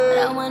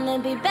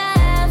wanna be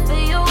bad for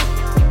you.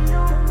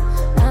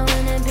 I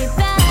wanna be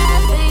bad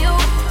for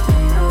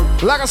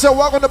you. Like I said,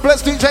 welcome to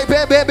Bliss DJ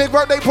Bday big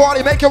birthday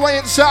party. Make your way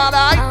inside,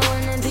 alright?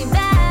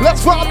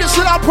 Let's farm this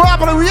shit out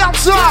properly. We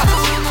outside.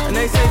 And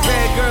they say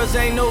bad girls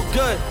ain't no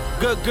good.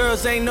 Good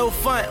girls ain't no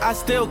fun, I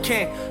still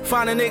can't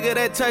find a nigga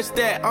that touched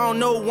that. I don't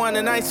know one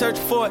and I ain't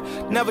searching for it.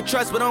 Never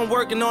trust, but I'm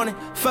working on it.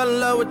 Fell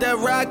in love with that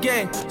ride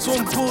game.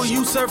 Swimming pool,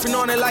 you surfing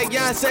on it like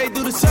Beyonce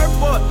do the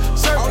surfboard.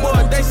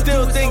 Surfboard, they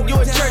still think you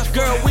a church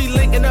girl. We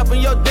linking up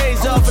in your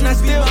days off, and I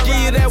still give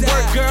you that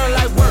work, girl,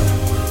 like work.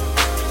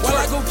 Well,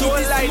 I go do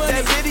it like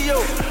that video.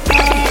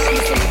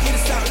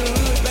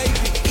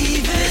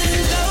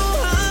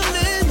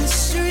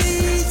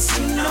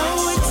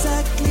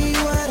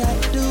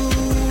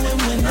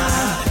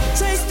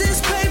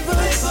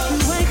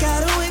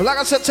 Like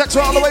I said, text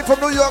her all the way from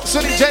New York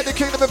City, Jay the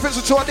Kingdom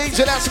official to our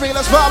DJ. That's me.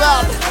 Let's vibe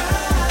out.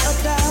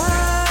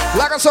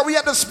 Like I said, we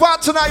at the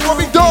spot tonight. What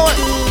we doing?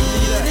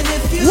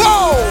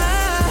 Whoa!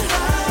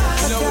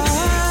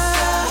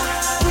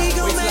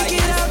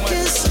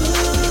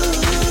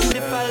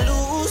 If I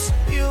lose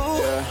you,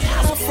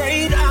 I'm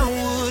afraid I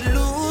would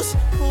lose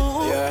who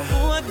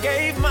I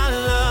gave my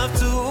love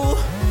to.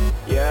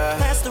 Yeah,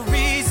 that's the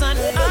reason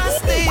I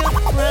stay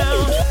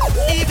around.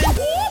 Even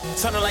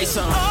turn the lights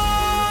on.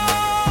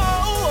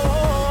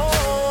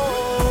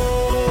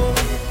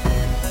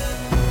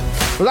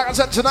 Like I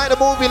said, tonight a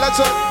movie. Let's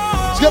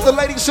get the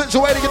ladies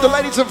situated, get the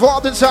ladies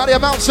involved inside here.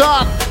 I'm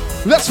outside.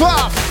 Let's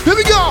vibe. Here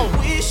we go.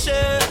 We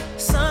share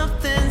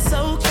something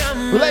so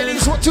common.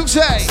 Ladies, what you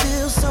say?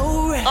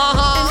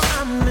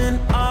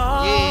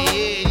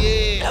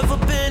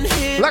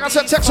 Like I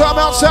said, text her, I'm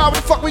outside. What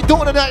the fuck we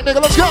doing tonight, nigga?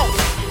 Let's go.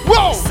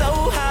 Whoa.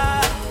 So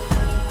high,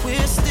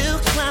 we're still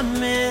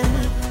climbing,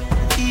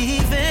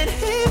 even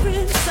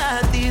here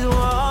inside these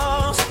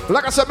walls.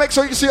 Like I said, make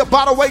sure you see a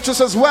bottle waitress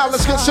as well.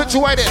 Let's get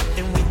situated.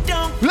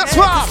 Let's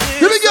vibe.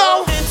 Here we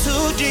go.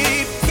 Too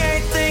deep,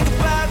 can't think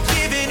about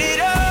giving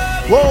it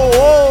up. Whoa,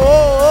 whoa,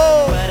 whoa,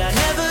 whoa. But I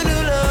never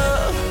knew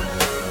love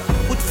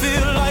would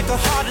feel like a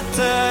heart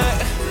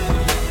attack.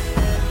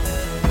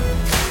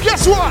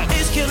 Guess what?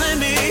 It's killing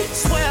me.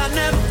 Swear I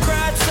never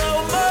cried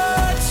so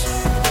much.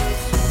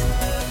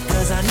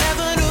 Cause I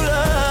never knew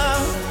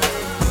love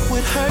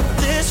would hurt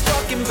this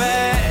fucking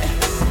bad.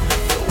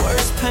 The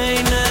worst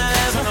pain I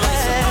ever had.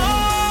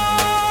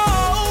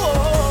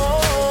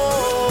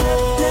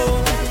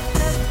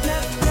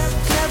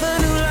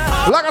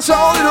 Like I said,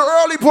 only the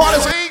early part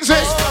is easy.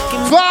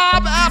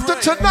 Vibe after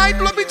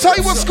tonight, let me tell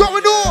you what's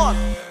going on.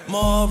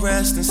 More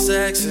rest and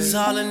sex is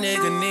all a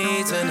nigga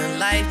needs. And a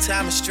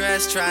lifetime of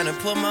stress trying to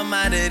put my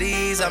mind at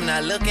ease. I'm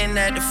not looking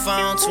at the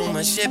phone, too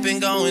much shit been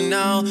going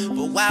on.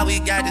 But while we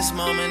got this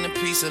moment of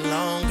peace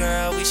alone,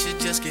 girl, we should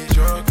just get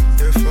drunk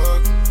and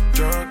fuck,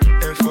 drunk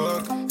and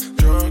fuck,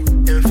 drunk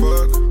and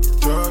fuck,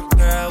 drunk.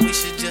 Girl, we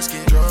should just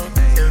get drunk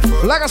and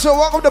fuck. Like I said,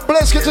 welcome to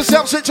Bliss. Get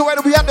yourself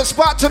situated. We at the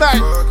spot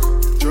tonight.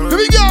 Here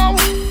we go.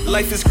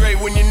 Life is great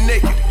when you're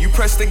naked. You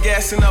press the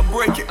gas and I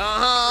break it.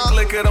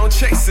 Liquor, don't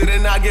chase it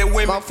and I get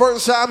women. My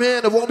first time here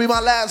and it won't be my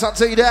last, I'll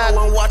tell you that. I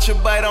won't watch a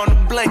bite on the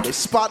blanket. The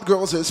spot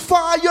girls is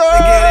fire. Get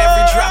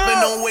every drop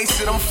and don't waste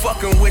it. I'm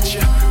fucking with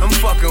you. I'm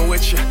fucking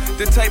with you.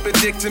 The type of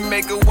dick to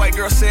make a white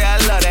girl say I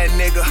love that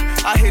nigga.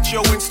 I hit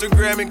your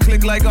Instagram and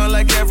click like on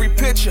like every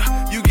picture.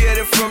 You get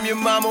it from your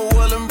mama,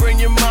 well and bring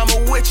your mama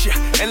with you.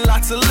 And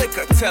lots of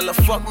liquor. Tell her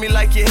fuck me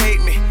like you hate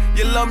me.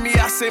 You love me,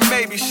 I say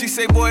maybe. She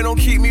say boy don't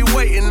keep me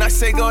waiting. I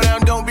say go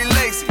down, don't be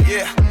lazy.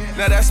 Yeah.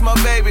 Now that's my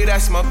baby,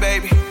 that's my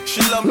baby.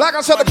 She love me. Like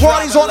I said, the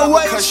party's on the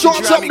way. It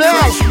starts up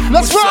now.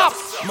 Let's rock.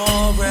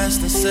 More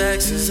rest and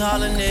sex is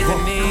all a nigga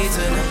needs.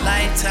 And a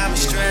lifetime of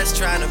stress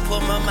trying to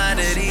put my mind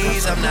at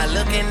ease. I'm not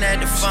looking at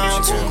the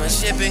phone, too much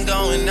shit been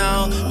going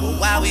on. But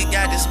while we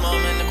got this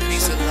moment of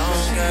peace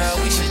alone, girl,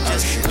 we should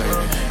just get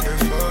drunk and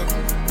fuck,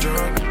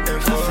 drunk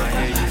and fuck,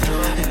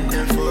 drunk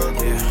and fuck,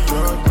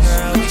 drunk.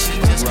 Girl, we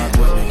should just get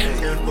drunk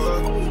and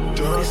fuck,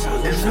 drunk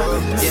and fuck,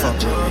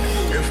 drunk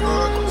and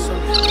fuck.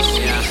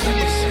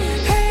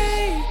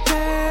 Hey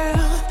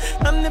girl,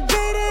 I'm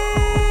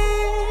debating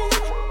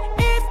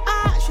if I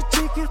should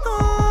take you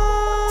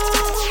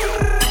home.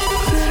 Should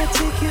I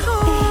take you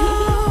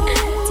home?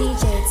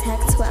 DJ Tech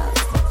 12.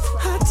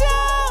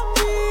 Tell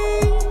me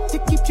to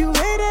keep you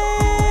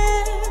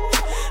waiting,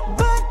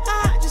 but I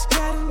just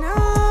gotta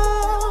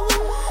know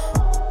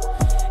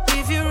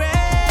if you're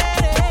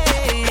ready.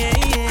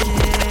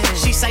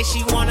 She say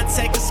she wanna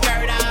take her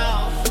skirt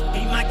off.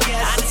 Be my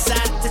guest. I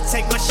decided to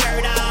take my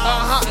shirt off.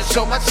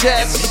 Show my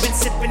chest. She been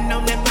sipping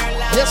on that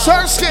Merlot. Yes,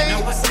 sir, Ski.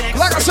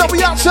 Like I said,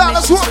 we outside.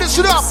 Let's warm this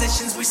shit up.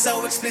 We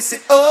so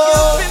explicit.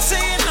 You've been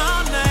saying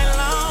all night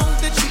long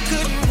that you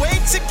couldn't wait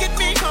to get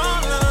me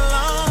all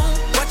alone.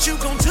 What you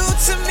gon' do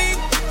to me?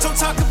 Don't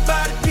talk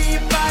about it, be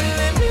about it.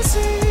 Let me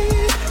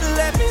see,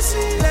 let me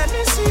see, let me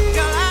see.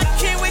 Girl, I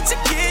can't wait to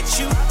get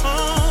you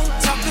home.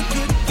 Talk a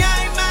good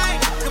game, man.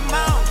 Come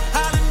on,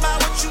 hollering about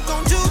what you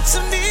gon' do to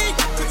me.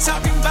 Quit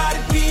talking about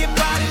it, be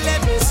about it.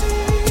 Let me see,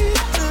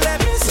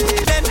 let me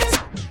see, let me see.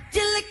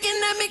 You're looking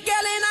at me,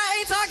 girl, and I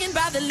ain't talking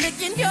about the look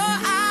in your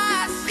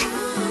eyes.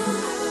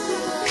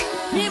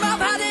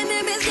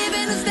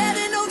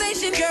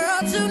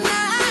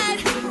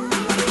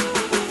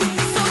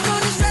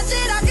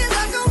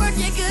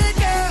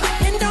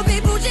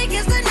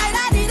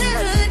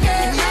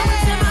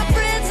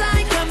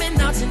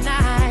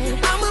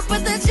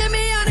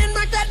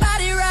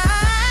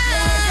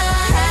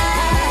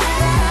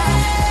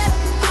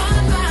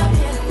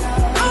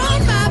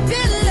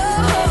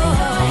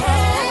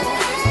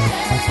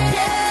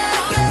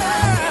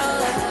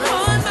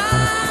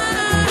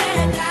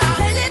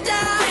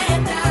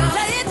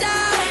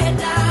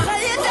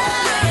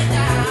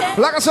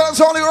 Like I said, it's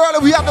only early.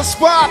 We at the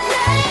spot.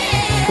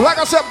 Like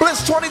I said,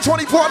 Bliss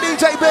 2024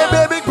 DJ,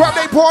 baby, big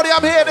birthday party.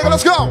 I'm here, nigga.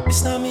 Let's go.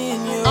 It's not me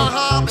and you.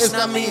 It's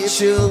not me, it's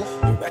you.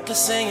 You're reckless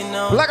saying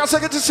no. Like I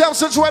said, get yourself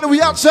situated.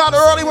 We outside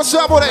early. What's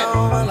up with it?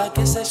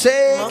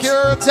 Take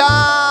your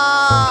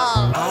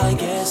time. I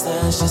guess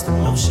that's just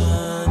emotion.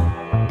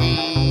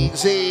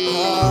 Easy.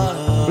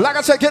 Like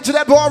I said, get to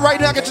that bar right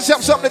now. Get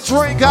yourself something to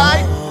drink,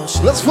 alright?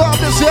 Let's pop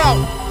this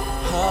out.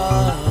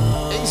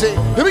 Easy.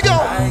 Here we go.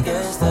 I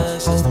guess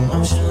that's just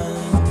emotion.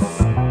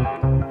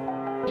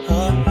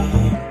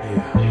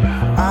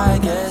 I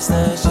guess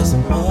that's just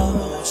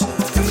emotion.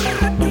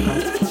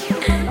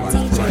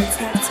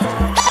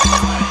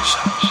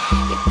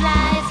 You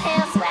fly as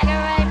hell, swagger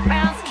right,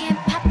 brown skin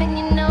popping.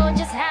 You know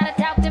just how to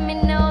talk to me,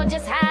 know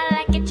just how I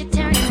like it. You're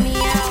turning me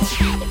out,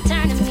 you're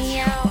turning me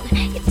out,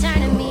 you're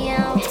turning me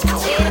out.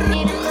 Wait a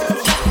minute, little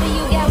sucker,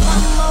 you got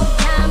one more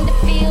time to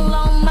feel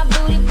on my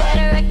booty.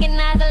 Better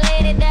recognize a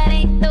lady, that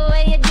ain't the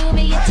way you do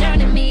me. You're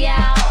turning me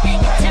out,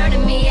 you're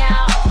turning me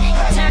out,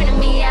 you're turning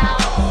me out.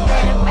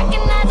 Better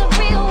recognize a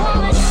real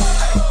woman.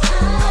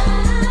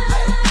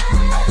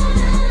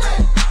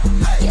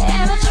 You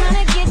ever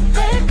tryna get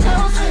that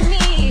close to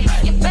me?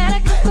 You better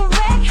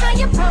correct how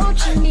you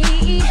approaching me.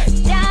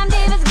 Dime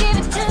Davis, give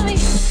it to me.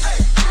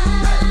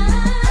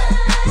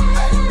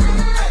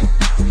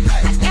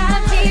 I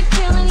gotta be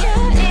feeling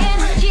your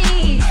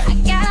energy. I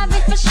gotta be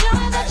for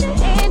sure that you're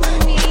into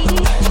me.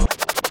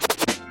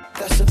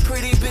 That's a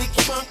pretty big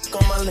trunk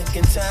on my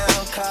Lincoln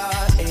Town car,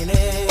 ain't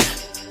it?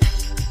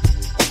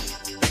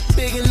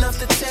 Big enough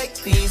to take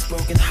these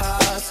broken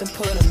hearts and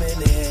put them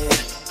in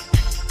it.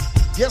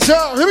 Yes,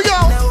 sir. Here we go.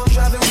 Now I'm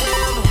driving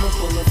round on the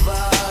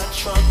boulevard,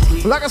 trunk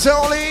beat. Like I said,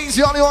 only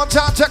easy, only on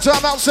time. Text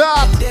I'm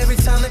outside. Every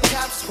time the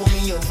cops pull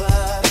me over,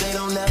 they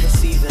don't ever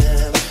see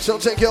them. So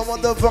take your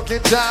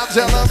motherfucking time.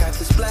 Tell I them. got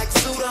this black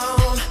suit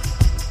on,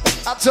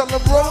 I tell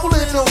them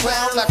rolling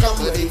around like I'm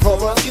ready for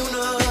a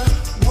funeral.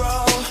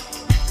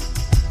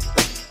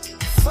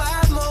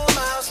 5 more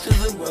miles till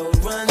the road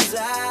runs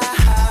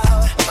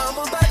out. I'm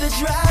about to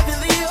drive in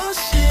the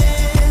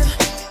ocean.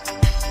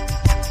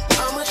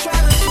 I'ma try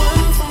to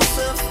swim from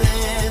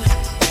something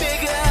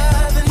bigger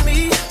than me.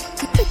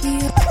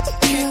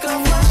 Kick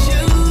off my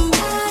shoes.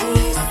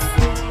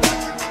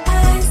 I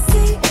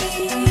see,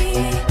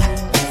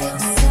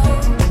 feels so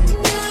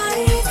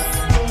nice.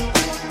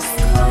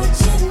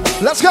 Scorching me.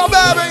 Let's go,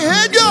 baby.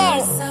 Here you go.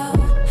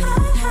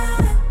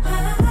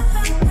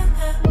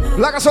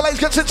 Like I said, ladies,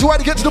 get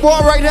situated. Get to the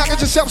bar right now. Get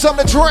yourself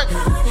something to drink.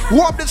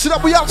 Warm this shit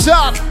up. We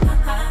outside.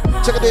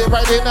 Take a day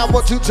right there now.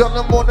 What you tell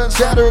them on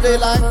Saturday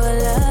like?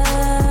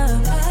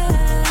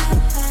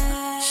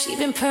 She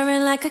been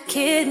purring like a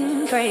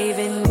kitten,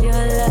 craving your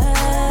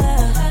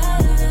love.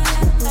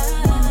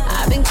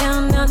 I've been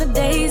counting down the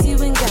days, you've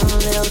been gone a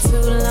little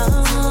too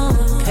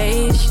long.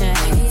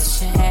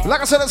 Patience.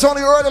 Like I said, it's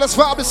only early. Let's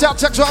vibe this out.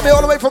 Text on me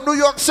all the way from New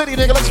York City,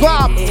 nigga. Let's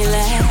vibe.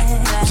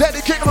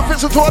 Teddy King of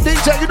official tour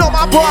DJ. You know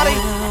my party.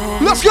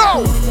 Let's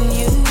go.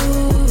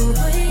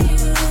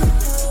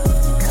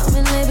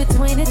 Coming in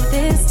between it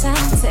this time,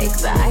 take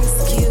the ice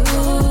cube.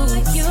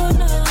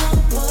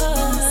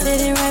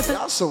 Sitting right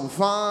Y'all so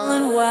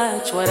fine. and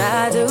watch what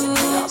I do.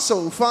 Y'all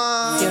so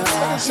fine.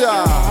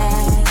 Yeah.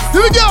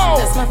 Here we go.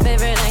 That's my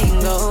favorite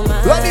angle.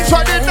 Ladies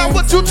right there now.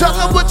 What you tell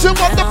them? What you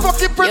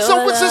motherfucking prince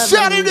on with this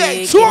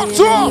Saturday? Talk.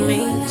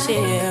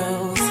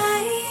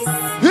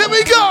 Here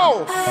we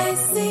go.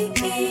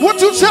 What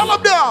you tell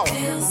them now?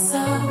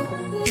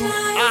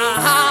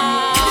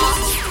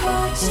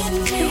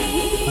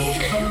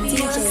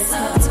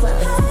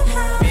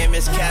 Me and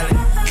Miss Kelly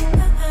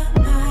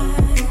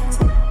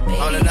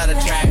on another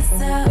track.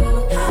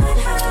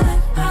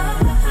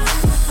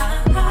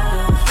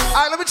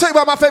 Alright, let me tell you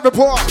about my favorite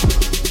part.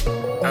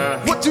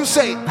 What you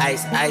say?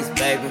 Ice, ice,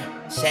 baby.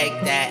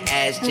 Shake that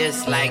ass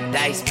just like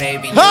dice,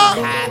 baby. You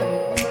Huh? hot,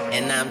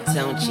 and I'm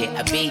Tunchi.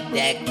 I beat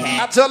that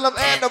cat. I tell them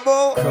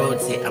animal.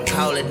 Cruelty. I'm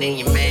colder than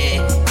your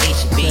man. He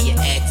should be your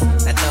ex.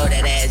 Now throw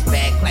that ass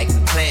back like we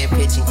playing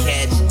pitch and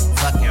catch.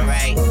 Fucking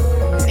right.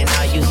 And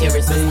all you hear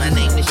is my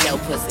name, the show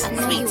pussy.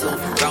 Sweet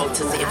tooth, roll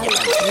to if you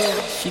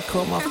She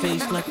caught my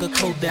face like a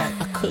Kodak.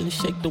 I couldn't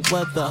shake the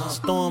weather.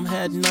 Storm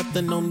had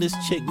nothing on this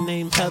chick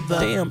named Heather.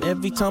 Damn,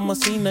 every time I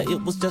seen her,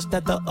 it was just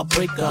after a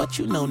breakup. But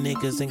you know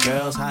niggas and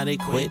girls, how they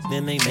quit,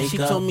 then they make up. She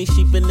told me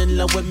she been in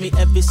love with me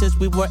ever since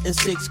we were in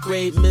 6th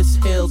grade Miss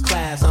Hill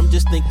class. I'm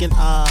just thinking,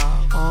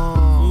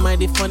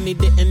 mighty funny,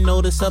 didn't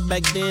notice her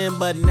back then.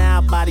 But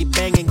now body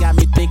banging got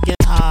me thinking,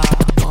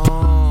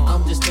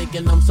 I'm just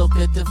thinking I'm so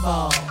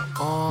pitiful.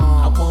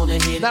 I wanna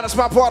hit. Now that's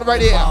my part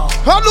right here.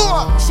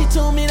 Hello. She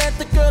told me that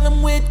the girl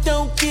I'm with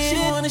don't get it.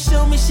 She wanna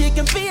show me she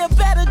can be a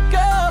better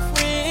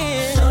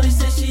girlfriend. Shorty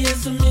said she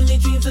has so many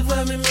dreams of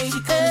having me. She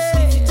couldn't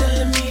sleep, she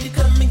telling me to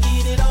come and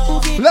get it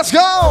on. Let's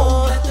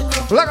go.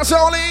 Like I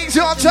said, only easy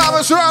on time.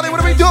 It's Riley. What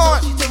are we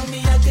doing? She told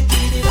me I could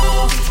get it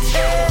all.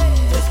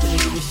 Best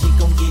believe me, she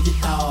gon' get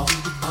it all.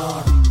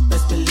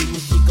 Best believe me,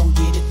 she gon'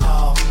 get it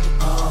all.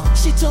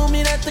 She told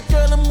me that the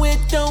girl I'm with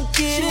don't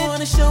get it. She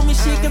wanna show me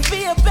she can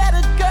be a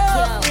better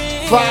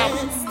girlfriend. Wow.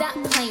 Stop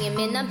playing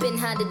Man, I've been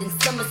hotter than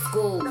summer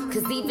school.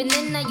 Cause even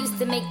then I used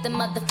to make the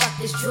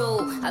motherfuckers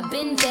drool. I've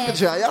been bad.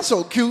 Y'all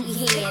so cute.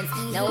 Hands.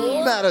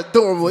 No. Mad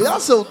adorable. Y'all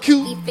so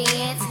cute.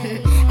 Fans.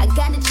 I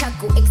gotta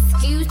chuckle.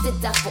 Excuse the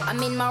duffel. I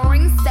mean, my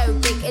ring's so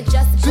big. It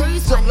just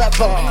bruised my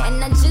knuckle.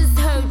 And I just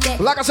heard that.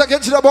 Like I said,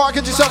 get to the bar.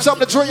 Get yourself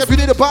something to drink. If you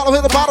need a bottle,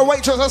 hit the bottle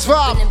waitress. That's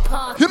fine.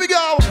 Here we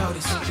go.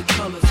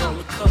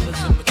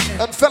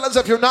 And fellas,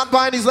 if you're not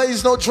buying these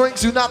ladies no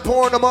drinks, you're not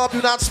pouring them up,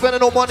 you're not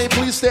spending no money,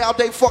 please stay out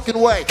their fucking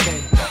way.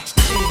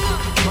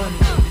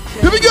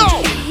 Here we go.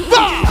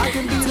 I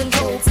can be the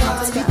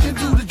co-pilot, you can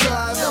do the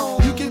drive.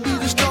 You can be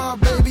the star,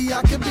 baby,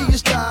 I can be your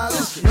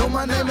stylist. You know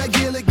my name ain't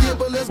Gilligan,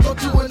 but let's go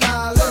to an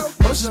island.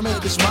 Most of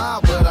make you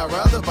smile, but I'd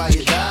rather buy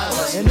you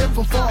diamonds. And if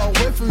I'm far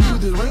away from you,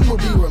 the ring will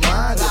be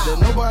reminded that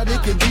nobody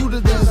can do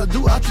the things I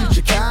do, I treat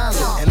you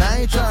kindly. And I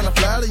ain't trying to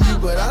flatter you,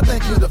 but I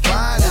think you're the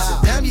finest.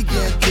 And damn, you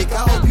getting thick,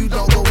 I hope you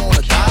don't go on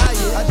a diet.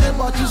 I just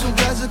bought you some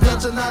glasses,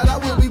 cause tonight I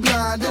will be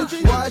blinded.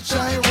 White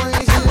chain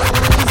rings,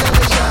 earrings, and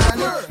they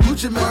shining.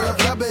 Gucci Mary,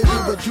 fly baby,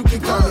 but you can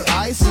call me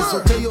Isis.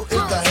 So tell your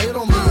if to hate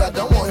on me, I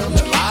don't want him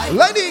to lie.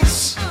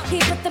 Ladies! He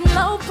put them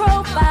low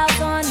profiles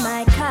on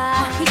my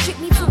car. He treat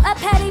me to a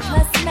petty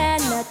plus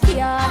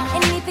manicure.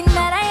 Anything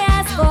that I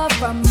ask for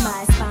from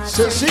my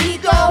sponsor, he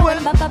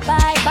going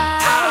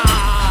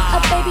bye-bye. A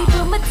baby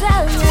blue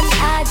medallion,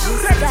 I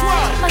just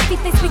got. My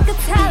feet, they speak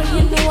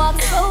Italian, you walk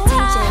so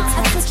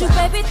high. I said you,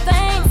 baby,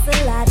 thanks a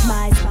lot.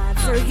 My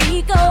sponsor,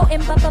 he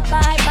going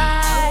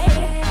bye-bye.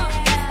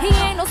 He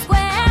ain't no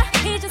square,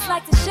 he just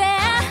like to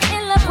share.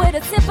 In love with a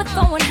tip of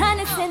throwing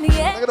hundreds in the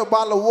air. I get a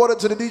bottle of water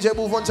to the DJ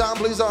booth one time,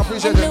 please. I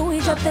appreciate it. Louis,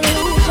 drop the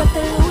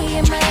Louis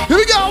in my. Here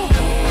we go.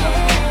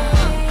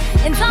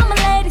 And all my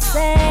ladies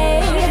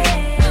say,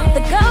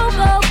 the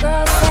go-go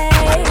girls say,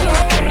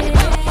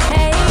 hey,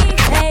 hey,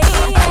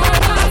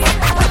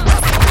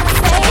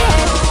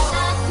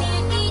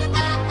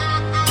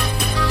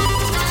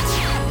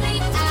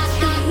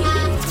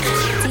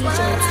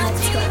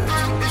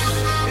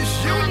 It's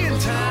union time. It's union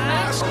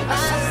time.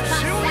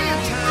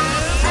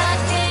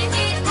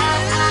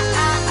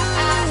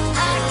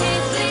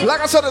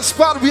 Like I said, the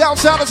spot will be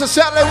outside. It's a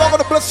Saturday. Welcome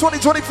to Bliss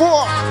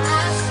 2024.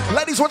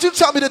 Ladies, won't you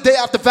tell me the day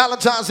after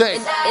Valentine's Day?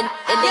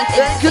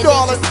 Thank you,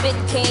 darling.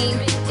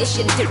 It's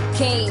your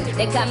king.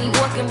 They got me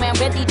walking around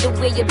ready to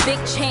wear your big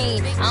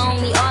chain. I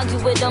only argue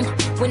with them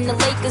when the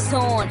Lakers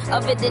on.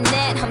 Other than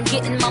that, I'm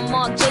getting my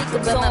Marc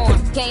Jacobs on.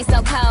 But my game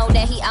so cold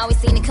that he always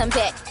seem to come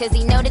back. Cause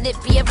he know that it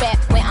be a rap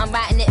when I'm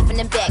riding it from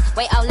the back.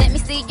 Wait, oh, let me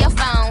see your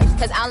phone.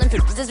 Cause all them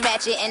bitches is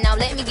ratchet. And now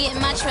let me get in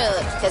my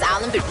truck. Cause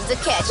all them bitches are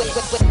catch it.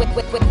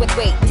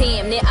 Wait,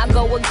 damn, there I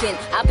go again.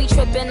 I be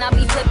tripping, I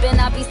be flipping,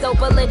 I be so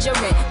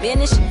belligerent. Man,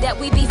 this shit that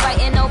we be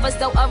fighting over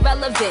so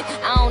irrelevant.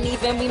 I don't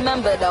even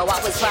remember though, I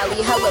was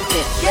probably hella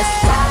bit.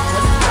 Let's go.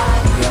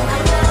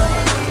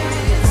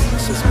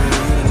 It's just me and you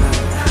tonight.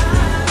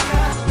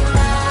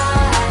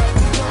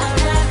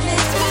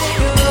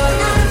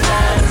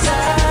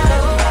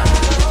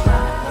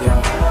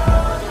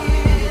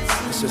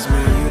 Yeah, it's just me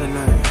and you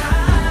tonight.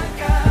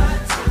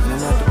 And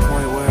I'm at the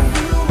point where I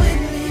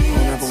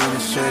don't ever want to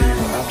share you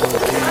ever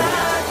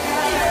again.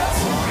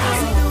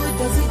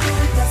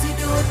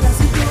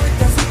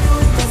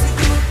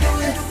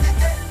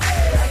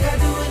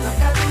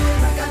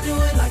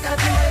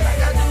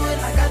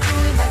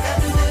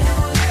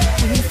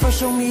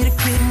 Show me the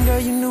kid and girl,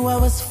 you knew I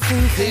was a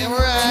freak. Damn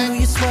right. You knew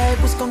your swag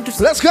was gonna do.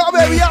 Let's go,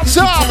 baby,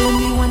 outside.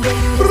 One day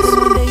you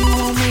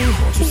want me.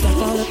 You stop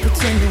all that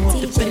pretending,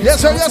 want the best.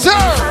 Yes, sir, yes, sir.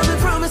 I've been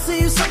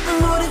promising you something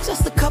more than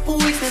just a couple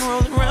weeks. Been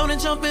rolling around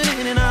and jumping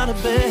in and out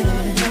of bed. A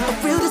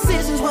real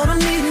decision's what I'm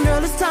needing,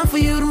 girl. It's time for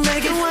you to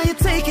make it. While you're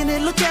taking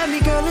it, look at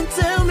me, girl, and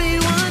tell me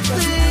one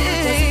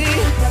thing.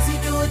 Does he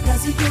do it?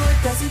 Does he do it?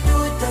 Does he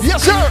do it? Does he do it? Yes,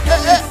 sir.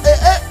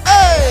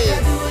 Hey.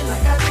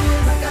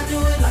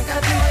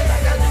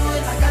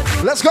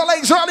 Let's go,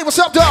 ladies. Riley, what's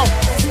up, though?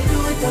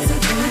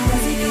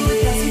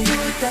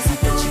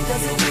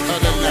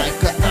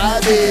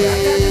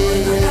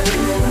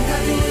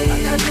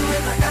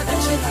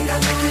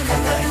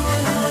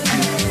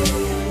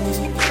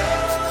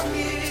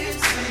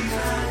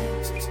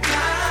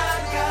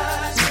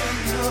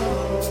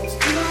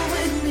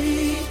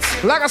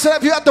 Like I said,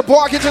 if you're at the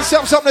bar, get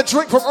yourself something to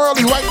drink from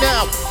early right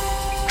now.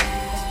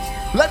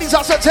 Ladies,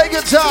 I said, take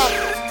your time.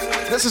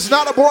 This is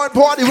not a boring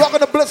party. Welcome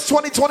to Bliss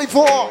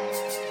 2024.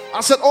 I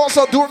said,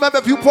 also, do remember,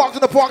 if you parked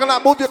in the parking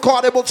lot, move your car,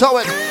 they will tow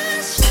it.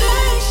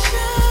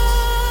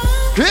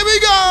 Here we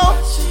go.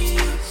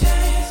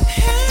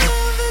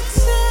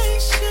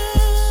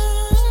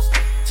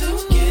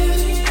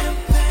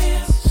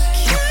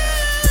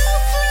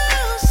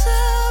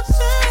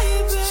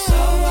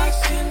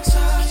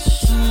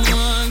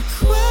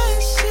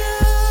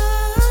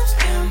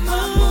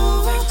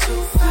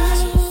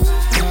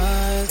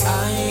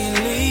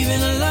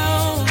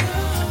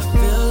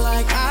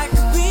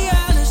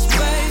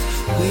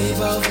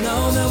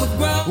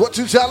 What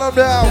you tell them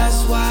now?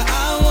 That's why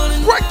I wanna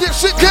break this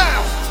shit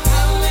down.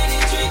 How many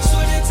drinks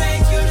would it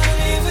take you to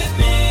live with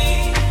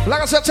me?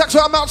 Like I said, text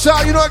while I'm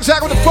outside. You know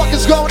exactly what the fuck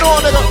is going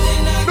on,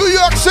 nigga. New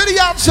York City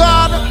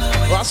outside.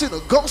 Oh, I seen a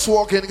ghost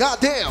walking.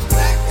 Goddamn.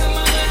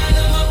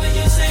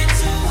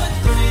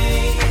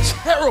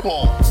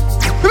 Terrible.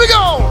 Here we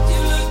go.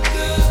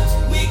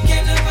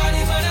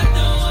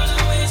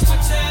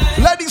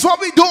 Ladies, what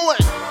we doing?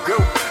 Go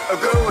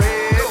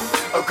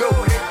ahead, go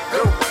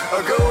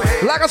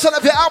ahead. Like I said,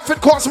 if your outfit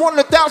costs more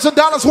than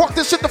 $1,000, walk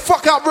this shit the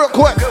fuck out real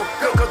quick.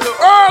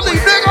 Early,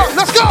 nigga.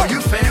 Let's go. Oh,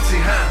 you fancy,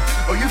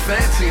 huh? Oh, you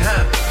fancy,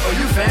 huh? Oh,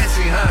 you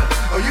fancy,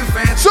 huh? Oh, you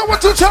fancy. So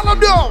what you tell them,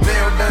 though?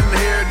 Nail done,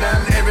 hair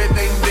done,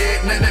 everything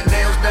dead.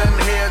 Nails done,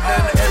 hair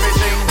done,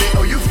 everything dead.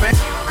 Oh, you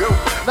fancy. Go.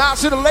 Now I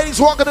see the ladies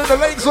walking in. The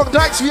ladies look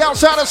nice. We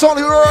outside. It's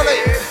only early.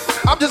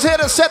 I'm just here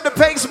to set the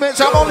pace,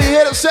 bitch. I'm only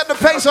here to set the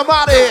pace. I'm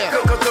out of here.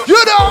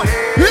 You know,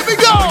 here we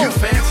go. Oh, you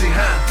fancy,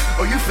 huh?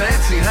 Oh, you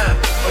fancy, huh?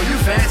 Oh, you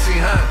fancy,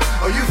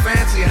 huh? Oh, you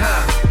fancy,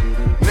 huh?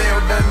 Nail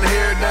done,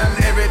 hair done,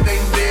 everything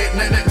dead.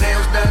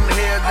 Nails done,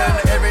 hair done,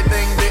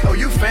 everything dead. Oh,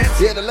 you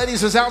fancy. Yeah, the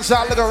ladies is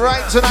outside looking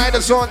right tonight.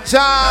 It's on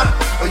time.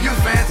 Oh, you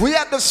fancy. We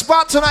at the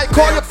spot tonight.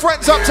 Call your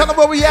friends up. Tell them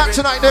where we at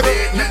tonight, nigga.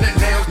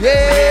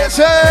 Yes,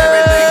 sir.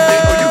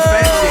 Oh, you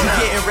fancy, We huh?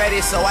 getting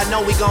ready, so I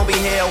know we gon' be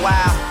here a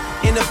while.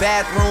 In the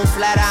bathroom,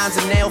 flat irons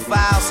and nail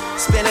files.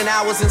 Spending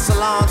hours in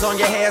salons on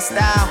your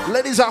hairstyle.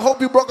 Ladies, I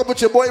hope you broke up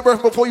with your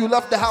boyfriend before you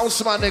left the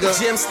house, my nigga.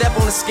 Jim step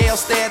on the scale,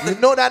 stare at the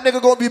You know that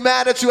nigga gonna be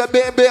mad at you at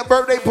Bam Bam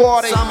birthday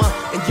party. summer.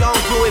 And you don't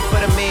do it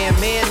for the man.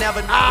 Man never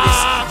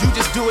notice. You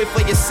just do it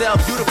for yourself.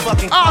 You the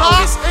fucking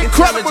coldest.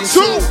 Incredible Intelligent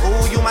too. too.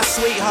 Ooh, you my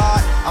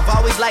sweetheart. I've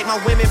always liked my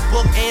women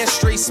book and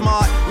street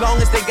smart. Long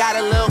as they got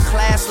a little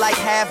class like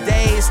half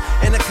days.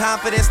 And the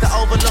confidence to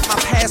overlook my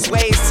past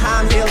ways.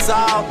 Time heals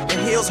all. And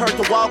heels hurt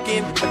to walk in.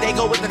 But they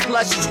go with the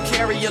clutch that you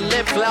carry your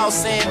lip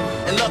gloss in.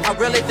 And look, I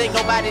really think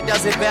nobody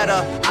does it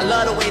better. I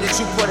love the way that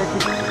you put it.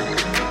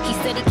 He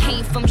said he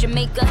came from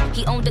Jamaica,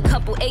 he owned a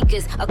couple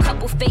acres, a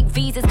couple fake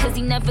visas cause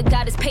he never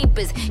got his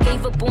papers.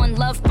 Gave up on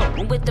love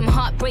with them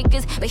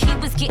heartbreakers, but he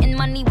was getting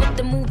money with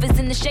the movers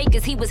and the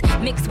shakers. He was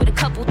mixed with a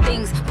couple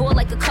things, bought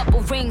like a couple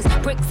rings,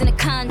 bricks in a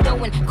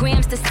condo and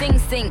grams to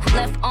sing.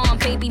 Left arm,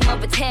 baby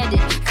mother tatted,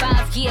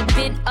 5-year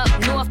bid up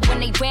north when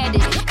they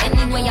ratted.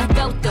 Anyway, I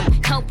felt them,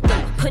 helped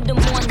them, put them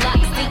on lock,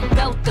 seat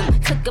belt them,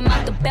 took them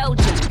out to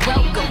Belgium.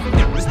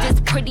 Welcome, was this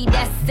pretty?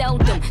 That's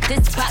seldom.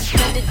 This box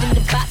better than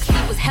the box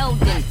he was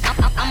held in.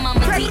 I'm on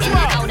my D in the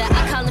outer.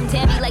 I call him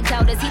Tabby like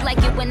doubters. He like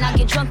it when I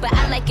get drunk, but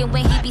I like it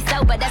when he be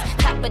sober. That's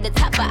top of the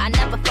top, but I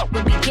never fuck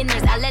with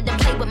beginners. I let him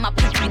play with my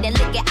pussy, then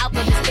lick it out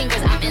with his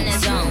fingers. I'm in the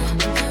zone.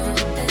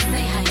 This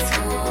ain't high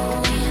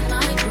school. Me and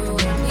my crew, we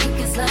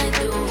can slide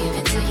through. Give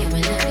it to you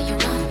whenever you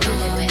want. Do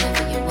it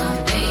whenever you want,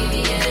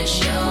 baby. It's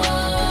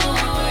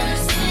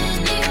yours.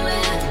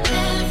 Anywhere,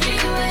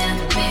 everywhere,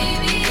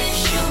 baby.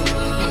 It's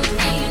yours.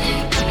 Ain't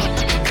it?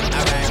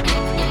 All right.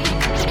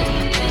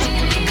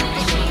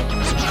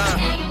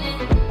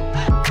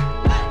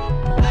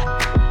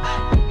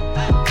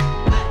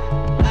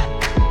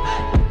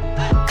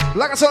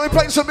 Like I said, we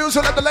play some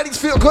music, let the ladies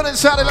feel good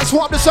inside it. Let's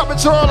warm this up,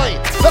 it's early.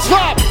 Let's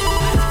pop!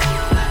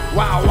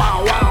 Wow,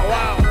 wow, wow,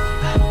 wow.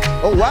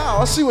 Oh, wow,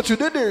 I see what you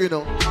did there, you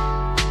know.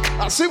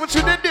 I see what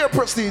you did there,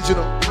 Prestige, you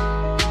know.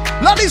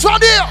 Ladies, right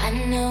here! I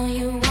know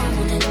you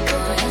want it,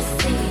 boy, I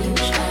see you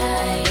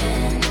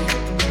trying.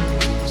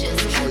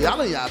 Just Oh,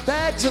 y'all in y'all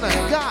bag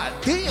tonight. God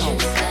damn.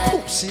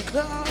 Poopsie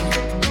club.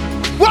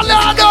 Well,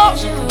 now,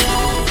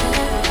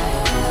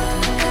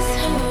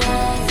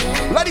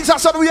 ladies,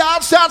 outside, we are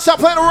outside, stop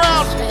playing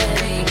around.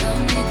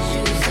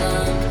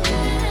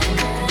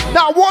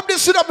 Now, warm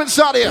this shit up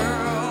inside here.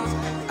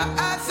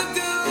 Ask them,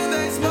 do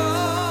they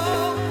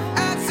smoke?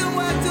 Ask them,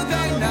 what do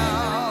they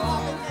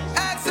know?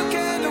 Ask them,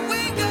 can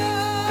we go?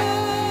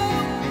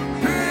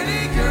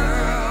 Pretty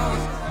girls,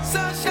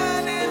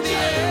 sunshine in the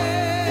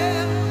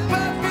air,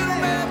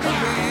 perfume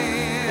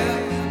everywhere.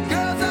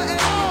 Girls are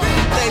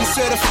everywhere. Ladies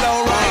to the floor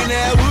right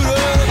now, woot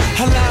up.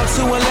 Allow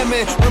to a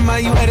limit,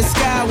 remind you of the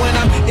sky when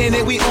I'm in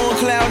it. We on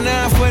cloud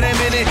 9 for that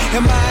minute.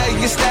 Admire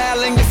your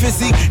style and your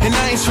physique, and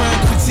I ain't trying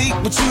to critique,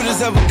 but you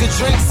deserve a good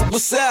drink. So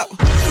what's up?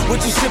 What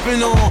you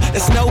sipping on?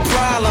 That's no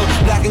problem.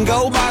 Black and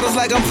gold bottles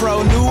like I'm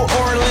pro New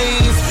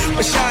Orleans.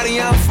 But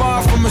shawty, I'm far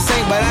from a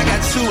saint, but I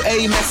got 2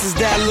 Amexes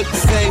that look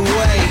the same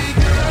way.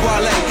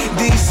 Wale,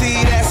 DC,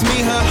 that's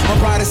me, huh? My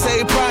pride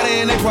say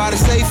Prada and they pride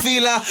say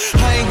Fila.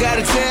 I ain't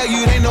gotta tell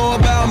you, they know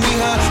about me,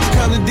 huh? So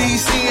come to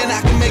DC and I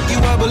can make you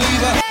a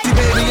believer. See,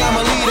 baby, I'm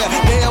a leader.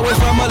 They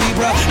always from a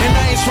Libra, and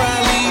I ain't trying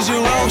to lead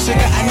you wrong,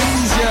 sugar. I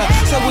need ya.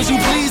 So would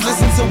you please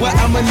listen to what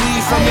I'ma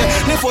need from you?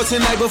 Live for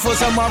tonight before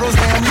tomorrow's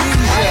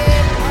amnesia.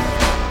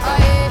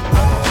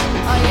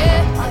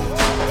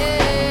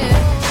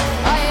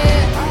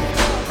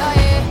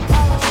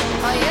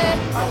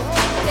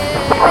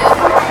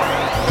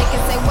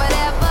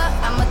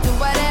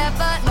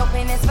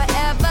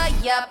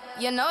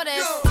 You know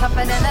this,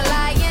 tougher than a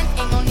lion,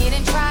 ain't no need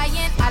in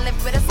trying. I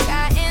live with a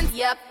sky and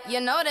yep, you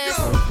know this,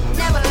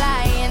 never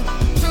lying.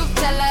 Truth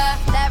tell her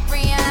that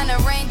Rihanna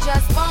rain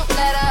just won't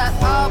let up.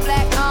 All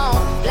black on,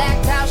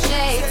 blacked out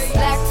shades,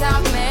 blacked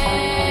out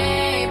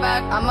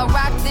Maybach. I'ma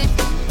rock this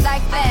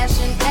like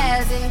fashion,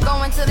 as in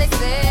going till they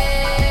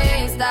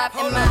say stop.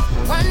 And my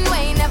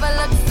runway never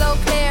looked so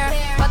clear,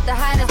 but the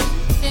hottest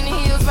in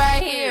heels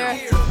right here.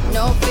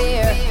 No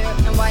fear,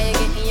 and why you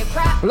getting your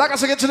crap? Like I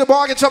said, get to the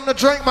bar, get something to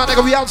drink, my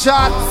nigga. We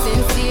outside.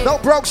 Sincere. No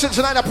broke shit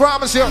tonight, I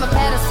promise you. I'm a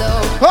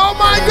pedestal. Oh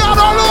my God,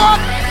 oh Lord!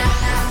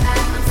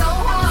 I'm so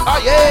hard. Oh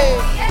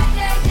yeah!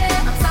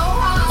 I'm so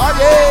hard. Oh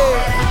yeah!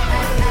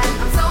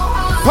 I'm so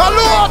hard. Oh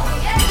Lord!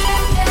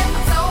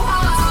 I'm so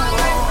hard. I'm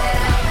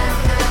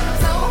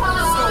so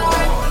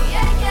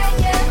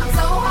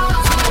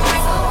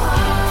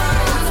hard.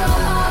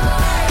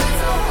 I'm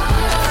so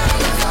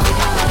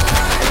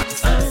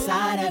hard.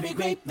 Inside every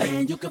great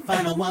man, you can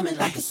find a woman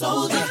like a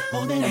soldier,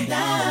 holding him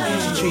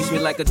down. She treats me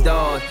like a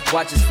dog,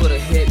 watches for the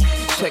hit.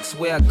 Checks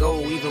where I go,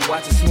 even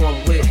watches who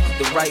I'm with.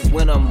 The right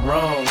when I'm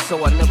wrong,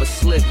 so I never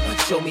slip.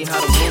 Show me how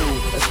to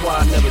move, that's why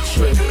I never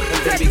trip.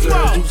 And baby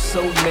girl, you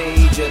so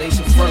major, they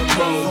should front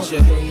page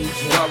ya.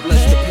 God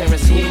bless the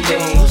parents who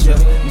made ya.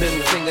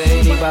 Middle finger,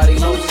 anybody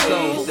who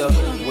sold the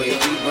way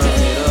we burn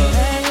it up.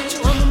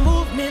 I'm a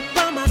movement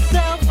by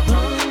myself,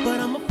 but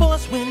I'm a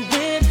force when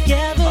we're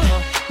together.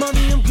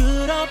 Mommy, I'm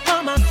good all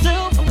by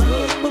myself,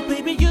 but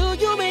baby,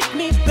 you make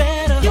me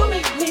better. You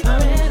make me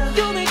better.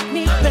 You make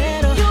me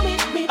better. You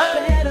make me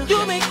better.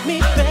 You make me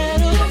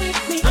better. You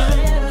make me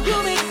better.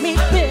 You make me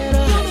better.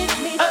 You make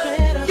me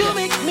better. You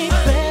make me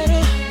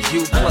better.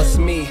 You plus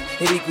me,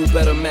 it equal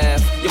better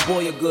math. Your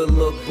boy a good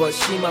look, but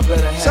she my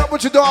better half. Shout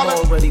with your darling.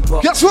 Already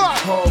bucked, Guess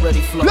what?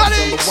 already flossed,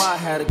 Ladies. but why I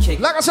had a cake?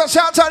 Like I said,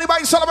 shout out to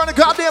anybody celebrating the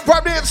goddamn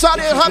birthday inside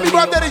here. Happy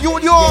birthday to you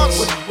and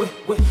yours.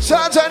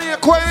 Shout out to any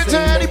Aquarians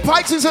and any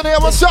Pisces in there.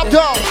 What's up,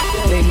 dog?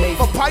 They made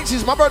For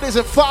Pisces, my birthday's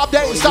in 5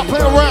 days. Stop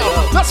playing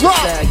around. Let's rock.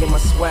 Sag in my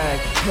swag,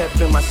 pep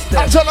in my step.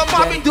 I tell her,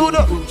 mommy, do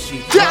the.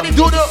 Gucci, Daddy,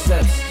 do the.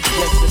 steps.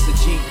 Yes, it's a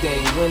G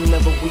thing.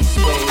 Whenever we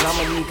swing,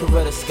 I'ma need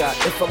Coretta Scott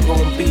if I'm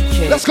gonna be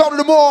king. Let's go to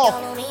the mall.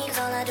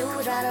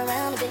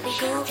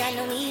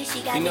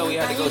 You know we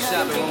had to go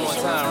shopping one more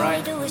time,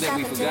 right? I think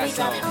we forgot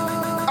something.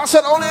 I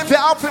said only if your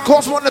outfit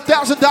costs more than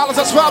 $1,000.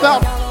 That's right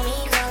about.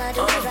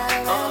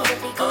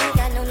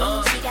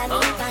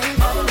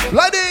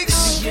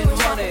 Ladies. Get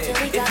money,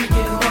 if you get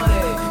money,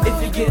 if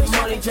you get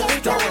money, just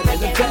throw it in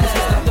the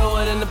bag. Throw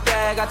it in the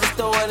bag, I just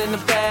throw it in the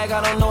bag.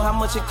 I don't know how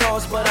much it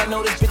costs, but I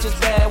know this bitch is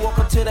bad. Walk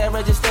up to that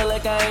register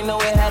like I ain't know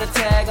it had a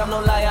tag. I'm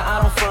no liar,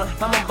 I don't front.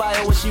 I'ma buy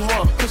her what she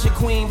want. Cause your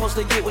queen supposed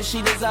to get what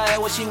she desire,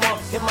 what she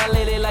want. If my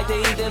lady like to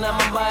eat, then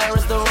I'ma buy her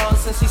restaurant.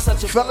 Since she's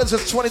such a Fellas,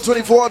 it's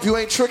 2024. If you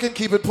ain't tricking,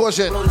 keep it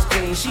pushing. blow this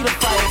clean. She the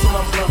fire to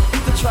my blunt.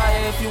 You can try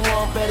it if you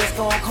want, bet it's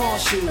gonna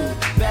cost you.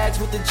 Bags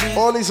with the G.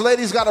 All these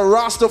ladies got a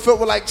roster filled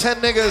with like 10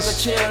 niggas.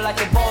 Chill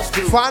like a boss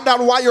do. Find out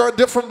why you're a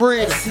different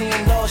breed. See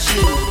him lost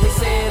you. They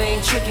say it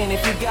ain't tricking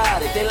if you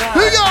got it. They lie.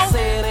 Here you go.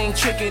 Say it ain't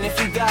tricking if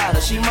you got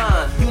her. She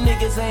mine. You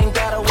niggas ain't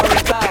gotta worry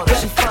about her.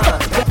 She fine.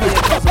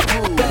 Yeah, cause I'm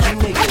cool. You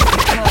niggas be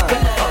kind.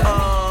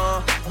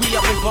 We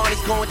up in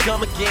Barney's going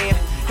dumb again.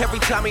 Every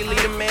time he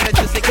lead a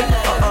manager, say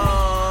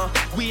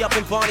we up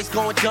in Barney's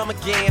going dumb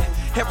again.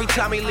 Every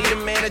time he lead a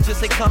manager,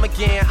 say come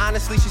again.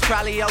 Honestly, she's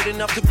probably old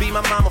enough to be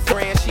my mama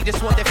friend. She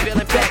just want that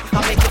feeling back.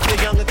 I'll make her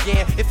feel young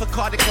again. If a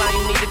car decline,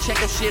 you need to check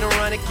your shit and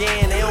run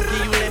again. They don't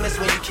give you limits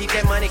when you keep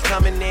that money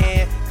coming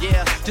in.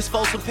 Yeah, just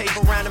fold some paper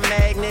around a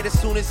magnet. As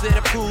soon as it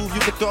approves, you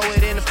can throw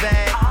it in the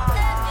bag.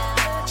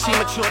 She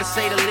mature to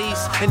say the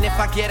least. And if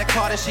I get a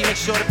car, then she make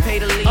sure to pay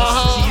the lease.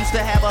 She used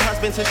to have a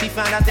husband till she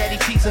found out that he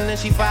cheats. And then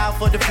she filed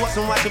for divorce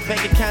and watch her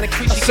bank account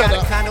increase. She got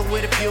a kinda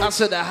with a view. I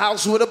said the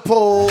house with a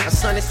pool. My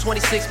son is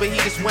 26, but he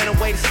just went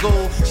away to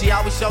school. She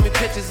always show me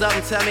pictures of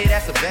him, tell me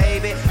that's a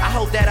baby. I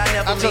hope that I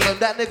never I tell meet. them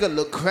that nigga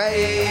look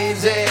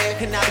crazy.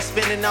 And I be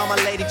spending all my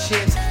lady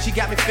chicks. She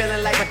got me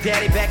feeling like my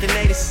daddy back in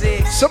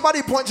 86.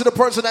 Somebody point to the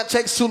person that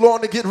takes too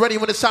long to get ready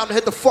when it's time to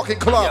hit the fucking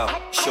club. Yo,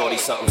 shorty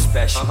something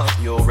special.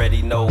 You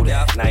already know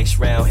that. Nice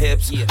round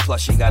hips, plus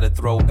she got a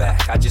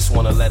throwback. I just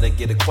wanna let her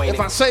get acquainted.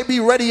 If I say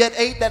be ready at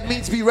 8, that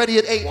means be ready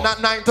at 8,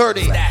 not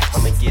 9:30.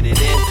 I'ma get it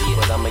in,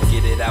 but I'ma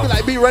get it out. Be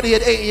like, be ready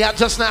at 8, y'all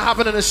just now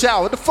hopping in the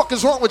shower. What the fuck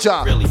is wrong with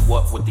y'all? Really,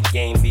 what would the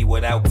game be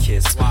without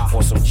Kiss?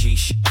 On some G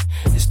shit,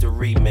 it's the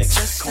remix.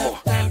 Just Come on.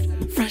 stepped out,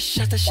 fresh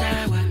out the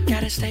shower.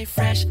 Gotta stay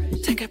fresh,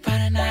 take about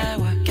an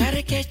hour.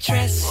 Gotta get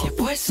dressed, your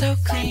boy's so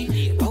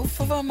clean. Both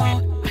of them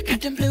on, I got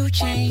them blue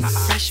jeans.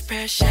 Fresh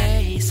pair of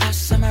shades,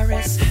 house on my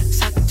wrist.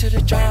 Sock to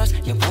the drawers,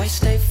 your boy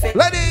stay fit.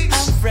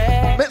 Ladies, I'm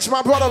ready. Mitch,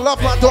 my brother,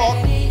 love my dog.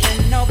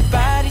 Can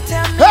nobody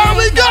tell me Here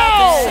we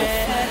go!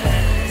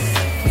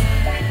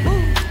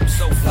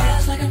 So fly.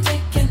 Feels like I'm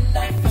taking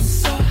off, I'm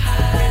so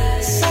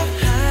high. So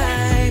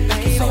high,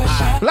 baby. So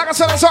high. Like I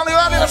said, it's only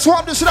early. Let's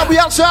warm this shit up. We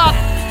outside.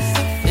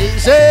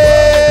 Easy.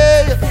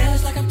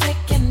 Feels like I'm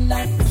taking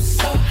off, I'm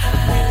so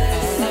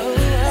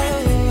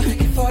high.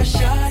 Looking for a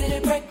shot at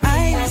a break.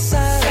 I'm so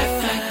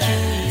set my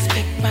keys,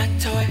 pick my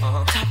toy.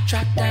 Top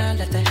drop down,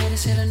 let the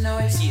haters hear the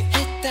noise.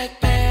 Hit that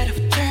bed,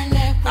 turn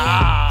that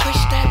way.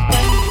 Push that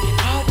button,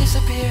 all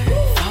disappear.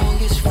 Phone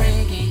gets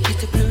ringing, hit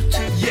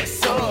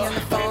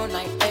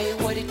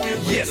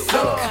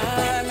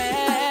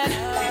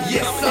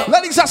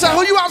Ladies outside,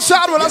 who you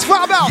outside with? Let's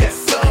vibe out.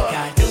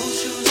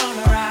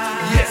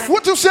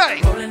 What you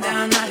say?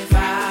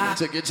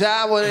 Take your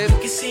time with it.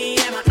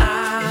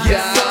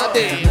 Yeah,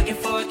 damn. Looking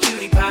for a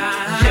cutie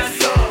pie. Yes,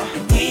 sir.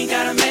 And we ain't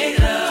gotta make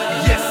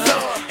love. Yes, sir.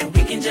 And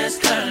we can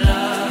just cuddle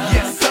up.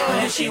 Yes, sir.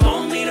 But if she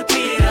want me to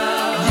beat it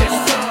up,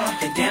 yes, sir.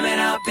 Then damn it,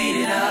 I'll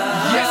beat it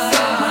up. Yes,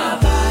 sir. My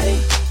body,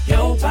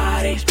 your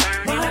body,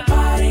 my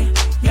body,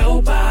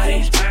 your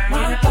body,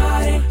 my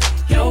body,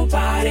 your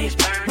body,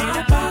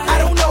 my body. I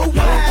don't know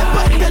why,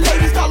 but the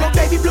ladies call on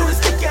baby blue to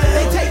stick it.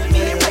 They take me,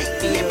 they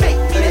rape me, and make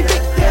me, they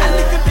pick me. I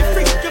lick up the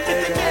freak, up in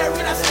the air,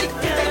 and I stick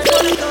it. They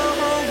wanna go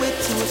home with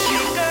two or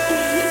three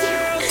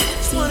girls.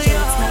 Which one of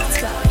y'all?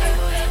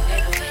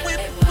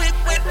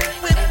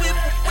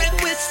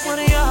 Which one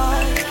of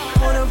y'all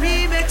wanna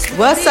remix?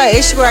 What's up?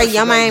 It's your girl,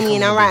 Young Miami,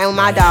 and I'm riding with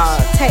my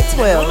dog. Tech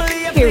 12.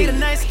 Period.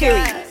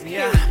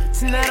 Yeah.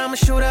 Tonight I'ma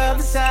show the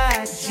other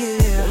side.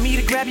 Yeah. Want me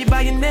to grab you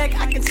by your neck?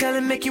 I can tell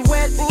and make you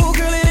wet. Ooh,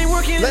 girl, it ain't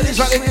working. Ladies,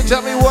 right here,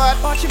 tell me what?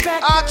 Arch your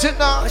back. Arch it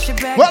now. Arch your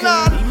back. Well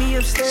on. Meet me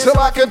upstairs So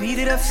I can beat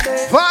it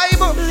upstairs.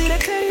 vibe. Believe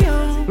that they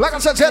young. Like I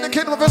said, Teddy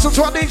Kingdom official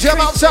to our DJ.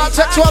 I'm outside.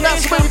 Text one,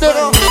 that's me,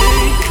 nigga. Got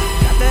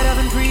that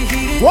oven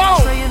preheated.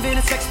 Whoa. Trey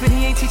invented sex, but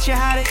he ain't teach you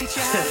how to.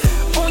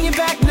 On your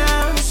back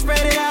now,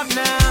 spread it out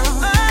now.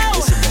 Oh.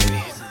 Listen,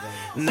 baby.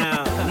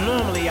 Now,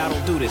 normally I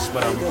don't do this,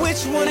 but I'm.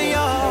 Which one of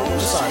y'all?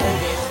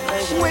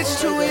 Which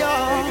two of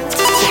y'all?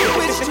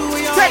 Which two of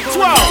y'all? Take 12.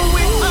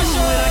 When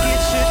I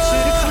get you to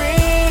the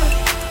crib,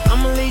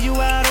 I'ma lay you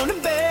out on the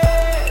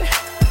bed.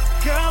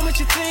 Girl, what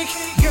you think?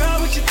 Girl,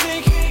 what you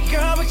think?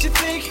 Girl, what you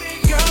think?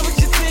 Girl, what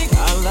you think?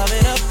 I love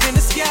it up in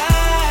the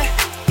sky.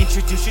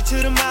 Introduce you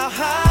to the mile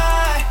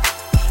high.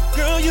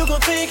 Girl, you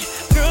gon' think.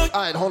 Girl.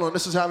 All right, hold on.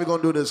 This is how we're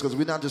going to do this because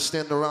we're not just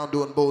standing around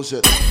doing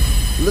bullshit.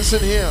 Listen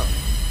here.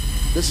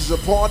 This is a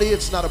party.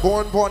 It's not a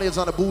boring party. It's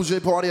not a bougie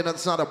party. And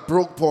it's not a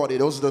broke party.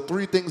 Those are the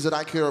three things that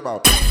I care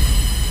about.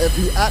 If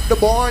you're at the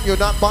bar and you're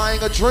not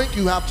buying a drink,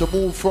 you have to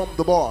move from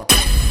the bar.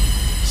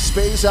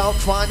 Space out.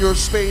 Find your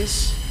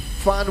space.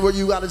 Find where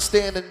you got to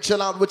stand and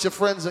chill out with your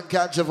friends and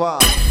catch a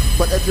vibe.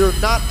 But if you're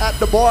not at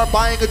the bar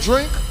buying a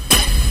drink,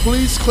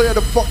 please clear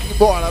the fucking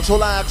bar. That's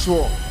all I ask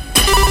for.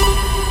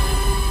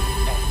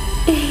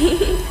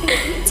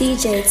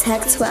 DJ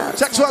Tech 12.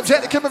 Tech 12,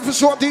 Jenny Kimmon for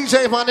short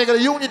DJ, my nigga.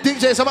 The union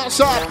DJs, I'm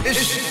outside.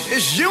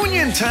 It's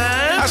union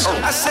time.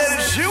 I said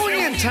it's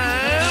union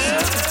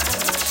time.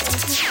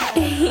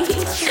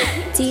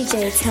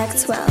 DJ Tech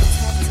 12.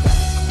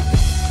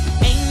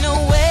 Ain't no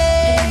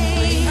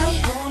way I'm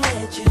gonna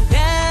let you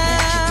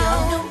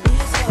down.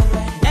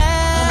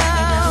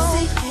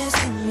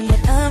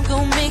 I'm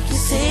gonna make you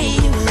say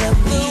you love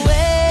me. The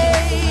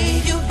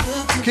way you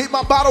look. Keep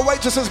my bottle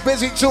waitresses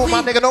busy too,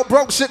 my nigga. No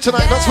broke shit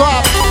tonight. Let's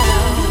vibe.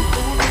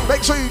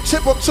 Make sure you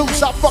tip them too.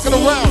 Stop fucking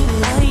around.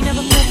 I ain't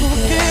never met a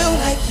girl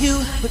like you,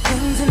 with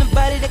things in the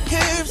body that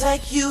curves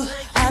like you.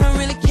 I don't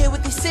really care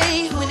what they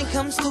say when it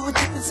comes to a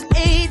difference in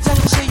age. I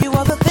can show you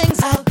all the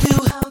things I'll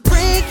do.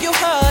 Break your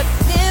heart,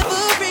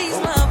 never raise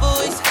my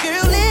voice.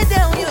 Girl, lay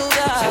down your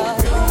guard.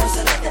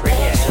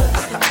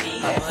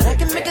 But I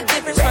can make a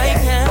difference right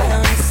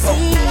now.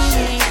 See.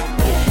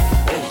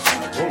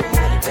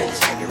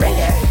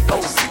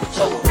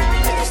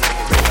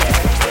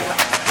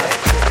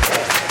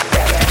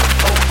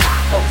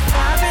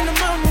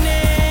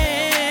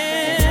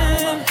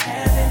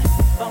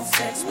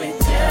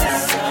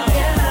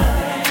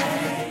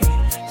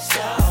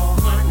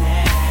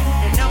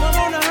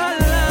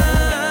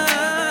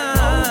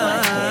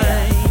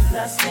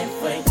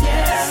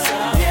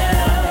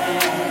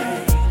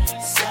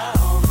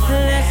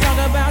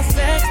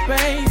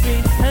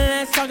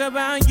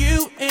 About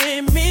you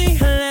and me.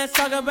 Let's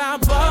talk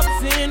about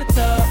bubbles in the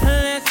tub.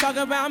 Let's talk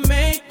about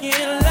making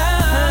love.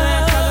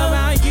 Let's talk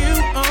about you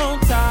on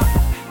top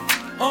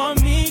or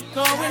me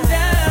going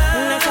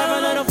down. Let's have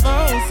a little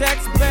phone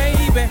sex,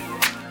 baby,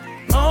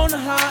 on the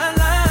hotline.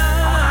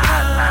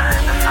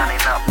 The sun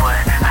ain't up,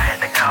 but I had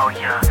to call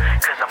ya,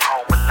 'cause I'm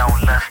home alone,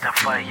 lusting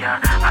for ya.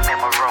 I'm in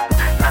my room,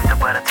 nothing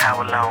but a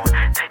towel on.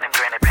 Take them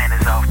granny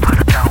panties off, put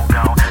a thong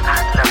on. I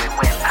love it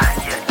when I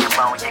hear you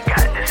moan. You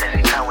got this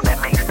sexy tone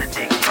that makes the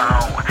dick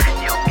long.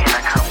 You in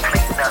a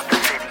complete the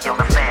city on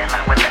the fan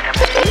like with the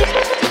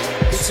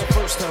It's our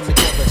first time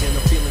together and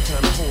I'm feeling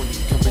kinda horny.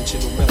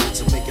 Conventional methods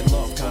of making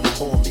love kinda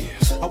bore me.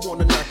 I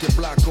wanna knock your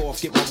block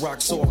off, get my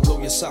rocks off, blow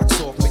your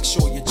socks off, make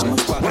sure you jump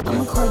spot.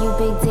 I'ma call you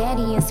Big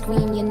Daddy and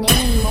scream your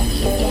name. Only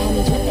if you have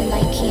me dripping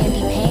like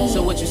candy paint.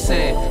 So what you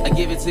saying? I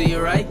give it to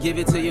your right, give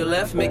it to your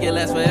left, make it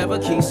last forever,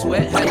 keep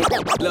sweat.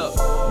 Look,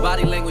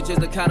 body language is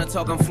the kind of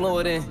talk I'm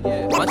fluent in.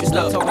 Why don't you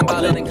stop talking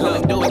about it and come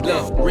and do it?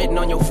 Look, written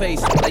on your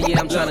face, like yeah,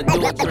 I'm trying to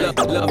do it. Look,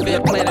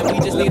 event planning, we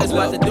just need a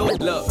spot to do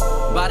it. Look,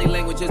 body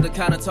language is the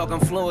kind of talk I'm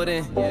fluent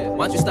in.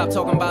 Why don't you stop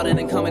talking about it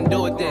and come and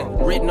do it then?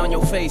 Written on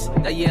your face,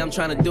 like yeah, I'm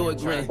trying to do it.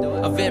 Grin.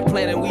 Event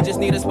planning, we just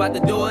need a spot to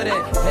do it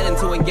in. Heading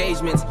to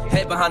engagements,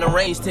 head behind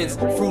arranged tents,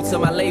 fruits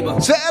of my labor.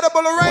 To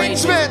edible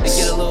arrangements.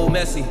 They get a little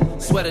messy.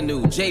 Sweater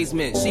new, Jay's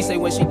mint. She say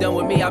when she done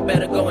with me, I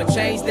better go and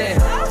change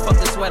that. Fuck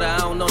the sweater, I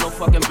don't know no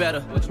fucking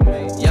better.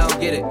 Y'all don't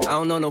get it, I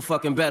don't know no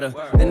fucking better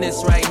than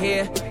this right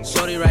here,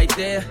 shorty right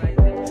there.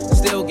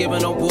 Still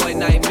giving old boy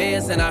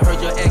nightmares, and I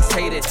heard your ex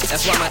hated.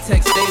 That's why my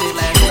text stated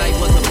last night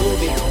was a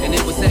movie, and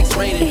it was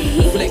X-rated.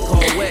 The flick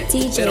called Wet,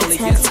 it only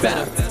gets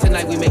better.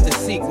 Tonight we make the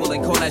sequel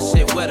and call that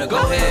shit wetter. Go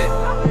ahead.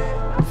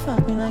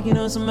 Fuck me like you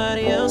know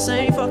somebody else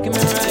ain't fucking me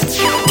right.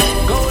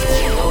 Go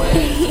ahead, go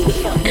ahead.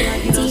 Fuck me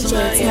like you know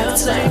somebody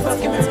else ain't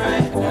fucking me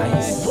right.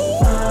 Nice.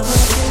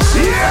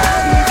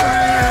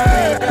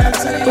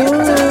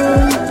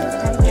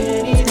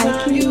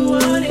 Anytime you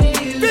want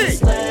it, you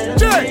just let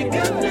it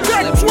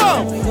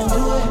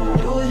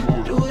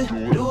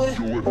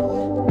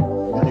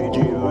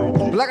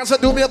Like I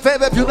said, do me a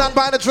favor. If you're not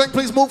buying a drink,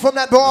 please move from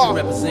that bar.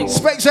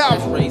 Space out.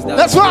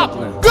 Let's rock.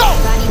 Go.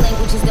 Body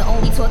language is the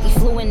only talk he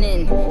fluent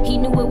in. He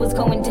knew it was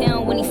going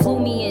down when he flew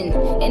me in.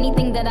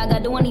 Anything that I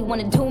got on, he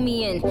wanna do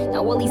me in.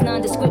 Now all these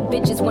nondescript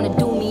bitches wanna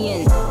do me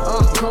in.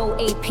 Go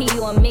AP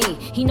on me.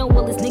 He know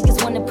all his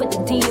niggas wanna put the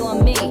D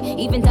on me.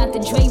 Even Dr.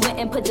 Dre went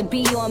and put the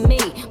B on me.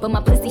 But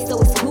my pussy so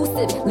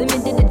exclusive,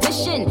 limited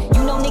edition.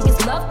 You know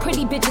niggas love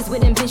pretty bitches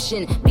with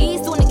ambition.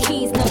 B's on the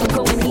keys, never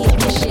go in the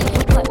ignition.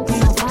 Cut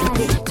when I ride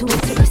it, do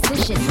it to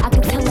precision. I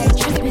can tell that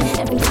tripping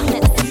every time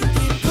that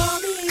Call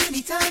me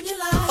anytime you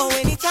like. Oh,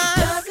 anytime.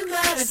 Doesn't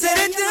matter. Said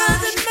it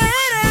doesn't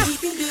matter. We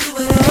can do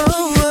it.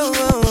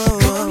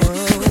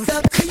 It's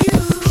up to you.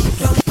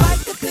 Don't fight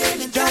the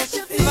feeling. Don't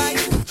you feel I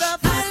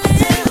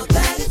live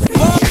that is free.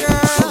 Oh,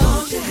 girl.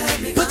 Won't you help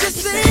me? But you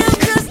say I'm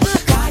just the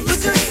guy. But you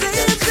say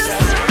I'm just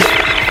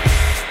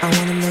I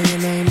wanna know your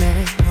name,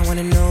 man. I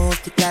wanna know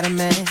if you got a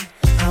man.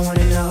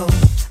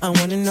 I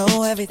wanna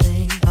know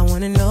everything. I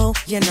wanna know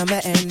your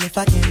number and if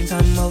I can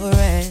come over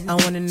and I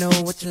wanna know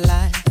what you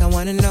like. I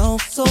wanna know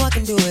so I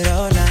can do it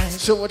all night.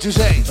 So what you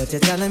say? But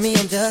you're telling me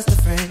I'm just a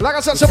friend. Like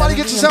I said, somebody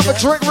get yourself a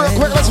drink real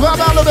quick. Let's vibe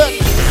out a little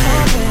bit.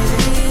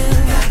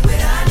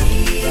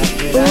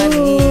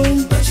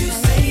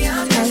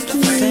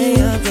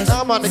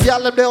 I'm on the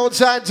gal them there on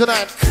time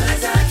tonight.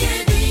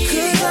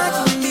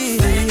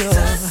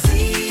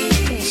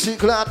 See,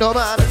 Clyde, no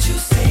man.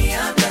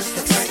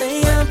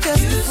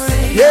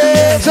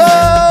 Yeah,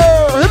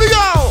 sir. Here we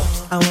go.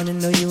 I wanna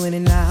know you in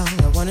and out.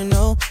 I wanna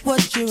know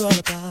what you're all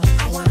about.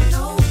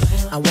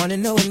 I wanna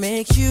know what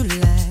makes you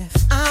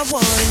laugh. I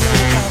wanna know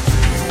about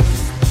you.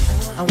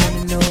 I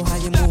wanna know how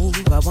you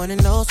move. I wanna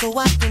know so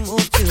I can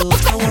move too.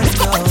 I wanna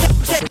know.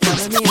 You're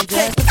telling me I'm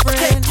just a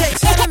friend.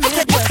 Telling me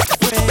I'm just a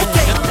friend.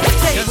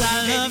 Cause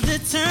I love to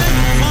turn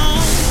you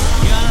on.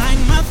 You're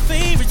like my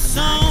favorite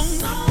song.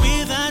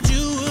 Without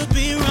you would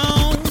be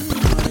wrong.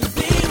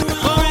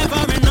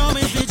 Forever and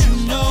always, did you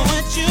know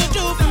what you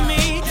do for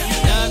me?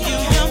 Love you,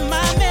 you're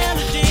my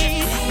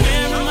melody.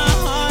 Wearing my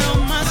heart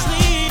on my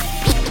sleeve.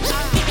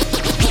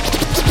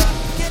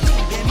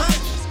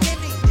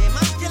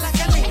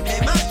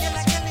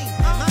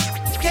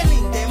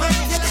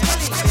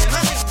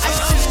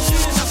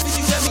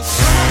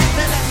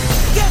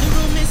 The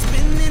room is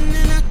spinning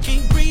and I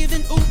can't breathe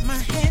and ooh, my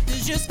head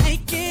is just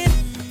aching.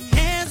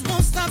 Hands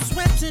won't stop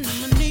sweating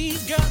and my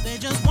knees, girl, they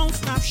just won't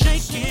stop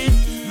shaking.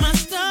 My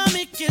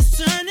stomach is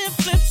turning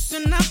flips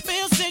and I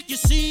feel sick, you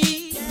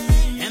see.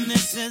 And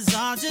this is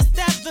all just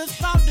at the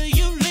thought of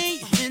you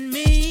leaving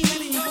me.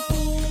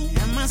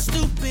 Am I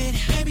stupid?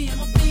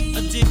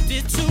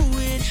 Addicted to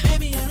it.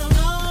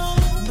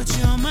 But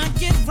you're my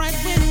get right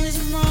when it's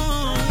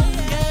wrong.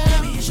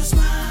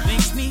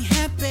 Makes me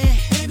happy.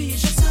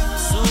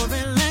 So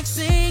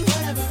relaxing.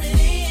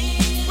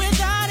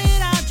 Without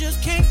it, I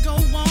just can't go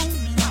on.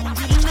 And I want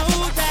you to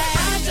know that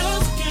I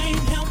just can't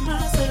help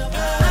myself.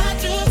 I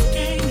just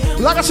can't help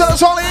Like I said,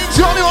 it's only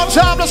easy, only on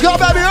time. Let's go,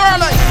 baby,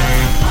 early.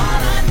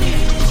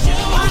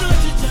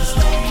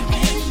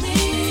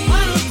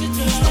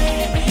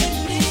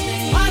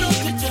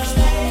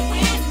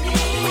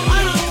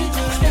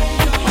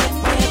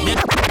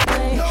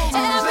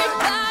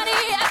 everybody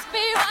asks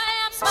me why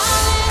I'm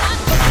smiling. I'm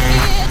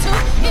here to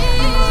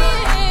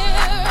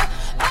hear,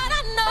 but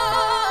I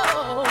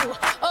know,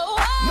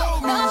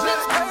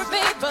 nothing's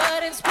perfect,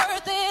 but it's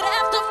worth it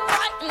after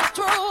fighting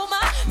through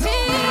my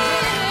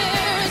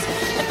tears.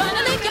 And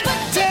finally get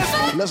back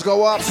to Let's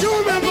go up. Go.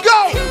 you're the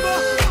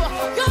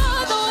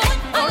one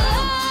I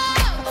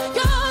love.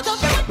 You're the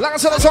one Like I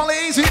said, it's only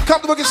easy.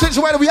 Comfortable, get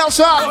situated. We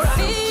outside. I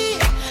see.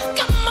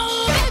 Come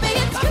on, baby,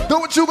 it's Do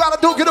what you gotta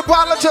do. Get a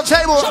bottle at your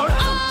table.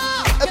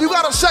 If you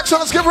got a section,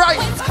 let's get right.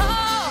 it's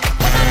called.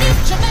 When I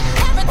need you, make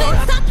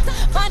everything stop.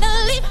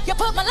 Finally, you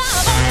put my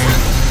love on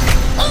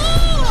top.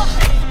 Ooh,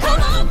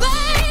 come on,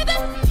 baby.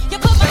 You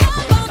put my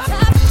love on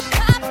top,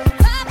 top,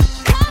 top,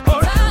 top,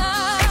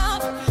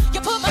 top.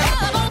 You put my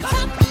love on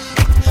top.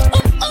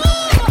 Ooh,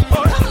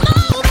 come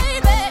on,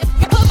 baby.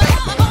 You put my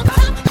love on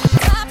top,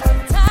 top,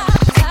 top,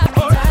 top,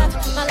 top.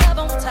 My love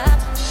on top.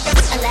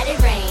 I let it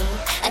rain,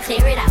 I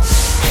clear it out.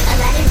 I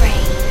let it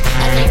rain,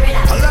 I clear it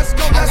out. Let's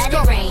go, I let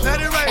it rain, let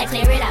it rain. I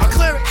clear it out. I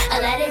clear it. I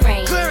let it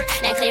rain, Clear it.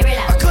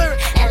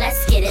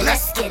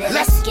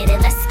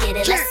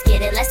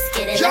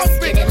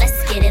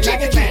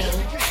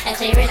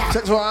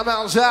 Takes where I'm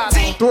outside.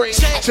 3,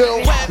 2,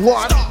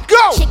 1,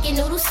 go! Chicken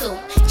noodle soup,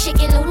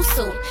 chicken noodle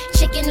soup,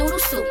 chicken noodle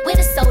soup with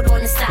a soda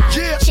on the side.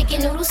 Yeah.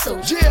 Chicken noodle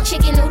soup, Yeah.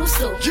 chicken noodle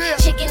soup, Yeah.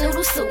 chicken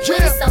noodle soup with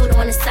Yeah. a soda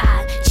on the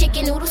side.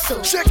 Chicken noodle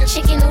soup,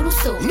 chicken noodle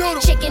soup,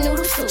 chicken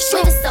noodle soup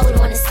with a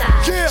soda on the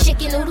side. Yeah.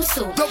 Chicken noodle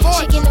soup, The voice.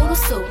 chicken noodle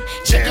soup,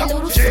 chicken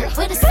noodle soup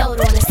with a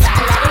soda on the side.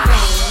 I let it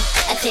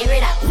rain, I clear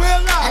it out.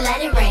 I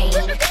let it rain,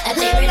 I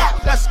clear it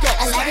out. Let's go.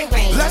 I let it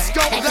rain, Let's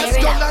go. I Let's clear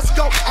it go. out. Let's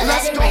go. I let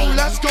Let's it go. rain,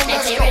 Let's go. I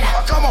Let's clear go. it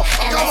out. Come on.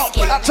 And Come let's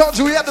on. get I it. told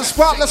you we had the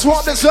spot. Let's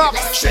warm this up.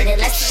 Let's get it,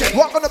 let's get it.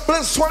 Welcome to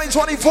Bliss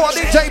 2024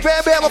 DJ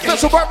Bam Bam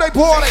official birthday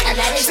party. I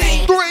let it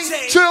rain.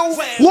 3, 2,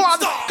 1,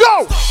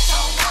 go!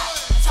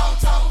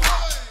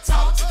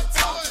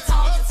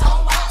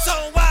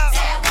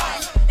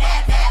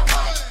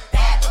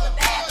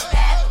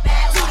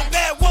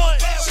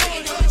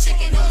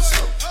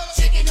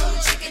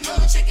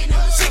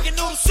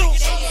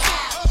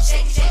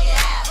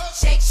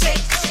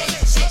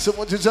 So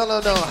what you tell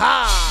her no?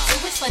 Ha!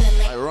 Do it for the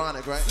ladies.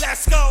 Ironic, right?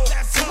 Let's go.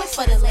 Do it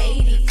for the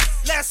ladies.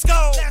 Let's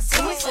go.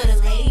 Do it for the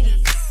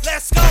ladies.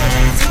 Let's go.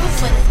 Do it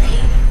for the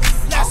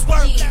ladies. Let's Oh,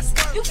 work. please. Let's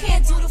work. You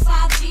can't do the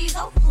 5 G's,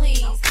 oh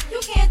please. You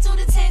can't do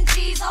the 10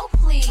 G's, oh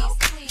please.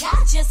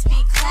 Y'all just be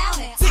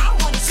clowning. I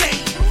wanna see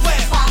you do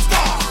 5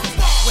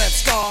 G's. Web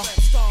Star,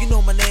 you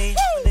know my name.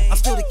 I'm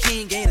still the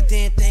king, ain't a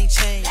damn thing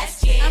changed.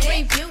 I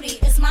bring beauty,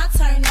 it's my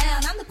turn now.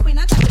 And I'm the queen,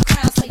 I got the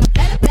crown, so you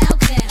better bow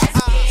down.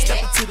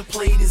 Stepping to the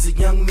plate as a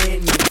young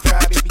man, you cry,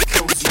 baby,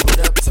 cozy, what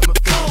up to my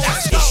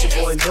feet. It's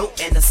your boy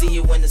Milt, and I see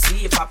you when I see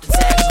you. Pop the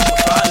tags on my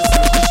brothers,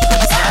 and the bitches on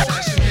the side.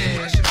 That's your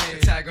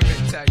man, tag him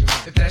in, tag him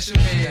in. If that's your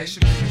man, tag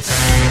him in,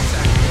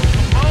 tag him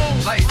in. Come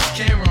on, lights,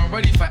 camera, I'm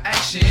ready for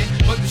action.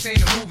 But this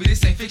ain't a movie,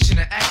 this ain't fiction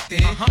or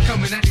acting.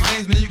 Coming at these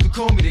lanes, man, you can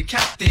call me the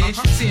captain.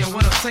 Seeing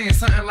what I'm saying,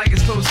 something like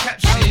it's closed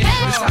caption.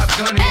 The top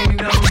gun, and only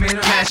know man,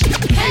 I'm mashing.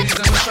 Ladies,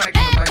 I'm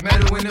attracting them like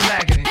metal when they're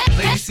lagging it.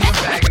 Ladies see I'm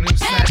bagging them,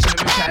 smashing them,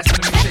 and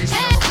passing them, and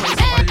chasing them,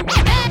 replacing. Why you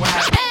wanna know what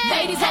happened?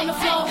 Ladies on the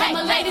floor,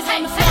 my ladies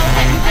on the floor.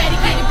 Have you ready,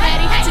 getting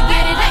ready to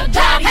get it?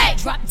 Hey,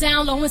 drop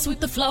down low and sweep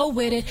the flow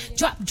with it.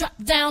 Drop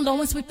down low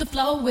and sweep the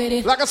flow with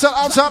it. Like I said,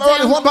 outside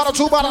early, 1 bottle,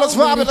 2 bottle, let's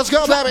vibe it, let's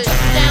go, baby. Drop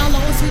down low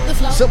and sweep the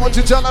flow. So what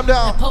you tell them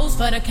now? Pose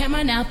for the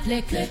camera now,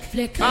 flick, flick,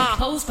 flick.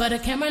 Pose for the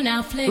camera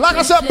now, flick. Like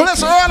I said,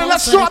 Bliss early,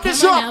 let's start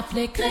this up.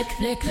 Flick, flick,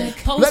 flick,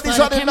 flick. Ladies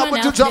on the number,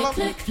 you tell them.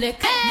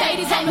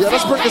 Ladies on the Yeah,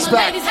 let's floor, bring this my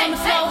back. ladies on the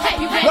floor.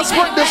 Have you ready, Let's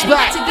bring this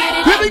back. to get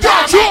it? Here we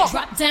go, drop.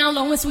 Drop down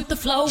low and sweep the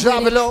flow.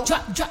 Drop with it low.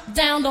 Drop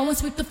down low and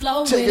sweep the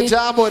flow. Take with your it.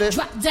 time with it.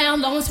 Drop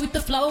down low and sweep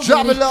the flow.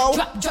 Drop with it low.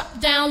 Drop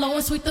down low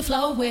and sweep the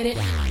flow with it.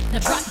 Now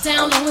drop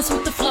down low and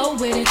sweep the flow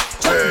with it.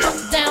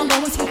 Drop down low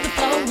and sweep the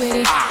flow with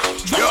it.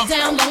 Drop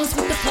down low and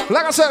sweep the flow.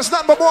 Like I said, it's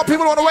nothing but more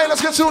people on the way.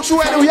 Let's get to the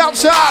true end. We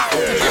outside.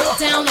 Drop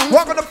down low.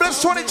 Welcome to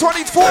Bliss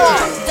 2024.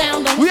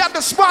 Down low. We have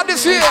the spot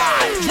this year.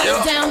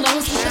 Drop down low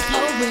and sweep the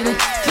flow with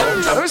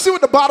it. Let me see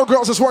what the bottle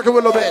girls is working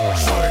with a little bit.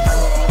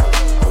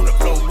 On the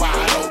floor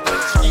wide open.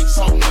 She eat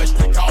so much,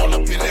 they all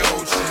up in the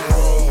ocean.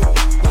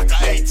 Like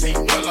an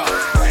 18-wheeler.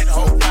 That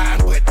whole fine,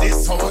 but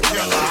this whole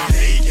killer.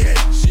 She leaking,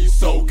 she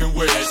soaking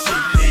wet. She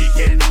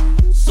leaking,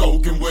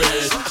 soaking wet.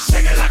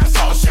 Shake it like a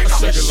salt shaker.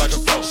 Shake it like a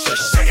salt shaker.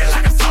 Shake it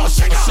like a salt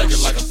shaker. Shake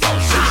it like a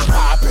salt shaker.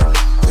 Popping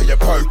till you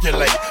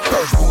percolate.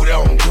 First booty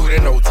on booty,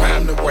 no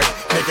time to wait.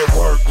 Make it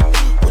work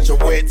with your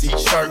wet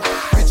t-shirt.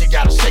 Bitch, you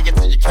gotta shake it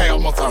till your calf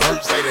muscle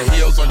hurt. Say the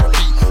heels on your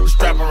feet, the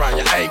strap around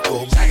your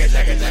ankle.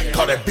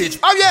 Call that bitch.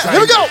 Oh yeah,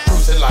 here we go.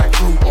 Cruising like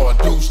group or a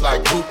douche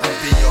like group would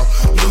be.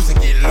 Loose and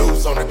get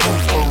loose on the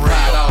goose for real.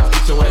 Ride off,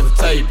 get your ass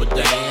a table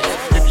dance.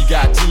 If you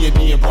got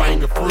T&D and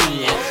bring a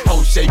friend,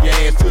 ho, shake your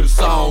ass to the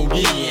song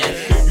in.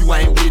 If you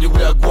ain't with it,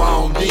 we're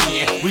grown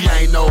then. We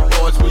ain't no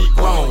boys, we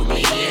grown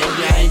men.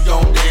 You ain't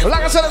gon' dance.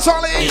 Like I said, it's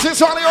only easy,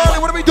 it's only early.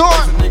 What are we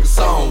doing? Nigga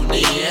song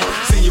then.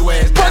 See your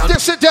ass break down.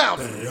 this shit down.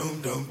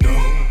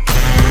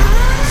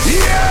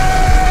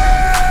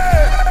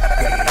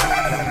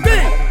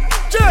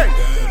 DJ,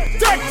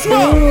 take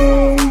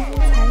 12.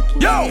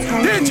 Yo,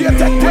 DJ,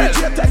 take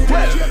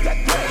 12.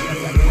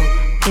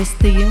 It's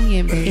the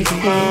union, baby.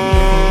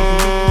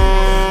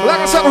 Like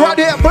I said, right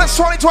here, Bliss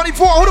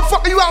 2024. Who the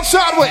fuck are you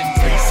outside with?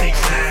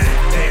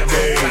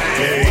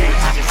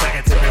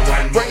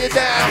 Bring it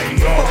down.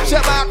 Push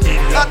your back,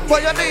 not for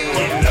your knee.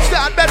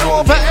 Stand bend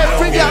over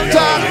every young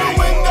time.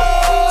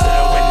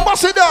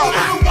 Bust it down.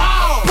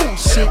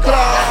 Pussy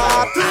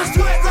clot.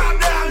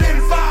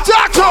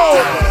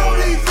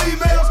 Taco.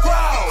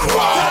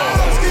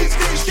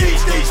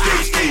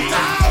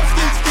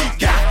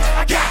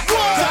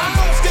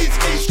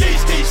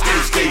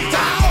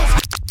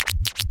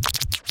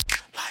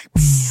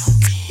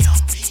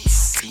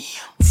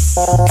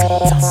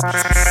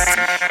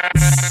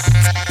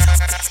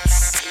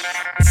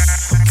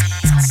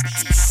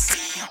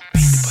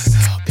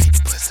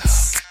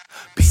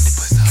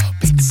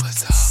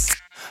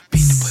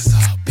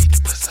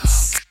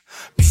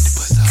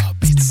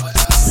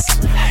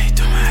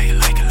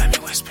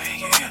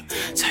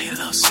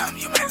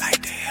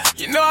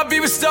 You know I be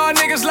with star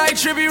niggas like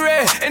Trippie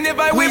Redd. And if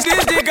I whip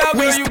this dick out,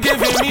 girl, you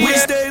giving me We it.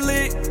 stay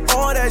lit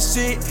all all that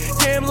shit.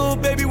 Damn, little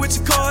baby, what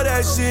you call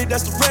that shit?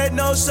 That's the red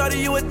nose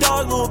shawty, you a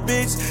dog, little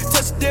bitch.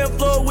 Touch the damn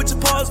floor with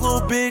your paws,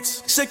 little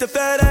bitch. Shake the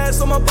fat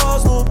ass on my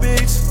balls, little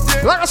bitch.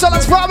 Damn, like I said,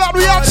 let's pop out.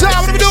 We outside.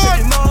 What are we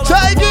doing?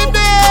 Take it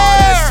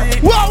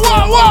there. Whoa,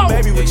 whoa, whoa.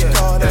 Baby, what you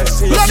call that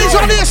shit? Ladies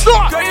on the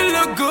start. Girl, you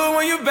look good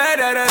when you bad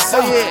at us. Oh,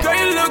 yeah. Girl,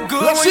 you look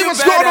good. Let's see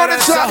what's going on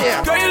inside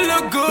here. Girl, you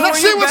look good.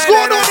 Let's see what's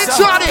going on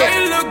inside here.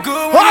 Girl, you look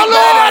good when you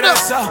bad at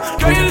us.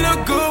 Girl, you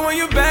look good when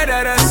you bad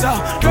at us.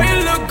 Girl,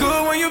 you look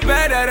good when you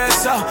bad at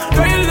us.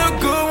 Girl, you look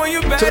good when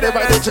you bad at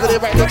us. Check it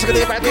right there.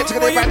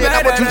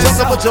 I want you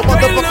to put your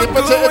motherfucking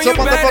potato. It's a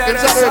motherfucking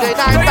Saturday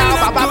night.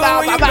 Bow, bow,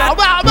 bow, bow,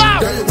 bow, bow.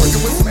 Girl, you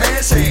working with some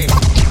ass hand.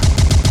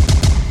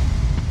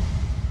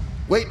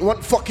 Wait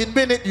 1 fucking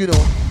minute, you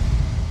know.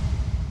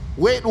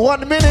 Wait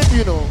 1 minute,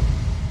 you know.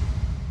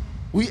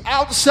 We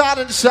outside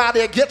inside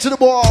here. Get to the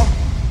bar.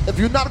 If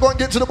you're not going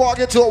to get to the bar,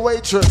 get to a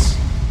waitress.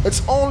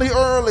 It's only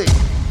early.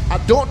 I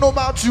don't know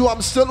about you.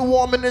 I'm still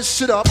warming this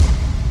shit up.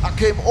 I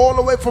came all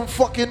the way from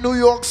fucking New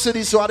York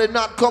City, so I did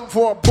not come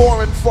for a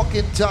boring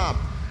fucking time.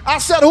 I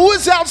said, who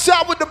is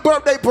outside with the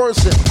birthday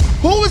person?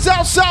 Who is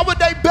outside with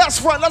their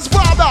best friend? Let's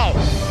vibe out.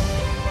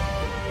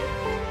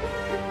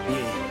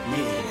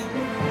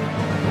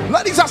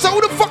 Ladies, I said,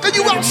 who the fuck are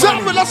you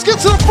outside with? Let's get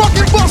to the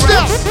fucking bus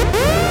now.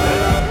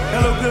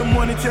 Hello, good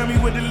morning, tell me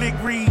what the lick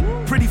read.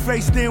 Pretty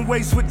face, thin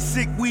waist with the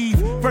sick weave.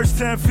 First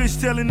time fish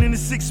tailing in the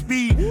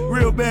 6-speed.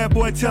 Real bad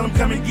boy, tell him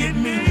come and get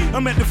me.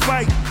 I'm at the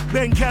fight,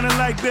 betting kinda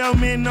like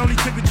Bellman. Only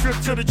took a trip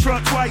to the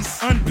truck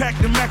twice.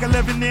 Unpacked the Mac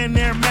 11 in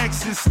Air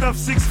Maxes. Stuffed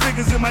 6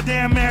 figures in my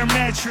damn air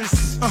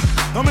mattress.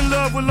 I'm in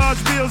love with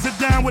large bills, a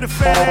dime with a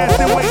fat ass,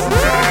 then waist and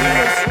tall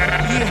heels.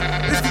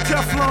 Yeah, it's the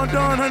Teflon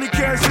Don, 100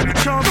 carats in the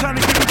charm, trying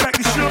to get me back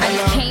to sugar.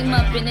 I came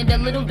up in it a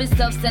little bit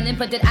self-centered,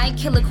 but did I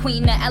kill a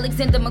queen? Now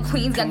Alexander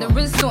McQueen's got the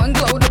wrist on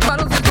glow, the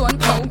bottles are on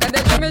cold, got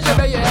that shimmy,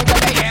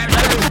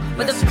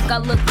 what the fuck I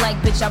look like,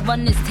 bitch? I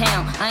run this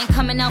town. I ain't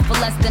coming out for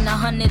less than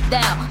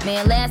 100,000.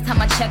 Man, last time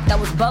I checked, I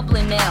was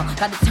bubbling now.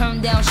 Got to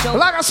turn down show.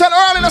 Like I said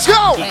earlier, let's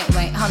go.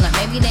 Wait, hold on.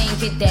 Maybe they ain't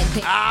get that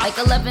quick. Like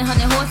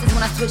 1,100 horses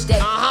when I switched that.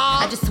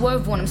 I just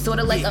swerve on them,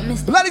 sorta like a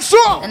mist. Let it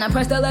show. And I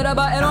pressed the letter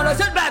button on the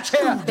sit back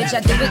chair. Bitch,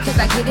 I do it cause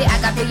I get it. I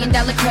got $1 billion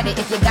credit.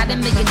 If you got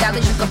 $1 million,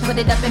 you can put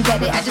it up and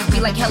bet it. I just be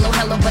like hello,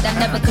 hello, but I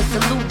never could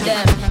salute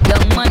them.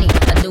 Young money,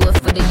 I do it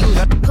for the youth.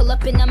 Pull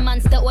up in a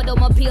monster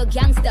automobile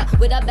gangster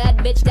with a bad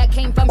bitch that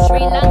came from Sri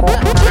Lanka.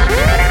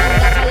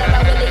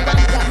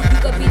 You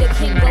could be the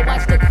king, but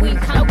watch the queen.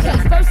 Okay,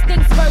 first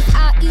things first,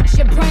 I'll eat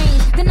your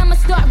brains. Then I'ma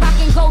start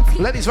rocking gold teeth.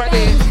 Ladies, right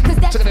there.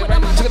 Check it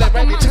right there.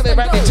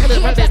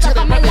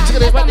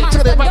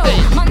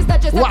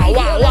 Wow.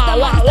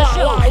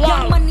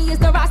 Young money is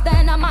the roster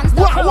and a monster.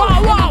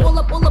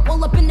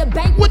 Pull up in the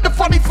bank with the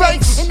funny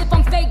face. And if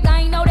I'm fake,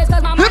 I ain't know this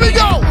cause my money. Here we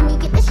go. Let me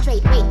get this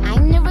straight. Wait,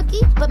 I'm the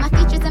rookie, but my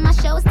features and my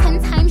shows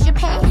 10 times your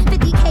pay.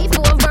 50K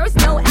for a verse,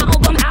 no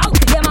album out.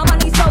 Yeah, my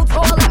money's so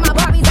tall and my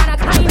Barbie's on a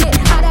climb it.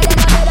 Hotter than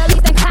the Middle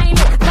East and climb it.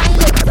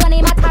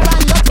 20 my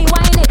Tyron, look me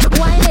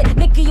whine it.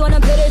 Nicky on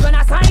them titties when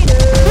I sign it.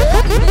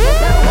 These niggas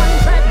that one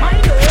track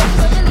minded.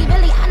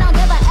 Really, I don't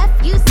give a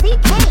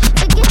F-U-C-K.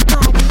 Forget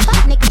Barbie,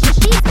 fuck Nicky,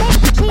 she's fake.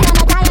 Cheat on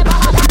a diet, but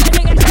all that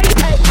nigga take.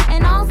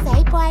 And I'll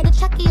say, boy, the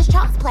Chucky is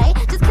child's play.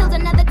 Just killed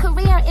another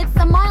career, it's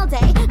a mile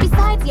day.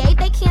 Besides, yay,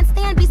 they can't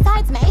stand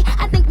besides me.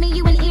 I think me,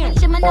 you, and Ian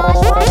should menage.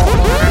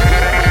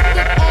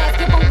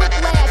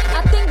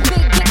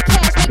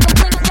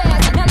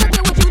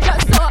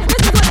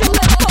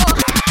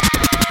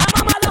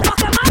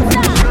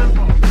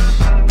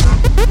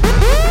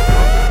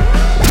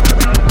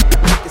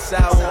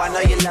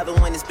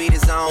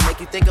 Make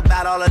you think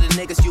about all of the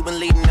niggas you been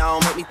leading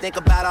on. Make me think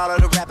about all of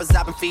the rappers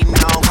I've been feeding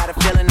on. Got a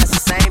feeling that's the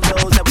same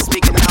dudes that we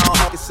speaking on.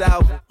 It's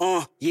out.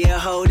 Yeah,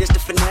 ho, this the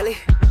finale.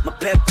 My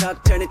pep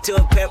talk turned into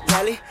a pep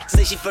rally.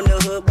 Say she from the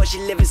hood, but she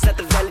live inside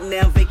the valley.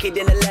 Now vacated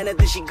in Atlanta,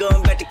 then she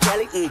going back to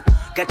Cali.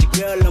 Got your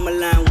girl on my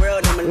line,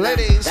 world on my line.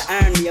 Ladies, the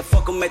irony, I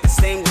fuck 'em at the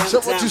same damn so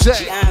time. What you say?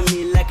 She eyeing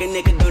me like a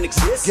nigga don't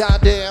exist.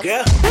 Goddamn.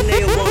 Girl, I know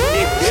you want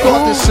this.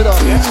 Start this shit up.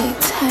 DJ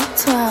Tech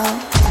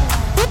 12.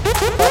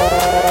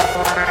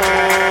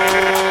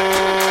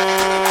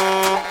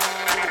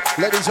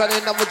 Ladies, right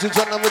in, I'm with you,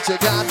 John, with your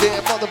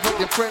goddamn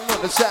motherfucking friend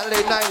on a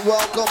Saturday night.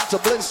 Welcome to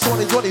Bliss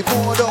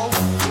 2024, though.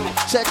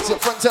 Check your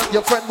friend, tell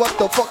your friend what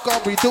the fuck are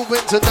we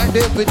doing tonight.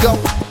 There we go.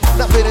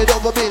 Now beat it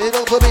over, beat it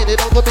over, beat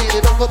it over, beat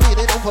it over, beat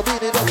it over,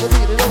 beat it over,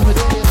 beat it over,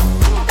 beat it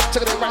over.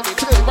 Check it right there,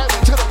 check it right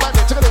there, check it right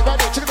there, check it right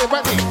there, check it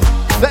right there.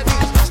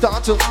 Ladies,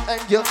 start to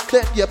and you,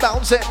 then you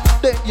bounce it,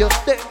 then you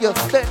bounce it,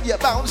 then you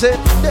bounce it.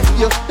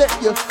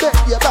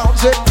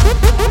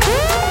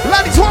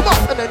 Ladies, one more,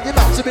 and then you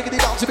bounce it, biggity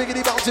bounce it,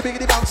 biggity bounce it,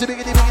 biggity bounce it,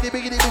 biggity biggity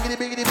biggity biggity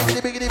biggity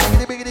biggity biggity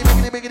biggity biggity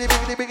biggity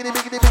biggity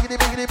biggity biggity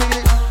biggity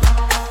biggity.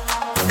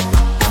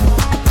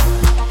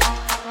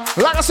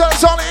 Like I said,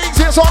 it's only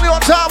easy, it's only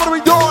on time. What are we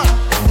doing?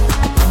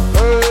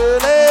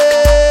 Early.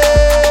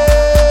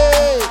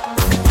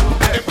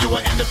 If you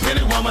an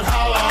independent woman,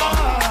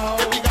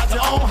 holla. If you got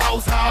your own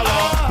house, holla.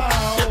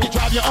 If you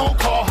drive your own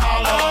car,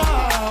 holla.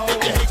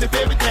 If you hate your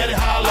baby daddy,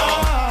 holla.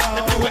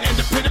 If you an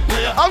independent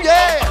player, oh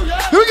yeah.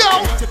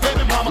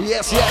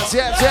 Yes, yes,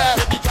 yes,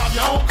 yes. If you drive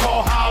your own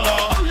car,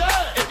 holler.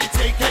 If you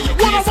take care of your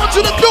What I kids, want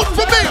you to do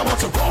for me? I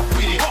want to walk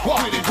with it,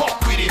 walk with it, walk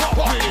with it,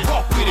 walk with it,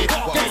 walk with it,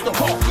 get the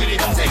walk with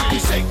it, take it,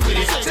 shake with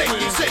it, take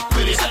it, shake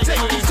with it,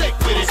 take it, shake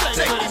with it,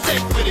 take it,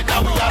 shake with it. Now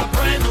we got a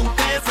brand new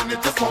dance and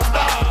it just won't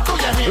stop. Throw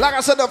your hands. Like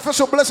I said, the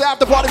official Bliss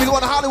after party. We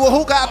going to Hollywood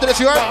hookah after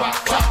this, you heard?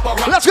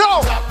 Let's go!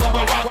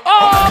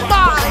 Oh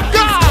my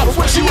God!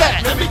 Where she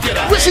at?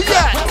 Where she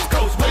at? West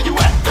Coast, where you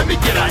at? Let me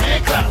get a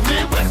hand clap.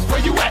 Midwest, where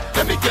you at?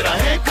 Let me get a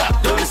hand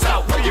clap. Dirty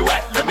South, where you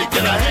at? Let me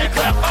get a hand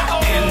clap.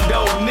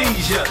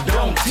 Indonesia,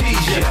 don't tease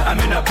ya. I'm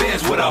in a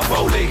Benz with a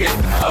bow-legged.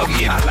 Oh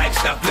yeah, I like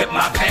to flip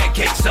my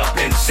pancakes up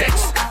in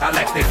sex. I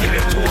like to give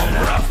it to 'em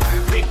rough.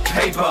 Big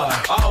paper,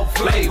 all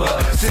flavor.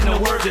 Send the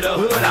word to the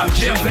hood, I'm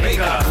Jim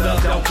Baker.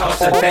 Love don't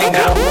cost a thing,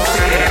 now who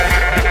said?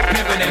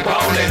 Pimpin' and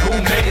ballin', who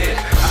made it?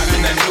 I'm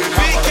in the new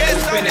car,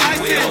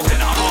 spinning wheels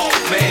and all.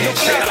 Man,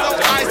 shout out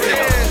to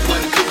Real.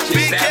 One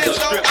Gucci sample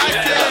strip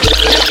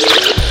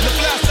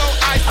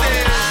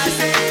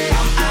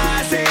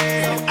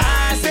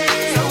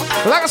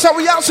Like I said,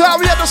 we outside,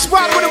 we at the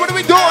spot. What are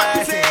we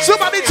doing?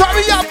 Somebody turn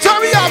me up,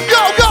 turn me up.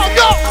 Go, go,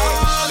 go.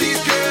 All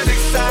these girls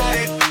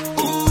excited.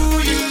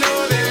 Ooh, you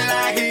know they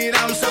like it.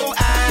 I'm so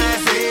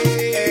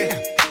icy,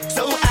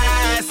 so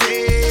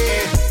icy.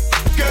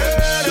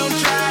 Girl, don't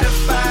try to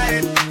fight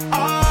it.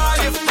 All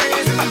your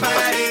friends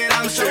invited.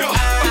 I'm so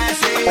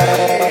icy.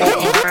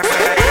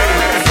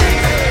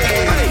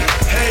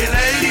 Hey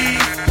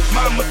ladies,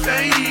 my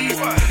Mercedes.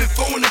 Just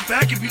go in the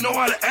back if you know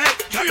how to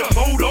act. Got the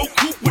Moto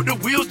coupe with the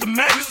wheels to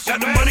match. Got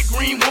the money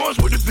green ones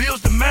with the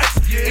bills to match.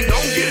 And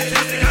don't get it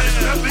twisted, got it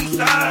strapped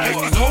inside.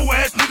 These whole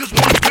ass niggas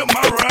wanna flip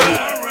my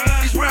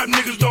ride. These rap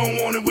niggas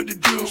don't want it with the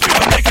dudes.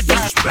 My nigga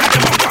disrespect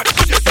and my watch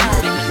shit.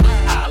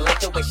 I like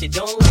the way she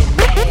doing it.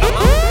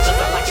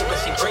 Just I like it when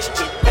she bring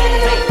it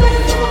back.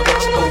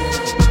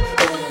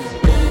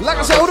 Like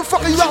I said, who the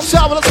fuck are you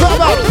outside with? Let's talk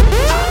about it. I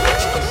like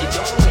it when she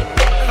doing it.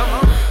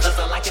 Just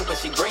I like it when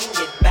she bring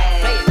it back.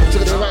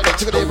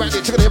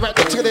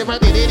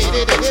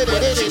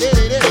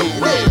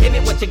 Give me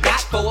what you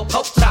got for a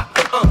poke chop.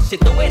 She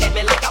threw it at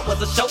me like I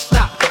was a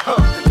showstop.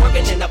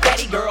 Working in a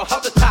fatty girl,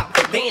 hold the top.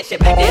 Then she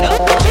backed it up.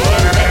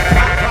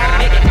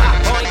 Make it pop,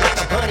 boy, like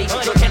a bunny.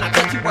 Girl, can I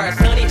touch you where it's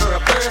sunny? Her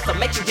appearance will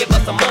make you give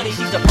us some money.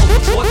 She's a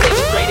post sports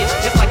illustrated,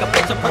 just like a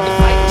picture from the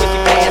site. With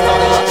your pass on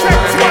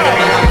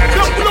the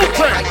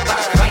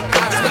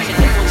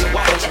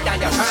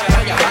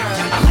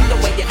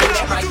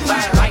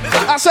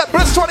I said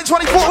Bliss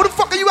 2024. Who the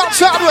fuck are you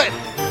outside with?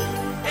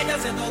 Ella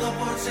hace todo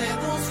por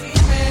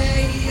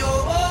seducirme y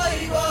yo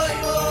voy,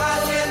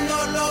 haciendo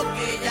lo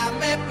que ella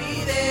me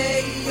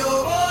pide y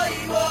yo voy,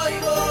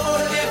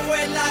 porque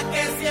fue la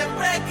que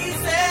siempre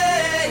quise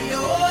y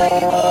yo voy,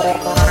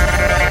 con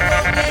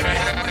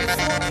ella no es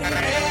un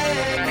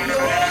crimen y yo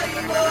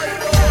voy,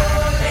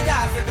 ella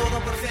hace todo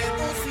por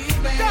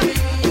seducirme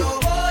y yo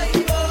voy,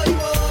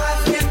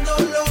 haciendo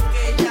lo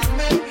que ella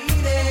me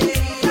pide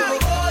y yo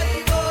voy,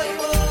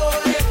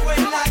 porque fue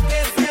la que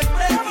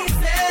siempre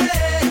quise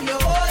y yo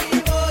voy,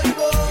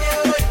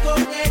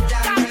 con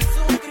ella no es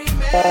un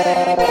crimen.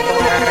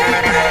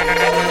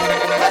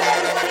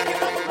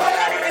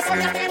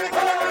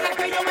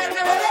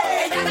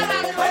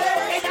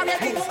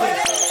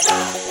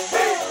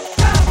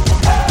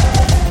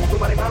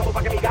 Súmale mambo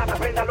pa' que mi gata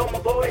prenda los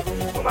motores.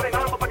 Súmale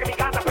mambo pa' que mi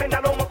gata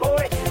prenda los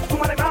motores.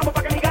 Súmale mambo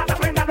pa' que mi gata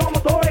prenda los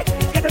motores.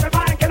 Que se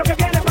preparen que lo que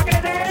viene es pa' que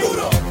le den.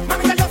 Duro.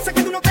 Mamita, yo sé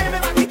que tú no te me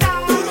vas a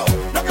quitar. Duro.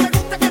 Lo que me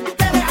gusta es que tú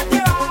te dejas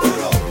llevar.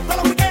 Duro. Todos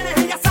los weekends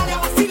ella sale a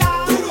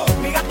vacilar. Duro.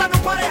 Mi gata no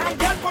puede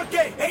janguear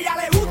porque ella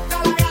le gusta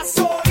la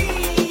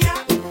gasolina.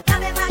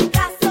 Dame más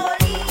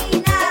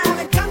gasolina. Ella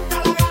le encanta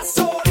la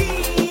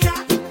gasolina.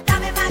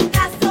 Dame más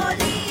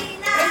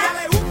gasolina. Ella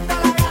le gusta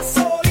la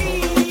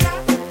gasolina.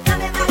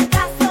 Dame más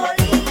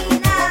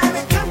gasolina. Le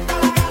encanta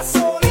la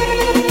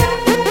gasolina.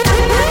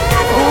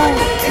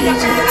 Ella me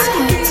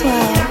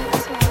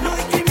no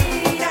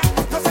discrimina,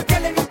 no se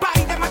pierde en un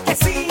país de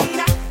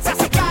marquesina. Se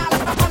hace cala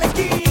hasta pa' la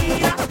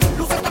esquina.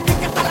 Luce también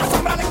que hasta la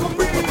sombra le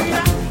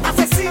combina.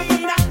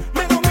 Asesina,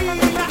 me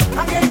domina.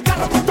 A mí el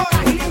carro,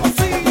 motoras y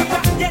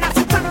limusina. Llena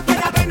su tanque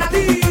de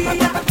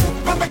adrenalina.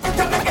 Cuando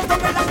escucha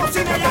reggaetón en la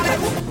cocina ya le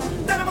gusta.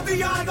 Tenemos tú y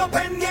yo algo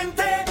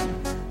pendiente.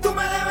 Tú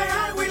me debes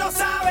algo y lo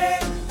sabes.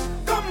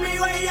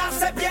 Conmigo ella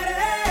se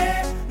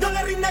pierde. No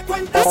le rinde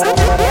cuentas a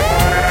nadie.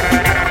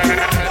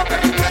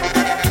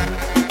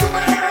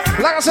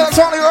 Like I said, it's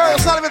only early.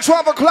 It's not even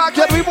 12 o'clock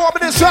yet. We warming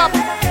this up.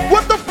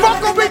 What the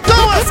fuck are we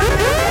doing?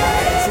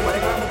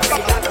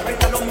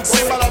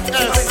 Symbol of S.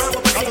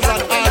 That is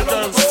an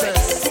all-girls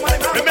test.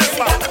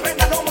 Remember,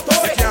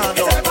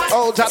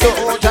 Oh,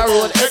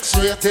 Road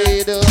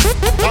X-rated.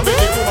 I'm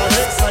making woman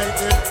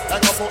excited.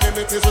 Like a poem,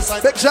 it is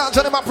recited. Big shout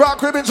out to my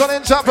Brock Ribbons on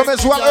in top from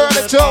as well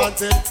early too.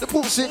 The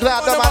pussy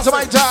glad the man to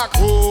my talk.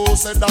 Who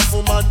said that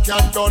woman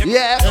can done?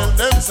 Yeah. Tell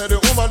them say the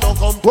woman don't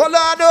come. Well,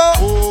 I know.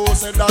 Who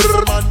said that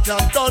woman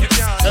can done?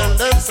 Tell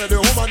them say the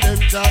woman them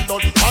can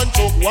done. One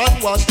took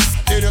one wash.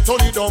 then you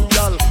turn it down,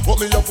 girl. Put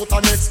me your foot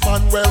on next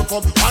man,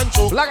 welcome. And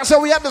so, like I said,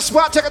 we have the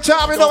spot. Take a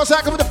time. We know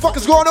exactly what the fuck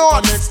is going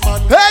on. Next man,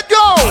 head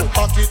go. And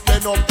back it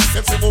then up.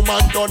 Them say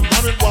woman done.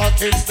 Man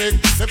walking stick.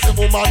 Them say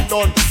woman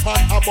done.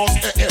 Man a bust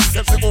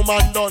Them say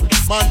woman done.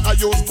 Man a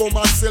use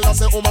woman still. I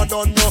say woman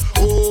done. No.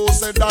 Oh,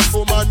 say that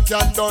woman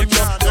can done.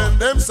 No. Then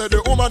them say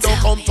the woman don't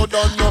come to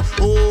done. No.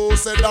 Oh,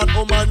 say that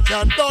woman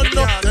can done.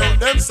 No. Then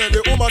them say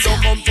the woman don't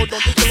come to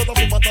done. It's a lot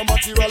of matter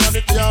material and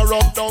it can't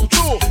rub down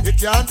too. It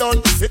can't done.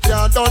 It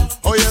can't done.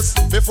 Oh yes.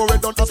 Before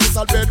it done,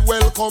 hospital bed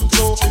welcome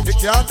to. It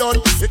can't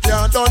done. It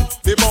can't done.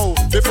 The bow.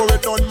 Before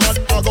it done, man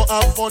I go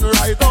have fun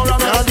right. It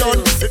can't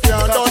done. It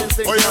can't done.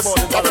 Oh yes.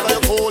 After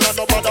you cool and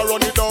nobody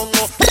run it down.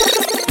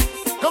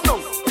 Come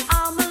down.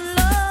 I'm in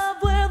love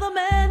with a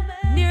man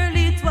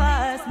nearly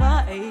twice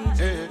my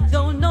age.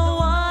 Don't know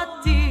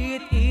what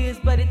it is,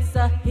 but it's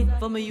a hit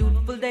for my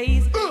youthful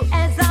days.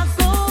 As I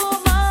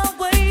go my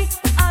way,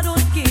 I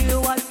don't care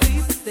what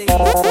people say.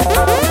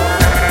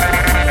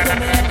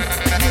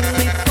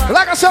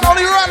 Like I said,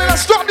 only running.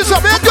 Let's start this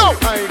up. Here go.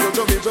 I go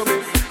to me.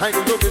 I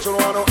go to me. So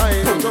I go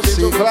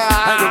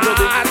to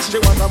me. She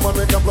want a man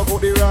with a plug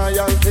out the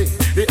royalty.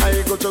 The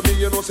I go to me,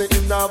 you know, say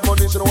in that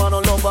money, she don't want no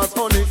lovers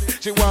honey.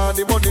 She want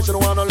the money, she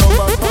don't want no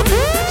lovers honey.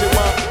 She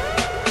want.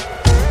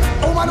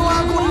 Woman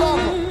want good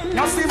love.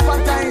 Now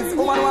sympathize.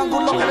 Woman want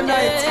good love every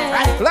night.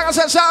 Right? Like I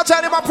said, shout out to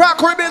any of my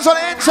Prague Caribbeans on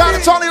the inside.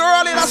 It's only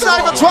early. That's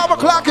not even 12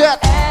 o'clock yet.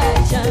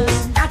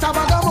 That's a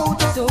bag of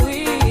motor. So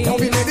we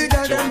don't be lady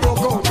girl, them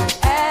broke out.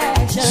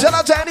 Shout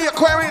out to any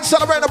Aquarians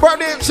celebrating a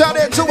birthday inside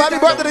there too. Happy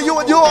birthday to you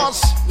and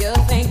yours. You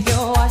think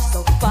you're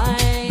so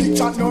fine. Big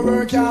chat no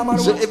work, yeah, man.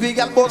 So if you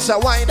got boats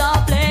of wine,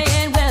 stop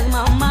playing with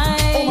my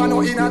mind. Oh man,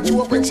 no in a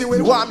joke when she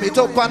will want me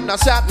to on a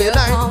Saturday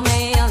night. Call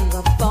me on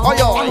the phone. Oh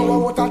yo, I know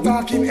what a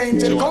talking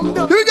angel come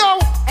down. Here we go.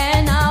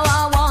 And now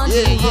I want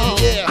you home.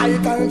 I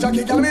tell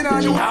Jackie, girl, me nah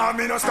you.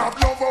 Me no stop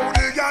love how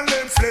the girl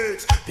them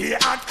flex. The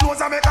hot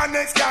clothes and make a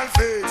next girl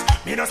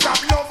flex. Me no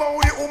stop love how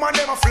the woman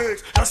them a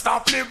flex. No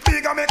stop live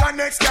big and make a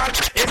next girl.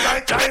 It's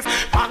like life.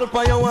 Paddle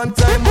by your one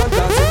time man,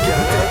 cause you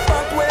can't take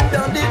back when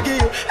down the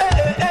gear.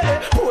 Hey.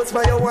 Pose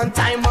by your one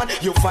time man,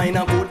 you find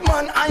a good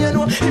man, and you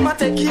know he might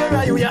take care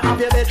of you. You have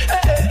your bed.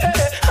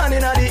 Hey. Hand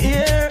in the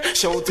ear,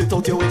 shout it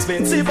out, you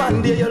expensive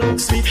and there you look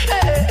sweet.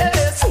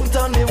 Hey. Soon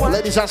turn the one.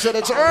 Ladies, I said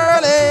it's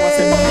early.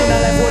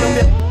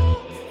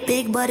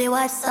 Big body,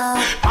 what's up?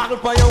 Paddle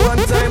by your one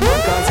time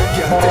man, cause you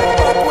can't take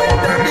back when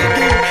down the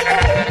gear.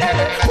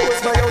 Hey.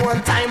 Pose by your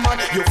one time man,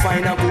 you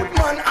find a good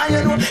man, and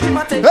you know he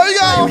might take care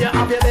of you. You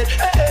have your bed.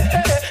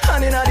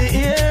 Hand in the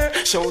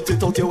ear, shout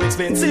it out, you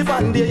expensive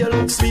and there you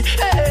look sweet.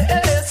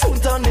 Hey. Soon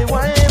turn the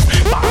wine.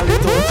 Ball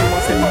it out, you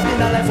must step up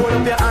in a life, hold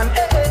up your hand.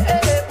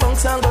 Hey.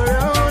 Bounce and go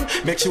round.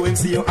 Make sure him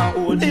see you and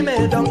hold him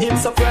head down, him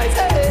surprise.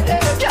 Hey.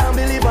 Can't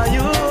believe on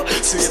you.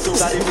 Sweet to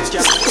that the bitch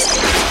can't.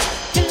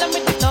 Kill him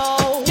with the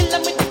no, kill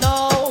him with the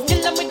no,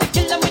 kill him with the,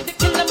 kill him with the,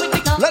 kill him with the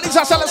no. Ladies,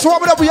 I said let's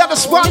warm it up. We have the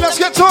spot. Let's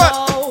get to it.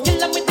 Kill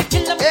him with the,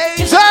 kill him with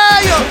the.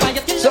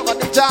 Hey,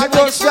 somebody time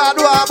just start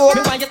warm up.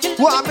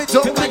 Want me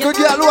to make a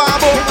girl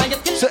warm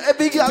up. So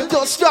every girl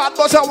just start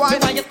bust a wine.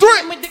 3,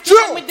 2,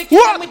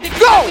 1,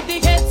 go.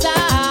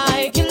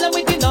 Kill him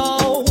with the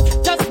no.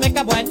 Just make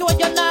a boy know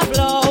you're not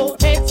blow.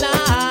 Heads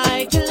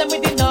high, kill him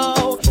with the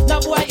no. No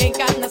boy ain't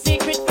got no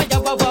secret for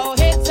your wow.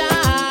 Heads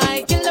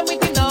high, kill him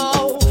with the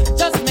no.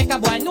 Just make a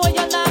boy know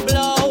you're not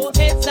blow.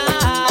 Heads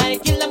high,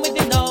 kill him with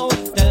the no.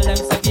 Tell them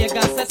say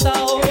Vegas say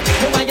so.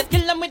 Me want you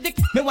kill him with the.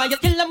 Me want you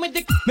kill him with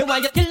the. Me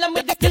want you kill him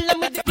with the. Kill him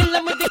with the. Kill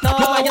him with the.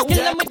 Me want you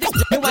kill him with the.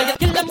 Me want you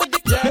kill him with the.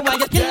 Me want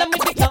you kill him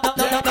with the.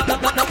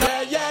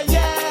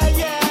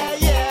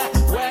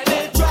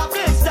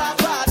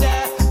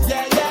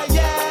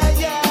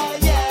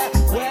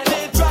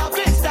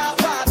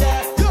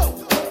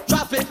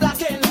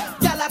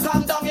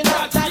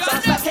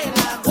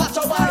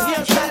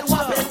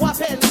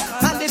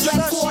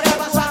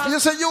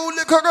 Say you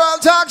little girl,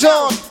 talk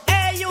John.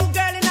 Hey, you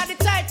girl in the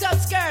tight up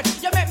skirt,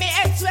 you make me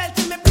X-well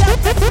to me blood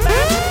to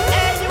burn.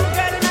 Hey, you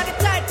girl in the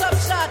tight up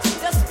shot,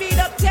 you speed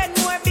up 10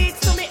 more beats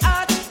to me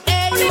heart.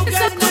 Hey, you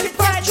girl in the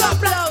tight up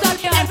blouse,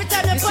 every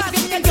time you pass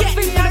me, you get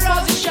me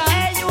around.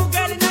 Hey, you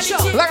girl in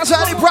the like I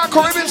said, any Prague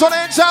Caribbeans on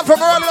the inside from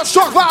early. Let's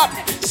talk about.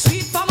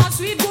 Sweet mama,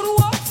 sweet guru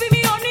up for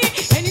me honey.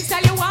 Any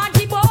style you want,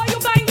 the boy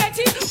you can get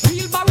it.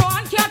 Wheelbarrow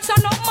and cats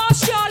and up my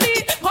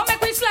Charlie. Come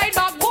make me slide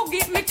back,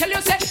 boogie. Me tell you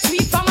say,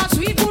 sweet mama,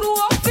 sweet guru.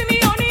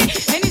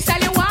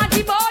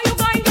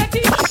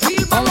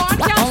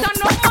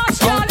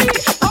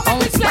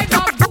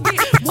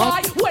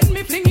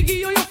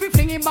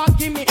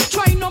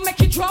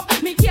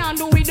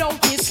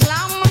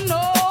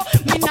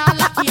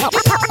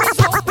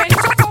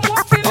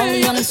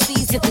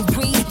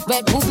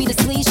 Red booby, the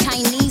sleeves,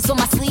 Chinese on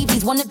my sleeve.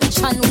 These wanna be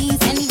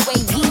Chinese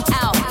anyway. We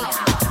out.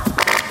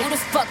 Who the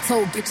fuck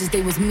told bitches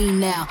they was me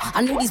now?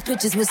 I knew these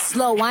bitches was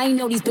slow. I ain't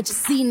know these bitches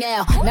see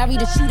now. Married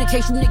a shooter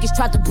case you niggas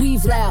tried to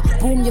breathe loud.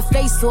 Boom your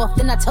face off,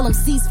 then I tell them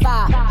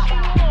ceasefire.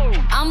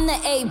 I'm the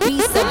AB 700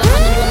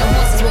 on the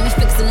horses when we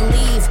fixin' to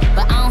leave.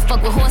 But I don't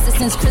fuck with horses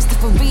since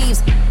Christopher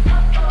Reeves.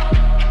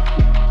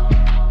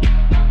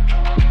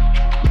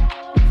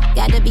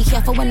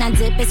 careful when I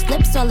dip. It's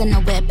flips all in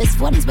the whip. It's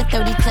 40s with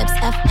 30 clips.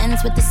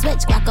 FNs with the switch.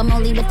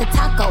 Guacamole with the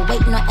taco.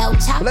 Waiting on El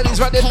Chapo. Ladies,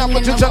 right there, number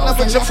two,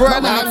 number two,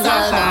 friend.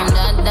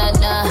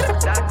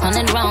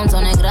 100 rounds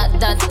on it, da.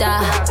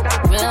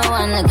 Real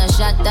one like a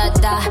shot, da.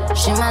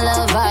 She my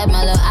love vibe,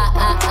 my love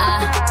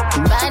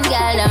Bad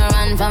girl don't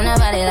run from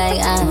nobody like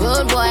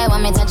Rude boy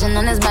want me touching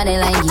on his body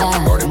like Boy,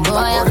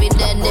 I'll be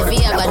dead if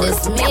he ever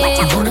diss me. You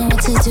know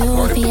what to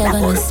do if he ever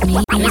miss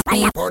me.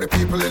 Party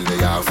people in the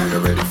house, are you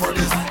ready for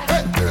this?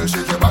 Hey, girl,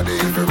 shake your body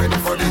if you're ready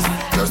for this.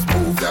 Just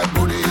move that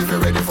booty if you're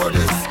ready for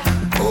this.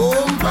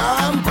 Boom,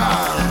 bam,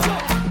 bam.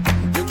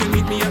 You can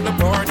meet me at the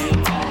party.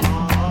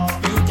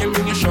 You can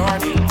bring your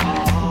shorty.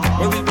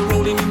 Well, we'll be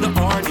rolling in the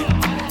party.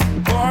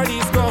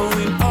 Party's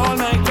going all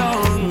night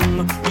long.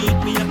 Meet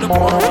me at the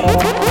party.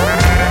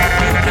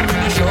 You can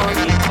bring your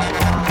shorty.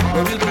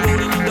 Well, we'll be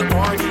rolling in the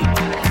party.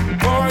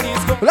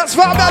 Party's going. Let's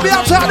rock, baby,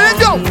 outside and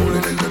go.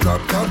 Rolling in the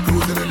drop top,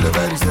 cruising in the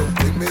Benz. So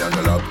take me on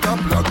the laptop,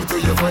 log me to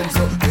your friends.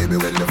 So baby,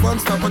 when the fun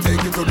stop, I'll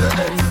take you to the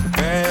end.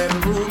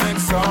 Bedroom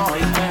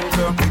excitement.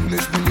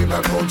 English meaning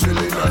not home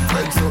chilling not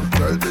friends. So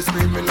girl, this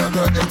screaming like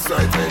an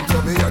excitement.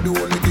 So me are the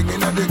only king in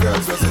the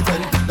girls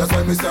resident. That's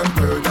why me stand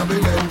firm and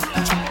me end.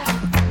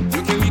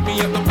 You can meet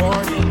me at the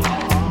party.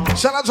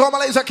 Shout out to all my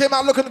ladies that came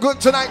out looking good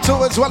tonight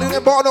too as well. You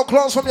didn't borrow no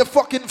clothes from your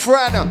fucking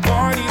friend.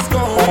 Party's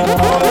going all night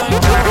long.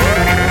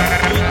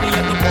 Meet me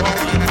at the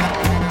party.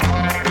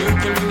 You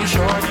can bring your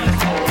shorty.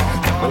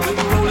 We'll be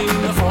rolling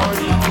in the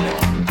party.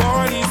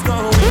 Party's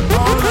going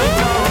all night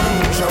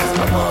long. Shout out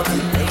the party,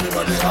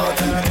 everybody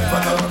hearty.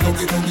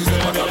 Boogie, say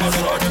what I'm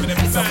shorty.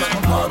 It's a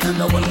party,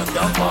 no one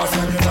can pass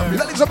it.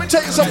 Ladies, let me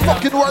tell you some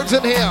fucking words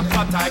in here.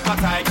 Cut I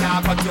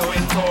can't cut you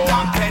in two.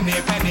 Penny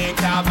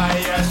can't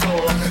buy your show.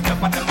 The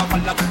bottom of a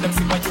lot of them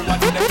see what you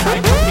want to them try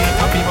to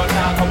get. A people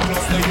can't come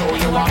close to you.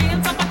 You want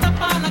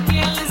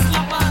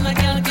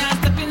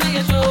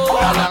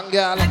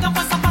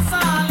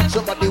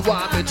somebody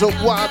want me to.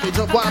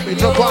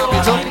 Drop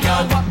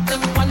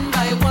them one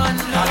by one.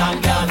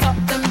 Drop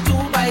them 2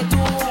 by 2.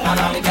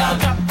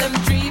 Drop them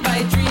 3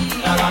 by 3. You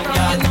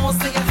know,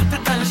 say you're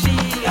hotter than she.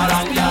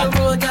 Speed the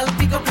road, girl,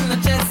 pick up in the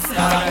chest.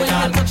 When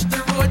you touch the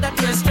road, that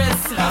you're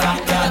stressed. You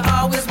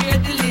always wear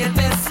the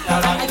latest. I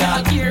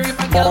gotta care if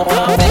a girl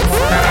want it.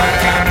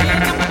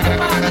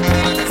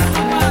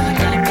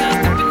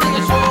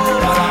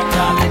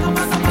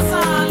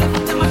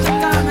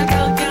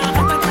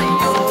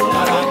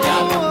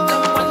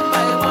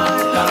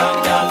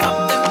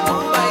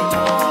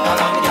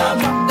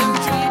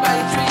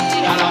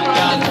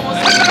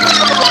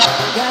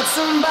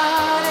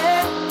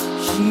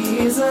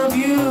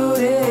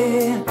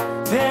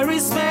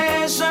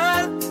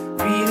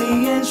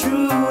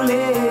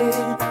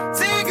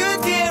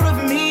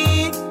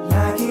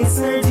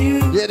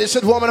 This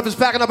shit warming up is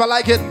backing up, I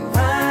like it.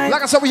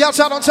 Like I said, we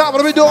outside on top,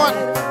 what are we doing?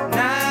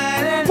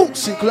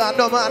 Pussy clan,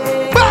 no man.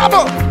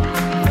 Baba!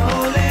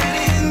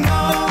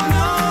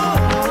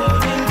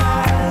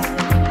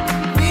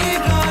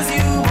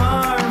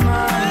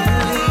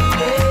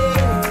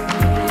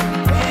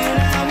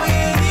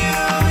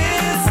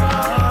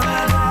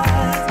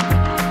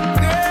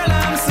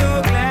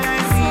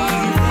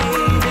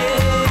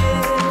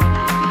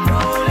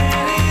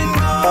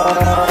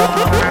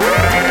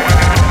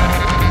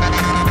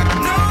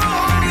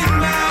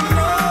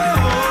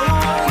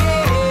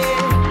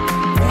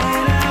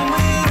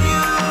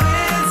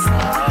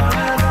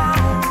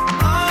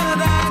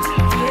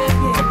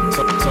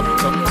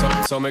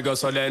 So me go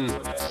so then.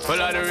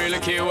 Well, I don't really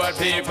care what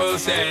people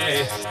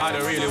say. I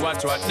don't really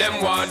watch what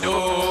them want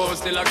do.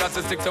 Still I got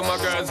to stick to my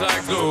girls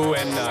like glue.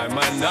 And I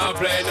might not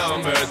play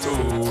number 2.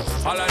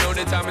 All I know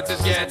the time it is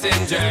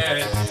getting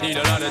jet. Need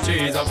a lot of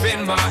trees up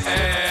in my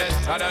head.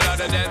 Got a lot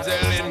of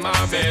dental in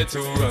my bed to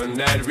run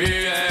that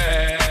real.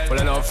 Well,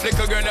 I know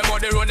flicker girl, them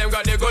on the road, them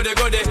got the goody.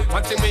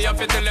 One thing me have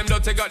to tell them,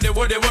 don't take out the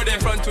woody.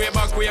 Front way,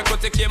 back way,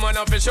 cut the came on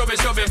up and shove it.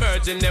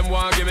 Virgin, them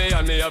want give me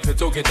and me have to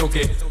took it.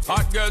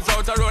 Hot girls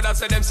out the road, I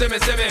say them see me.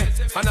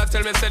 And I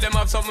tell me, say them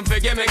have something for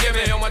give me.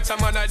 How much time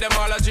I night, them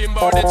all a dream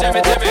about the Jimmy.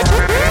 And I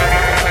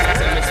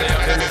tell me, say you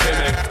feel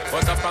me.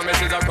 What a promise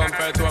is a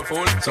compared to a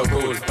fool, so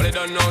cool. But they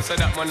don't know, say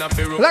that man have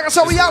to rule. Like I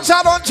said, we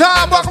outside on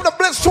time. Welcome to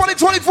Bliss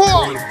 2024.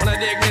 On a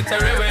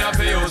dignitary way, I have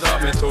to use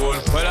up my tool.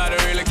 But I don't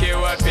really care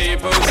what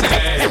people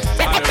say.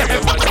 I don't really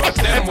watch what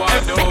them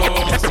want do.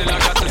 Still I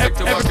got to stick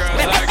to my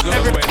girls like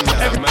glue. When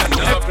that man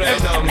don't play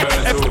number 2.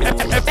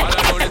 All I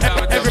know the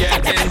time to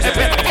get in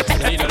jail.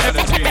 Need a lot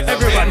of trees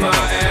up in my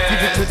head.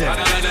 Give it to them.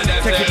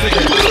 Take it to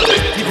them.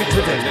 Give it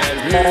to them.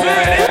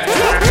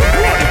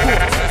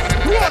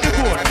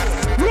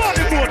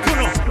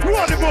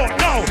 Roll the boat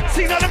now.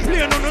 Signal the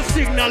plane on the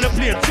signal the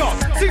plane.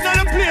 Signal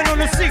the plane on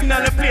the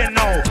signal the plane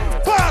now.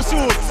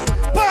 Parachute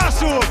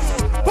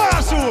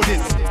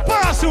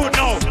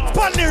now.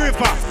 Pon the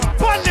river,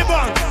 pon the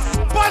bank,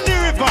 pon the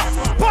river,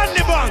 pon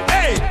the bank.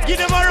 Hey, give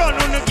them a run,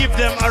 wanna give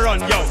them a run,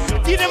 yo.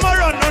 Give them a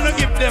run, wanna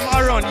give them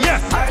a run, yeah.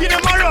 Give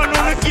them a run,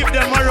 wanna give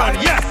them a run,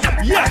 yeah.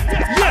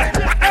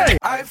 Hey,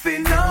 I've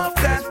seen enough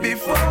dance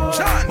before,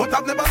 but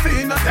I've never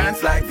seen a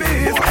dance like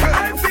this.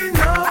 I've seen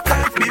enough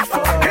dance before.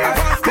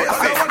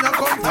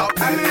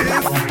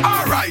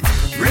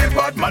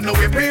 know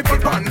we people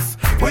pants.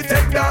 We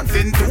take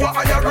dancing to a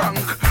higher rank.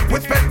 We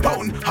spend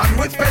pound and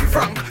we spend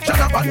franc.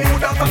 Jonathan New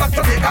Dance a lot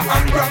Jamaica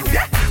and Grand.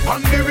 Yeah,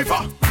 on the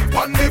river,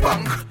 on the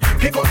bank.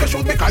 Kick out the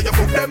shoes because you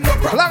put them no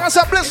crap. Like I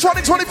said, Bliss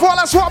 2024,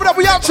 let's warm it up,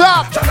 we out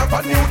top.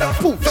 Jonathan New Dance,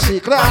 Pussy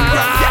clap.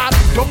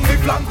 Down the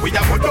flank, we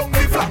a go down the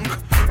flank.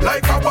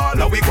 Like a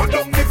baller, we go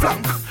down the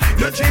flank.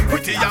 You cheap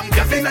pretty young,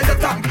 just in your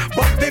tank.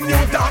 But the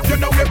new dance, you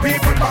know where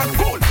people are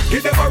cool.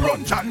 Give them a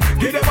run, Chan,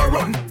 give them a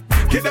run.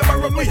 Give them a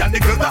run, we and the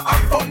girls that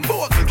have fun.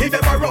 Both, give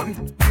them a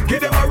run, give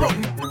them a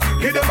run.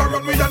 Give them a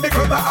run, we and the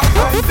girls that have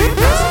fun.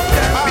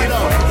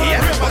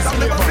 Yeah, but I've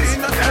never seen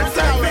a dance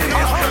like this.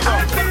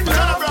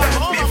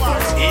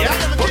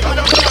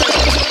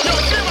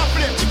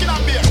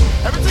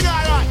 Everything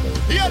alright.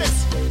 Hear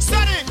this.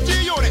 Steady,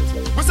 G-Unit.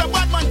 We say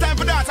bad man time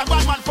for dance. A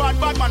bad man forward,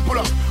 bad man pull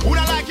up. Who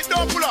don't like it,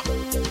 don't pull up.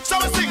 So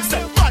we sing,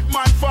 say, bad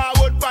man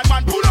forward, bad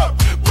man pull up.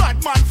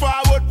 Bad man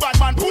forward, bad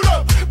man pull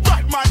up.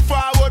 Bad man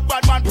forward,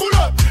 bad man pull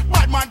up.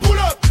 Bad man pull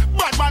up.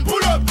 Bad man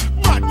pull up.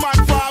 Bad man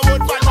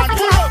forward, bad man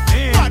pull up.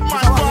 Bad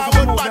man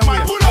forward, bad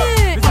man pull up.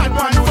 Bad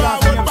man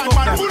forward, bad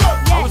man pull up.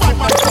 Bad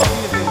man pull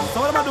up. So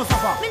what am I do,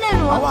 Safa?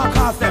 I want to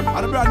cast them.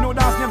 And the brand new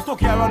dance name stuck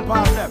here run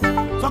past them.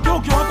 So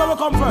Tokyo, what do we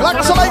come first? Like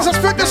I said, ladies, let's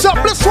pick this up.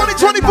 Bliss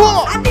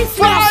 2024.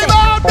 Five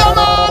out, come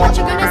on. What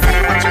you gonna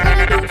say? What you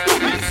gonna do?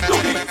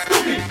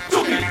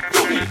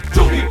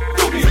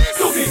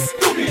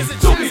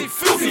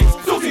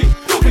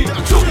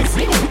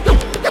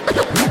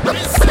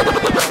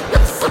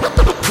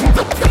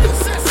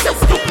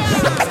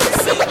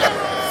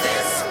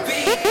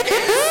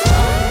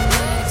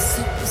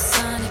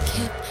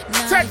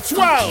 Take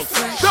 12,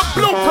 the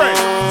blueprint.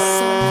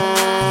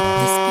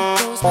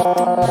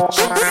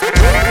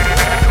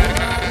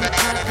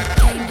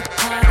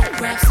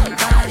 Grab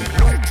somebody,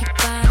 work your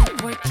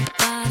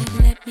body,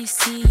 let me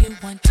see you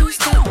 1, 2,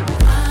 step.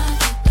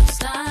 Don't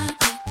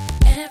stop it,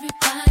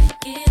 everybody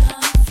get on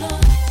the floor.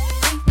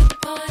 Bring the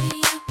party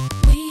up,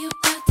 we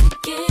about to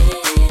get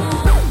it on.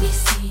 Let me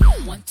see you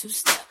 1, 2,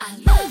 step. I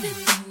love it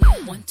when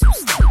you 1, 2,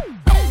 step.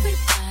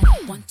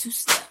 Everybody 1, 2,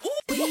 step.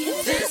 We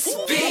this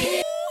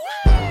big.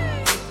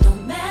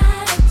 Don't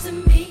matter to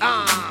me.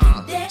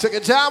 Take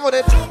your time with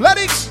it.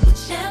 Ladies.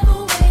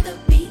 Whichever way the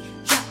beat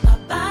drop, our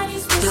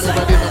bodies will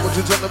Everybody know what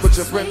you're talking with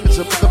your friend. It's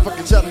a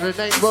motherfucking Saturday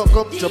night.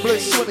 Welcome to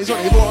Bliss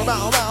 2024.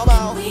 Bow, bow,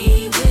 bow.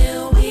 We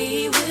will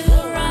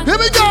rock. Here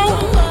we go.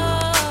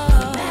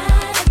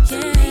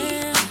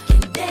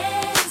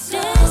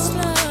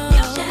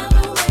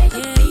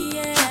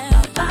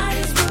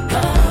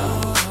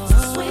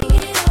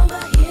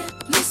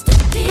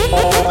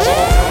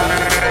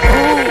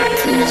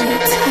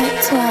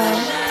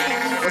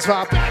 Let's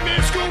vibe.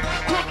 Batman Scoop,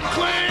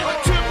 Brooklyn,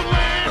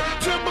 Timberland,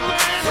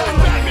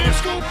 Batman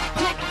Scoop,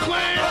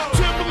 Brooklyn,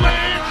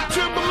 Timberland.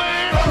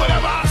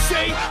 Whatever I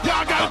say,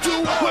 y'all gotta do.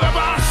 Whatever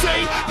I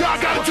say,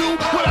 y'all gotta do.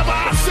 Whatever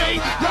I say,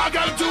 y'all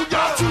gotta do.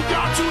 Y'all too.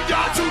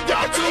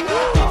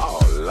 Oh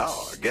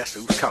Lord, guess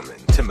who's coming?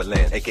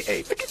 Timberland,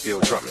 aka Phil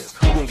Drummond.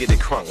 Who gon' get it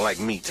crunk like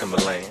me,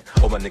 Timberland?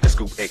 Oh my nigga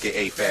Scoop,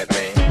 aka Fat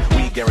Man.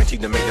 We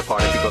guaranteed to make the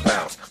party people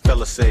bounce.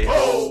 Fellas say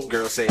oh,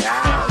 girls say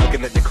ah.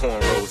 Looking at the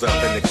cornrows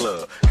up in the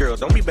club. Girl,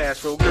 don't be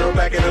bashful, girl,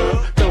 back it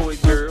up. Throw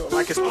it, girl,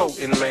 like it's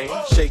potent, man.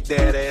 Shake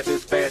that ass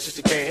as fast as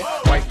you can.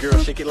 White girl,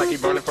 shake it like you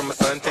running from a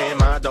suntan.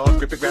 My dog,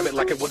 grip it, grab it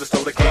like it was a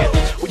soda can.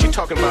 What you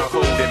talking about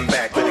holding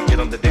back? Let it get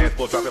on the dance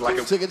floor, drop it like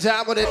a Take your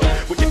time with it.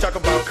 What you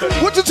talking about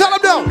cutting? What you tell them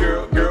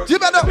though? Girl, you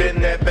better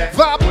bend that back.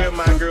 Vibe. Where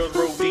my girls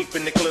roll deep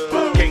in the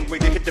club. Can't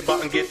wait to hit the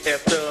button, get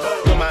effed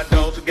up. For my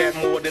dogs who got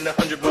more than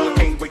 100 bucks.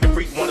 Can't wait to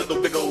freak one of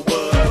those big old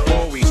bugs.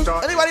 Before we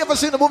start. Anybody ever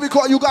seen the movie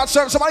called You Got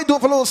Served? Somebody do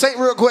it for Little Saint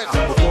real quick.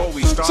 Before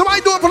we start.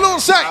 Somebody do it for Little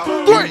Saint.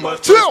 3,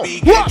 2,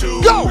 1,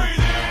 go.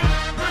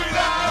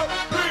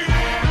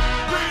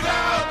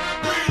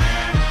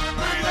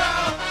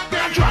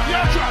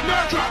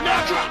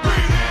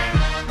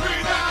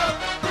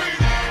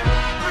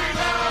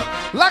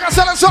 Like I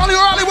said, it's only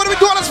early. What are we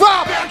doing? Let's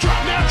vibe.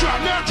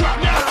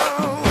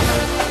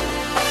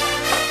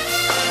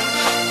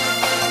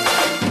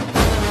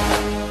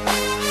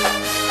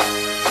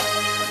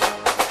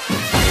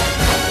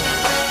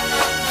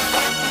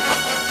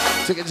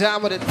 Take your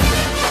time with it.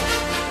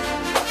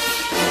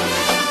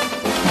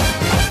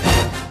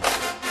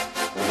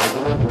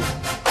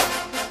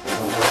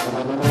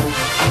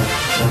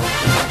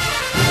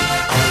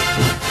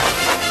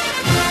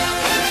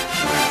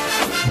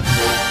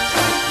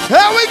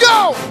 Here we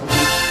go!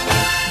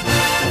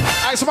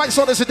 Alright, somebody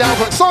slow this down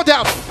quick. Slow it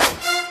down.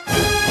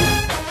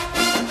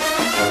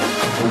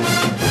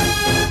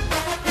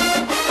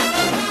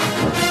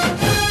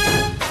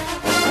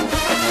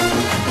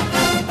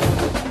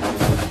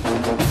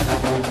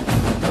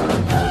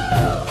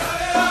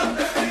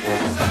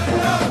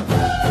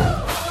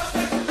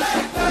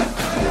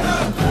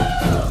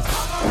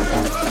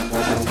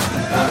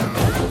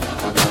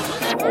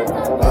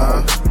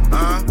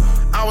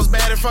 I was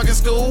bad at fucking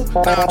school.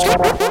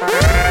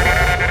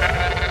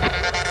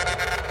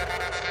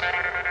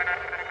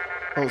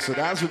 Oh, so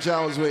that's what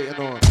y'all was waiting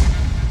on.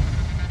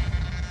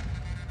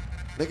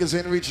 Niggas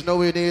ain't reaching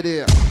nowhere near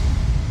there.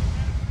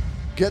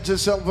 Get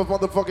yourself a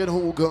motherfucking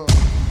hookah.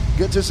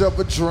 Get yourself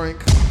a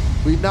drink.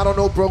 We not on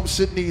no broke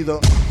shit neither.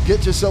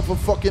 Get yourself a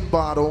fucking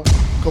bottle,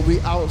 cause we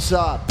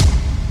outside.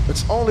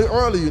 It's only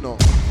early, you know.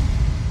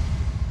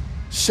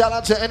 Shout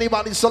out to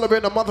anybody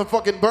celebrating a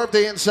motherfucking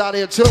birthday inside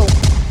here too.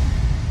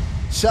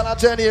 Shout out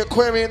to any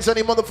Aquarians,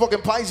 any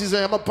motherfucking Pisces.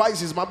 I'm a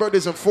Pisces, my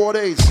birthday's in 4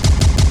 days.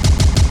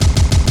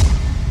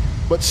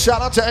 But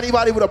shout out to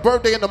anybody with a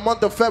birthday in the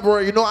month of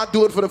February. You know I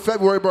do it for the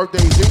February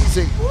birthdays,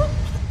 easy.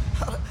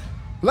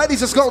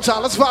 Ladies, it's go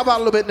time. Let's vibe out a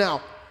little bit now.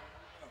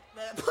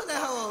 Man, put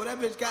that hoe over. That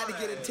bitch got to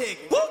get a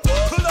ticket. Pull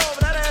over,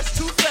 that ass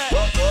too fat.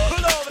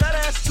 Pull over, that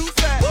ass too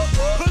fat.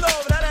 Pull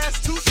over, that ass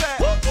too fat.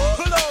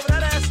 Pull over,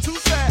 that ass too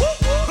fat.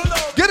 Pull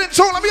over. Get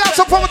into it. Let me have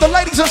some fun with the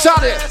ladies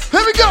inside here.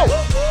 Here we go.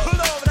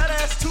 Pull over, that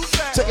ass too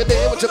fat. Take a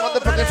day with your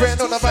motherfucking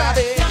friend on the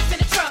Friday.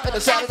 And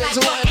the Saturday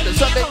too, and the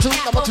Sunday too.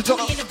 I'm about to talk.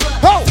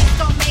 Ho!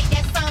 Gonna make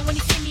that song when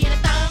you see me in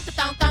a thong,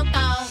 thong, thong,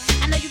 thong.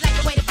 I know you like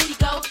the way the booty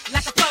go,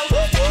 like a pro.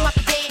 Take him off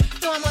the bed,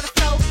 throw him on the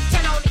floor.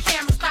 Turn on the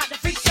camera, start the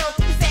freak show.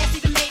 His ass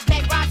even made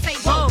back rock say,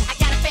 whoa. I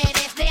got a fat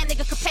ass, that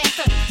nigga could pass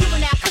up.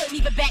 Juvenile couldn't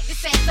even back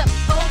this ass up.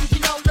 Oh, did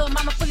you know, little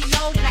mama fully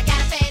loaded? I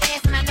got a fat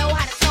ass and I know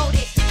how to hold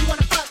it. You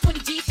wanna fuck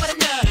 20 G's for the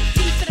nub,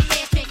 G's for the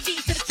mansion,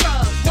 G's to the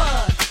truck.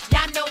 What?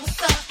 Y'all know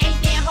what's up? Ain't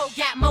that hoe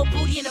got more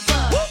booty in the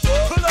bud?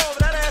 Pull over,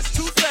 that ass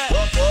too fat.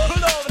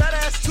 Pull over, that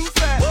ass too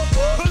fat.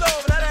 Pull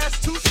over, that ass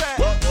too fat.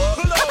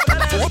 Pull over,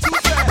 that ass too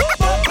fat.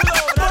 Pull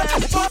over, that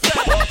ass too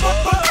fat.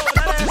 Pull over,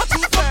 that ass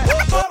too fat.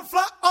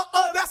 Butterfly,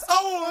 that's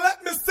old. Let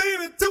me see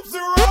the Tootsie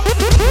Roll.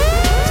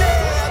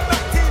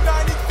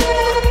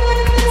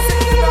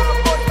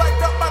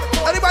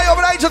 Anybody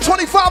over the age of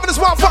 25 in this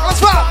motherfucker?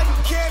 Let's vibe.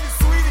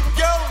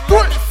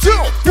 3, 2,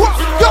 1,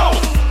 go.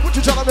 What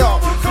you trying to do?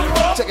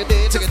 Take a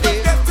day, take a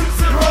day.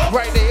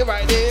 Right there,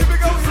 right there.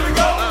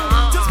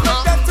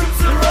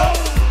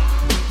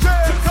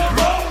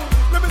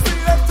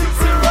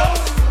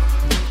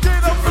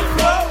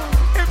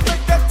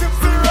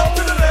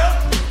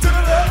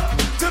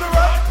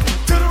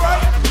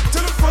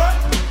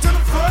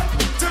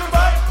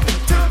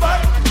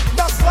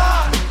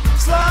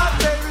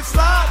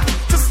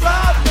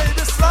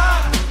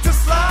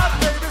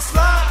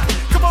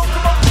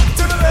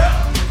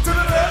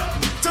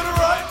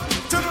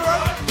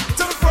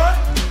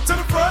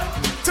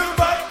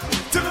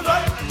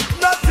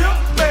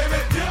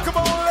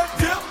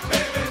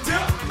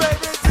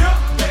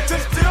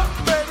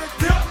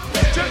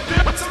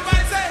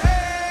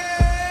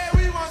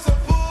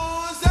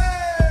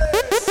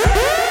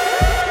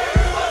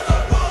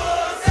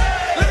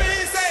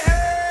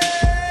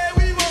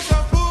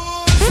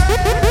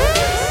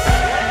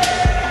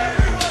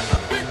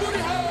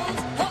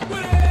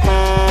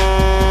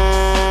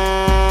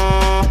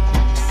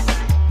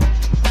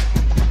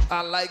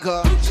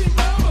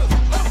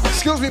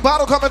 Excuse me,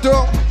 bottle coming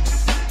through.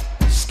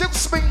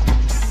 Excuse me.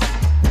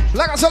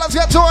 Like I said, let's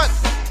get to it.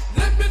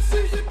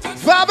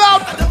 Vibe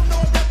out.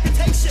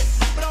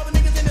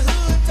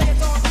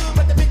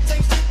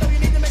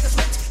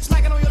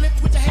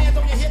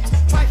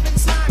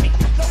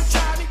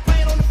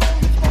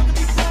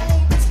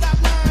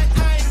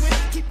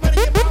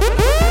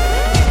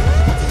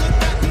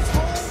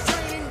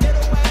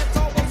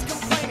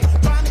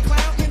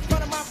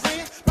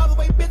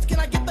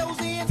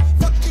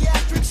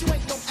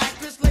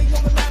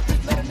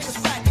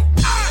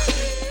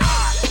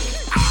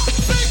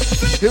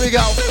 Here we go.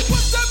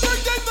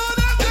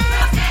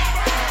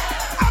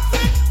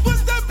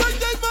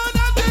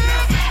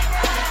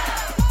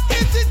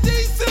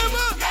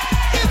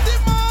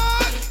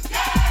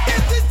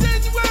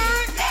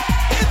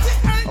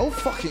 Oh,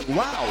 fucking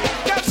wow.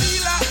 Go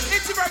Sheila,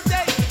 it's your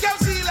birthday. Go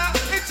Sheila,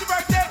 it's your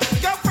birthday.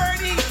 Go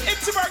Ferdy,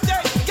 it's your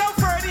birthday. Go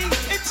Ferdy,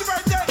 it's your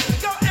birthday.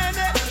 Go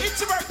Annette,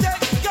 it's your birthday.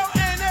 Go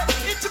Annette,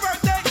 it's your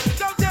birthday.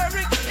 Go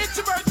Derek, it's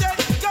your birthday.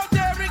 Go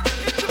Derek,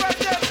 it's your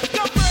birthday.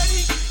 Go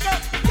Ferdy,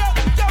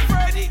 go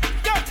Ferdy.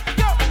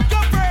 Go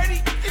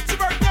Ferdy, it's your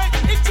birthday.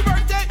 It's your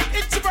birthday.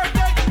 It's your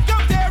birthday. Go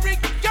Derek,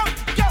 go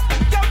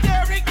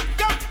Derek.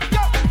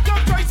 Go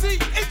Tracy,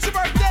 it's your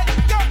birthday.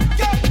 Go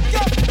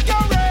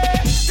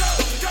Red.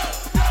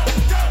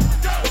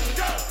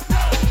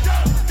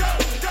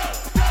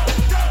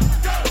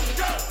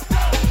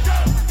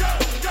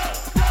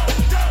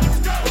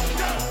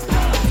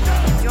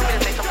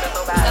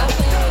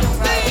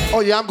 Oh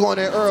yeah, I'm going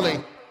there early.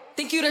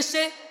 Think you the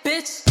shit,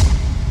 bitch?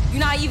 You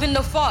not even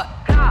the fault.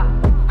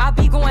 I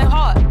be going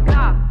hard.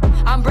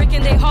 I'm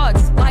breaking their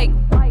hearts. Like,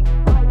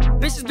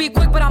 bitches be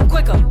quick, but I'm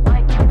quicker.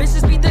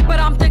 Bitches be thick, but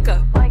I'm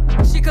thicker.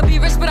 She could be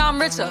rich, but I'm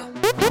richer.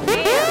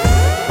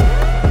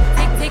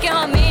 Taking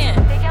her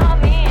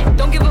man.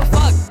 Don't give a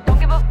fuck.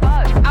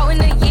 Out in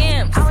the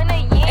yams.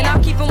 And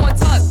I'm keeping one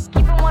tuck.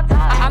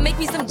 I make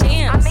me some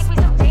jams.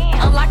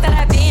 Unlock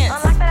that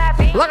advance.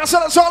 Like I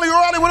said, it's only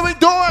early. What are we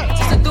doing?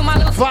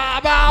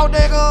 Vibe out,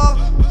 nigga.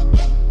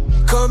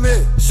 Come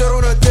in, shit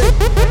on a dick.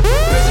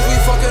 Bitches, we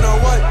fucking on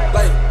what?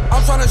 Like,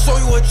 I'm trying to show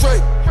you a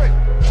trick.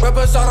 Rep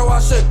inside of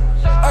our shit.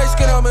 Ice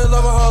skin, I'm in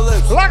love with her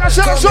lips. Like I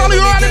said, it's only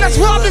early. Let's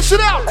roll this shit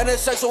out. And then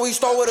sex, so we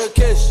start with a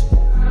kiss.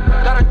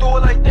 Gotta do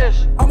it like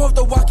this. I'm off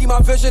the walkie,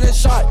 my vision is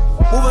shot.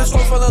 Moving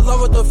slow, fell in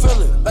love with the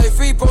feeling. Like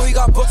free bro, he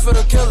got booked for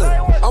the killing.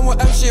 I'm with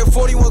MC and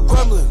 41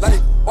 Gremlin. Like,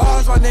 why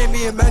is my name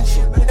being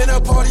mentioned? In a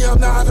party, I'm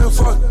not having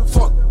fun.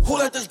 Fuck, who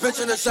let this bitch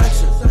in the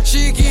section?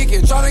 She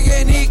geeking, tryna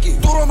get sneaky.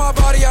 Dude on my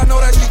body, I know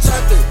that she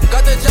tempted.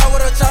 Got the job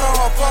with a chat on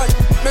her butt.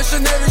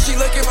 Missionary, she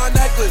licking my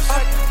necklace.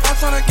 I'm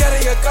tryna get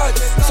in your guts.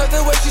 So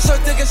the way she so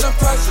thick is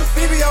impressive.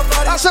 Baby, your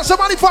body. I said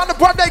somebody find the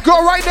birthday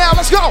girl right now.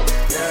 Let's go.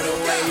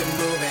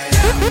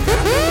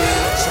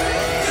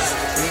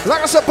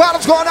 Like I said,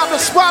 bottles going out, the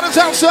spotters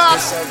outside.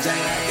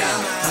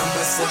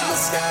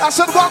 I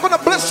said, welcome to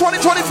Bliss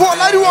 2024.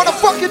 Lady, we're on a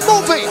fucking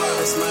movie.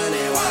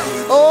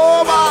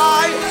 Oh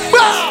my.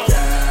 Bow.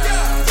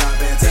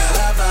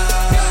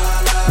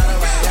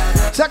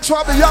 Text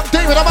from the young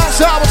David. I'm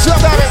outside. What's up,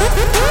 baby?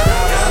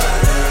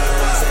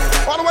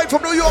 All the way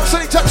from New York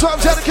City. Text from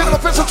dedicated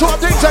official to our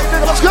DJ,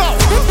 nigga. Let's go.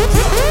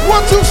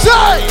 What you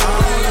say?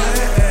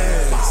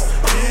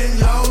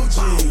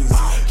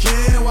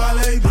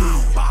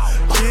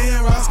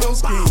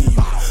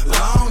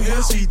 Long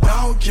hair, she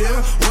don't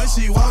care. When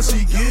she walks,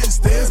 she gets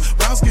stares.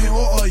 Brown skin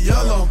or a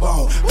yellow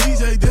bone.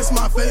 DJ, this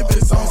my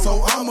favorite song,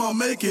 so I'ma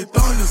make it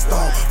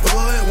thunderstorm.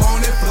 Blood,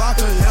 want it, block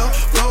her hell.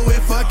 Blow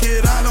it, fuck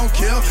it, I don't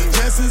care.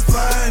 Dresses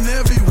flying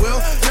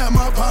everywhere. Got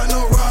my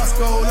partner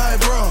Roscoe, like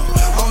bro,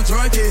 I'm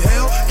drunk as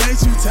hell.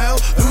 Can't you tell?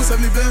 Lose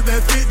 70 bands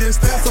that fit this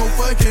stat so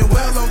fucking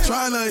well. I'm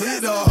trying to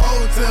hit the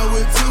hotel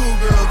with 2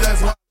 girls.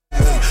 That's why.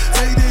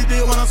 Take this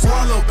dick when I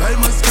swallow. Pay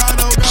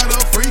Moscato, got a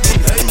freaky.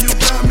 Hey, you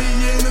got me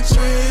in the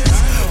trends.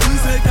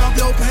 Please take off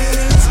your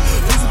pants.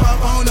 Please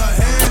pop on the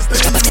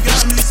handstand. You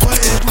got me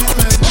sweating. Please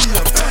pass me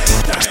a bag.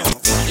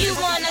 You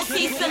wanna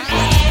see some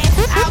ass?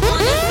 I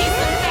wanna see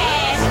some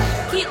cash.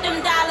 Keep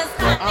them dollars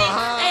coming,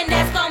 and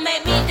that's gonna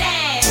make me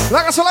dance.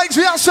 Like I said, ladies,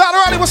 we outside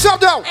already. What's up,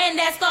 though? And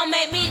that's gonna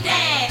make me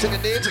dance. Take a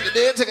dip, take a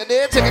dip, take a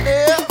dip, take a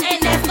dip.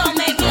 And that's gonna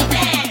make me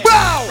dance.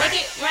 Bow. Make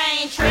it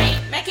rain, tree.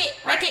 Make it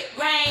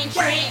rain,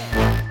 tree.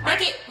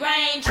 Make it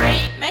rain,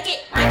 tree. Make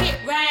it rain,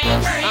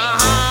 tree.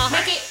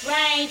 Make it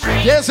rain,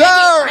 tree. Yes,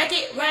 sir. Make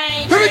it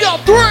rain. Here we go.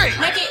 3,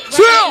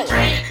 2,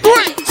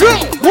 3, 2,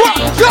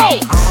 1, go.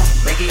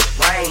 Make it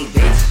rain,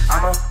 bitch.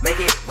 I'ma make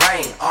it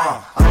rain.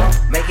 I'ma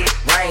make it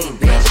rain,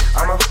 bitch.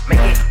 I'ma make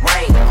it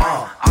rain.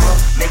 I'ma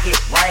make it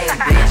rain,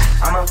 bitch.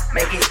 I'ma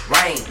make it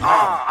rain.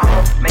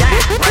 I'ma make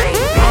it rain,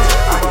 bitch.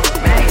 I'ma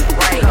make it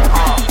rain.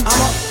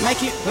 I'ma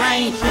make it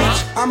rain, bitch.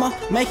 I'ma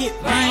make it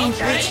rain,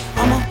 bitch.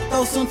 I'ma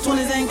throw some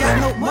 20s, ain't got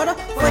no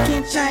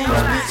motherfucking change,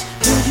 bitch.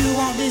 Do you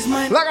want this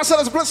money? Like I said,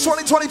 it's Bliss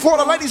 2024.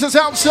 The ladies is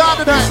outside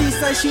tonight. She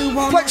say she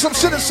want. Play some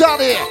shit inside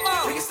here.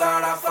 We can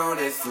start off on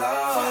this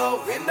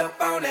floor, end up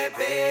on that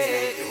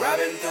bed. You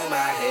rubbing through my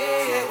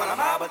head while I'm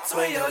out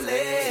between your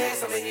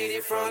legs. I'ma hit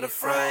it from the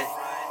front,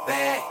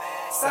 back,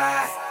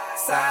 side,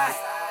 side.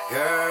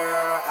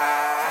 Girl,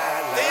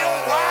 I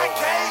love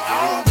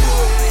you.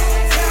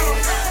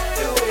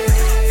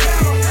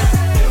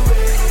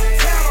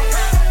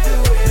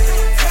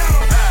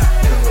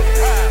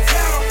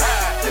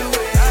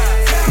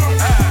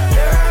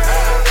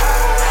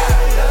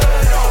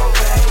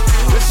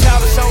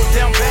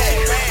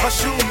 Her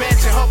shoe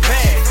matching her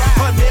bag,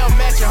 her nail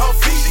matching her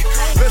feet.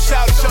 Let's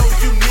shout show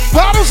you need.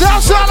 Bottles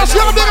outside, let's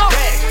go, nigga.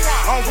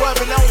 I'm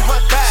rubbing on her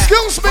thigh.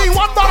 Excuse me, 1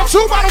 bottle,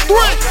 2 bottle, 3.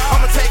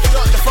 I'ma take it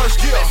up the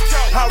first gear.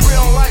 I really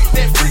don't like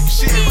that freak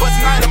shit, but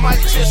tonight I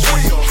might just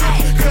real.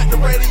 Cut the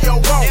radio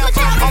on.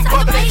 I'm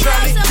bubbling and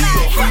trying to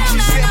deal.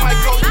 She said,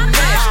 Michael, you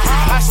nasty.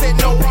 I said,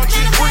 no, I'm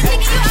just real.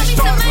 She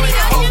started playing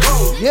her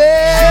role.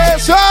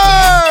 Yes, sir.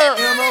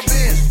 In a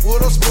Benz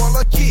with a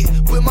spoiler kit,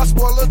 with my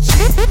spoiler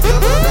chick.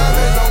 Yellow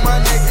diamonds on my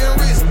neck and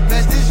wrist.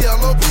 Match this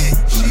yellow bitch.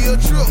 She a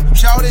trip.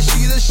 Shout it,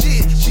 she the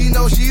shit. She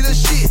know she the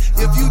shit.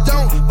 If you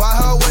don't buy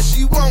her what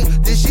she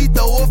want, then she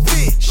throw a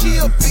fit. She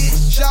a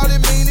bitch. Shout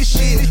it mean the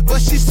shit,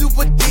 but she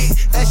super thick.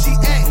 And she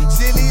act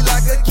silly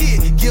like a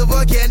kid. Give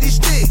her candy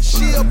stick.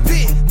 She a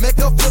bitch. Make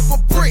her flip a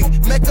brick.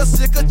 Make her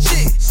sick a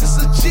chick. Since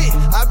a chick,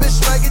 I been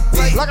slanging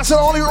dick. Like I said,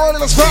 only early,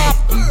 let's stop.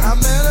 I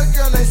met a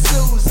girl named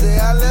Susie.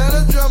 I let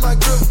her drum my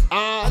group.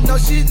 I know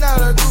she's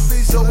not a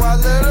goofy, so I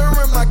let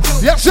her in my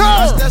coupe. Yes, sir.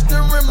 I stashed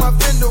her in my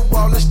fender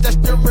wall. I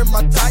stashed her in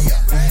my tire.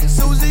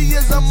 Susie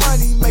is a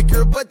money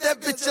maker, but that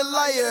bitch a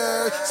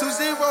liar.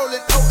 Susie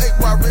rolling 08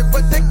 worry,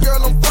 but that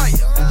girl on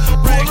fire.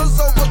 Rollers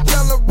over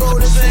Keller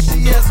Road and say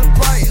she has a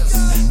pliers.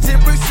 10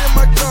 bricks in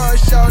my car,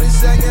 shawty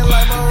singing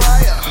like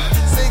Mariah.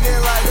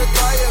 Singing like a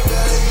choir,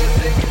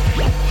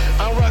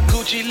 I rock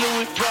Gucci,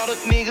 Louis,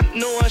 product, nigga,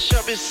 know I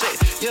shop it set.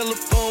 Yellow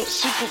bone,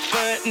 super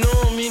fine, know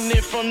I'm in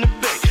there from the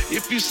back.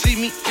 If you see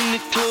me in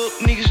the club,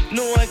 niggas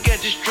know I got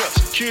this drop.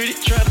 Security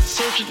try to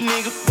search a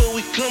nigga, but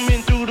we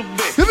coming through the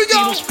back. Here we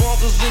go. See them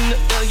sparkles in the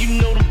air, you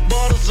know the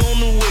bottles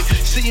on the way.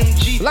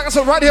 CMG. Like I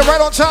said, right here,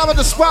 right on time at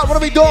the spot. What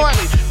are we doing?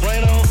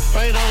 Right on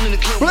in the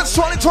club. Blitz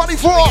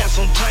 2024.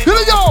 Here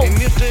we go. And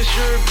if that's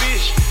your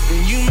bitch,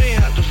 then you may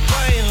have to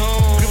fight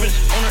home. Gripping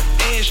on her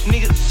ass, cash,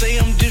 niggas say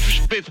I'm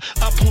disrespectful.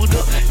 I pulled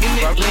up in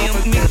that lamb,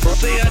 niggas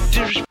say I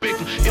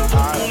disrespectful. If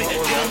I'm on it,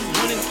 then I'm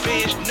running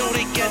fast. Know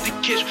they got the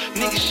catch.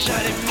 Niggas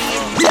shot at me.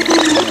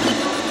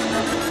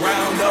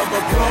 Round of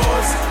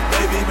applause,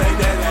 baby, make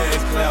that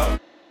ass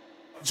clap.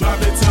 Drop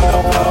it to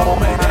the floor,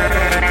 make that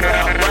ass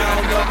clap.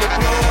 Round of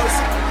applause,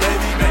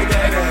 baby, make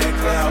that ass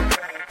clap.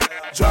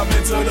 Drop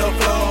it to the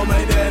floor,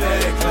 make that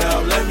ass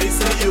clap. Let me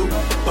see you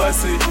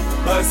bust it,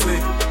 bust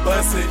it,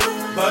 bust it,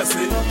 bust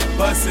it,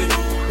 bust it,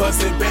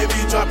 bust it. Baby,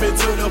 drop it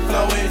to the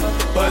floor and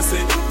bust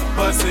it,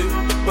 bust it,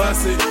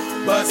 bust it,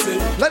 bust it.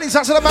 Ladies,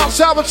 I said about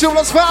shout with you.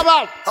 Let's vibe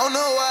out. I don't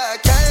know why I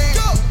came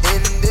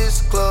in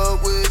this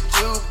club with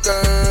you,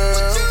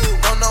 girl.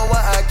 Don't know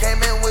why I came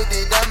in with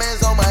the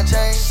diamonds on my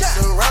chain.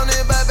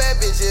 Surrounded by bad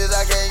bitches,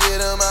 I can't get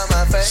them out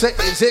my face. Say,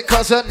 is it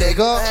cause a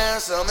nigga?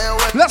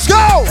 Let's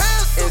go!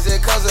 Is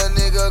it cause a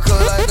nigga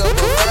could like a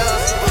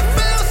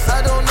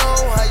I don't know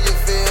how you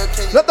feel.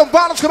 Can you let them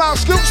bottles come out,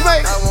 excuse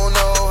me. I won't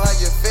know how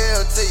you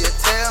feel till you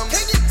tell me.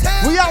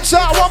 We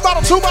outside, 1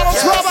 bottle, 2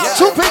 bottles, 12 out,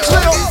 2 pinks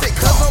little. Is it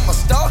cause I'm a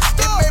star?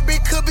 It maybe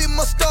could be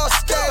my star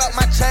scale. Got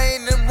my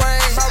chain and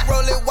ring. My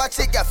Rolex watch,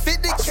 it got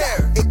 50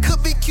 carat. It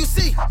could be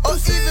QC, or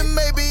even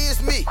maybe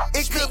it's me.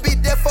 It could be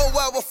there for a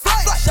while with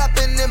flight.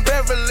 Shopping in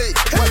Beverly.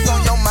 What's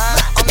on your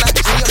mind? I'm not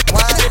G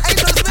wine. Ain't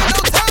no spend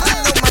no time. I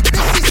know my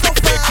bitch, she's so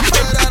fine,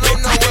 but I don't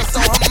know what's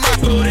on her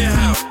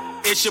mind.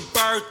 It's your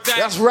birthday.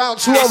 That's round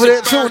 2 over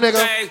there too,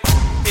 nigga.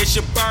 It's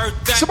your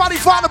birthday. Somebody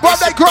find a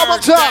birthday girl on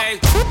top.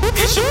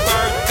 It's your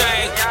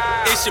birthday.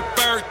 It's your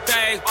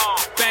birthday.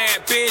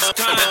 Bad bitch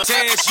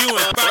contest, you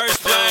in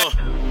first place.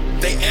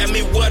 They ask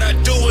me what I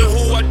do and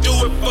who I do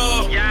it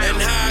for,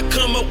 and how I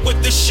come up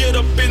with this shit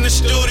up in the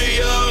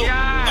studio.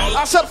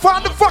 I said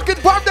find the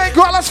fucking birthday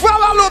girl. Let's find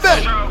out a little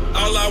bit.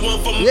 All I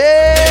want from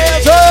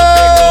yes,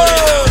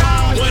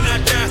 when I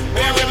die,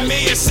 bury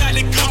me inside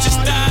the Gucci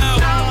style.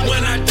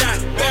 When I die,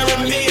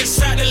 bury me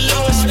inside the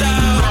Louis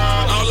style.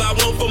 All I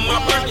want for my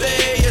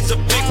birthday is a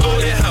big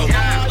booty house.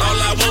 All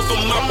I want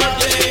for my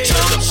birthday is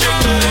a big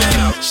booty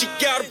house. She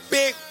got a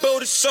big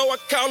booty, so I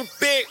call her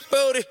big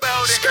booty.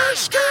 Skirt,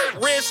 skirt,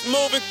 wrist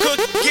moving,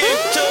 cooking, get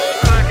to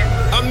it.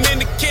 I'm in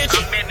the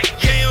kitchen,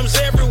 yams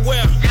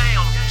everywhere.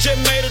 Just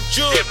made a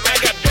jewel, I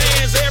got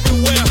bands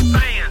everywhere.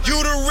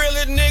 You the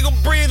realest nigga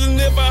breathing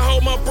if I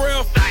hold my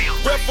breath.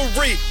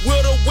 Referee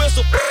with a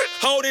whistle,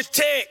 hold his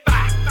tag.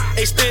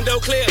 Extendo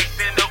clip,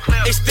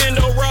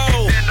 extendo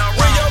roll.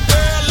 When your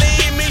girl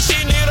leave me, she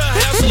need a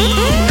house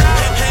alone.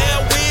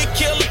 Hell, weed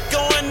killer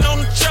going on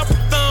the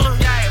chopper-thon.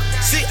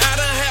 See, I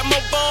done had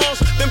more bombs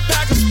than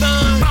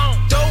Pakistan.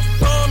 Dope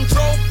bomb,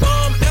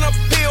 and a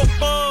pill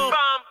bomb.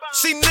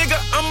 See, nigga,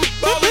 I'm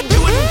ballin'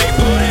 you in the big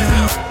booty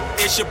house.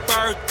 It's your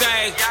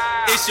birthday.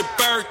 It's your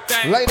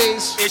birthday.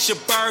 Ladies. It's your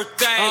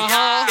birthday.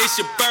 It's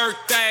your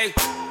birthday.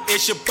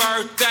 It's your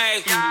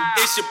birthday.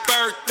 It's your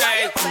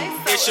birthday.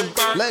 It's your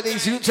birthday.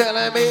 Ladies, you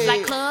telling me.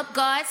 Like Club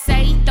God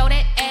say, throw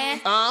that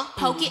ass,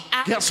 poke it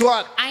out. Guess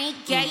what? I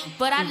ain't gay,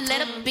 but I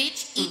let a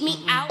bitch eat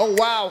me out. Oh,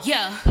 wow.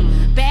 Yeah,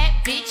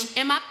 bad bitch,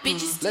 and my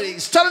bitches.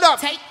 Ladies, turn it up.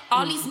 Take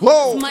all these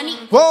whoa, money.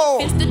 Whoa,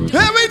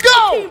 here we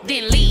go.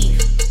 Then leave.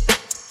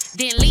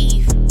 Then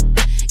leave.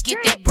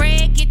 Get that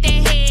bread, get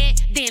that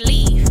head, then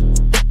leave.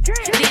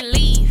 Then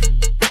leave.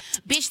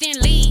 Bitch, then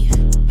leave.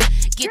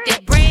 Get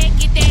that bread,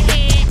 get that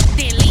head,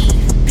 then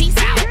leave. Peace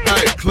out.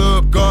 Hey,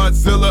 Club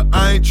Godzilla,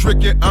 I ain't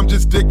tricking, I'm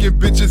just dicking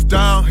bitches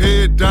down,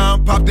 head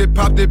down. Pop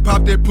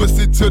that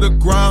pussy to the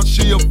ground.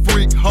 She a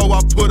freak, hoe,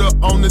 I put her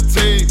on the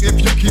team.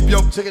 If you keep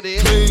your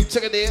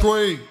clean,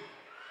 green.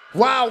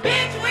 Wow.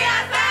 Bitch, we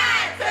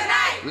outside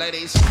tonight.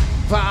 Ladies,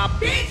 pop.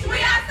 Bitch, we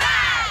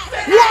outside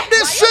tonight. Walk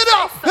this shit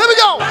up. Here we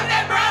go. Fuck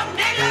that broke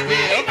nigga.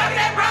 Yeah. He fuck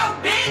that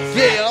broke bitch.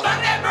 Yeah. Fuck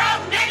that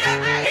broke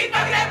nigga. He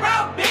fuck that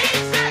broke bitch.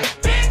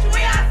 Bitch,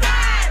 we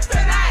outside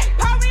tonight.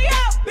 Pull me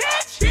up,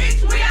 bitch.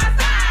 Bitch, we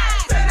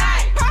outside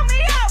tonight. Pull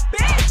me up,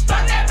 bitch.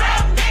 Fuck that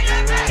broke nigga.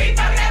 He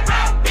fuck that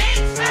broke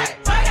bitch.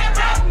 Fuck that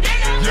broke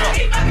nigga.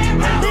 He fuck that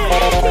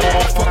broke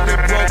bitch. Fuck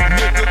that broke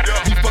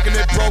nigga. He fucking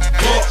that broke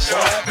bitch.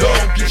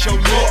 Don't get your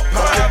lip.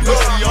 Pop that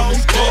pussy on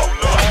his butt.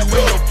 You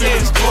in your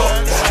feelings, butt.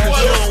 Cause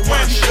you don't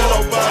want shit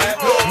nobody.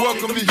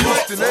 Welcome to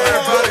Houston,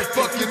 everybody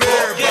fucking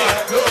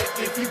everybody.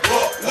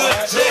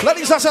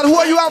 Ladies, I said, who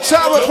are you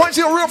outside with? Point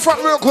to your real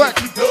front real quick.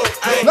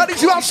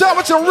 Ladies, you outside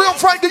with your real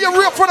front. Get your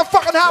real front and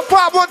fucking high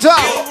five one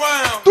time.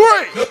 3,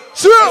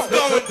 2,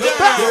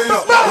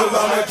 Well,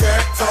 I'm a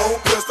cat toe,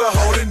 pistol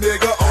holding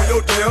nigga on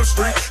your damn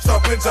street.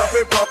 Stomping,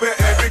 jumping, pumping,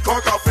 every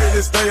car off in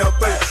this damn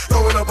thing.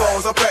 Throwing the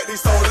balls up at these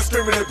soldiers,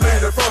 screaming and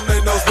bleeding from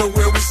their nose. But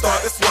when we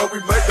start, it's where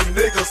we make them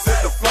niggas hit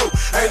the flow.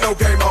 Ain't no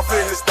game off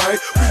in this thing.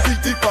 We be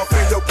deep off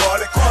in your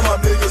body. Call my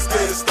niggas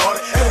get it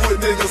started. And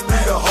with niggas be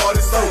the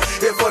hardest. So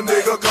if a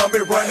nigga come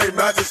and run they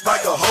mouth just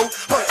like a hoe,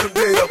 punch him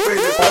dead up in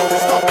his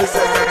nose. Stop his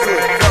ass to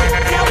the floor.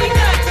 Now we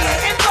nucky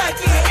and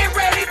bucky and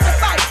ready to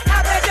fight. I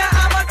bet ya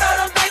I'ma throw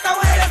them things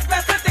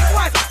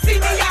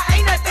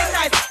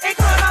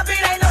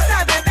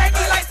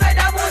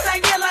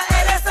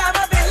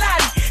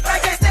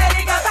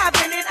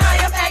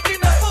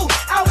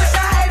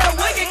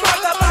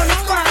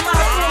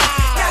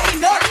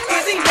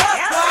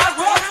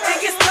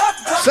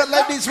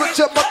ladies with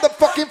your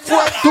motherfucking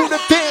friend do the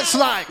dance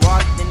like.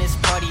 Walked in this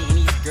party and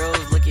these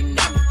girls looking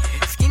at me.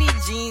 Skinny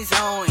jeans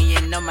on and you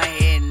know my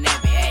head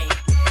nappy.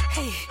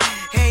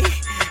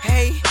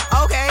 Hey,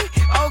 okay.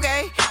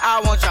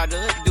 I want y'all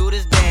to do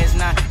this dance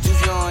now.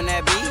 Juju on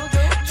that beat,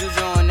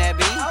 juju on that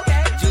beat,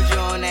 juju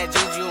on that,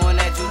 juju on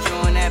that, juju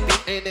on that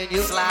beat. And then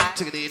you slide.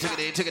 Take it in.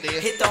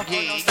 Hit don't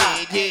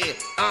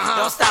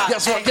stop.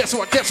 Don't stop. Guess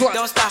what?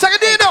 Don't stop. Take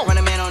it in though. Run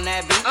a man on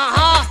that beat.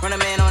 Run a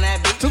man on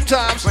that beat. 2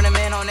 times. Run a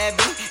man on that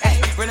beat.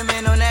 Hey, run a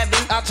man on that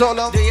beat. I told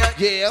him. Do your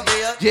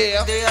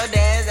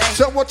dance. Hey.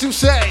 So what you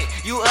say?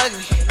 You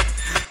ugly.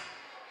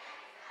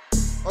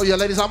 Oh yeah,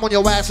 ladies, I'm on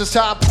your ass this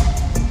time.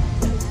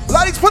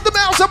 Ladies, put the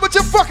mouse up with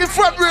your fucking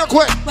front real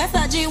quick. What's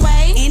up,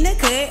 G-Way? In the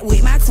cut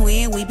with my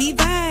twin, we be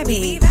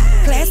vibing.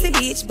 Classy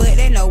bitch, but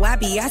they know I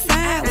be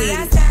outside with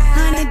it.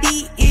 100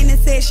 deep in the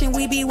session,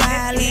 we be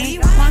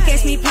wildin'. Won't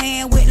catch me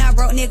playing with no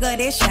broke nigga,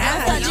 that's shy.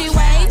 What's up,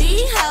 G-Way?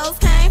 These hoes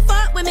can't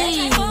fuck with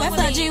me. What's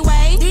up,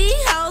 G-Way?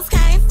 These hoes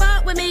can't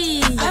fuck with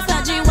me. What's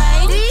up,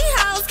 G-Way? These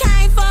hoes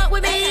can't fuck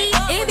with me.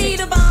 It be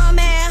the bomb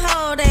ass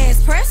hoe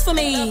that's pressed for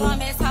me.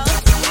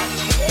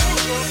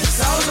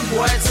 Soulja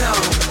Boy tone,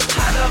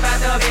 hot up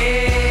out the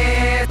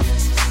bed.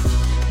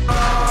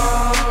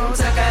 Oh,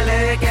 took a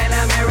look in the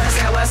mirror,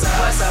 said what's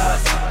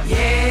up,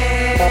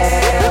 yeah.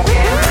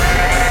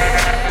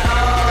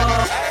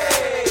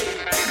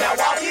 Now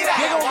walk it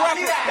out,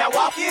 now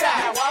walk it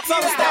out.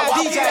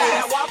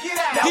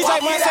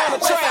 DJ Money on the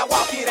track,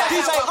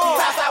 DJ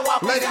on.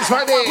 Ladies,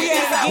 right there.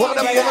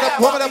 Woman up.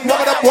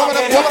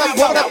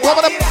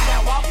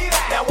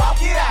 Now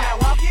walk it out, now walk it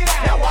out.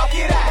 Now walk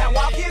it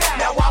out,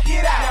 now walk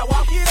it out.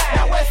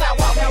 Now Westside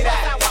walk it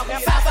out,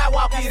 Southside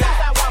walk it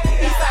out,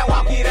 Eastside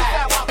walk it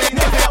out.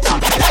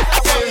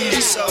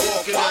 Eastside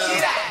walk it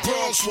out,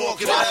 Bronx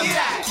walk it out,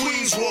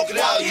 Queens walk it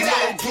out, you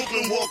know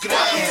Brooklyn walk it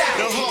out,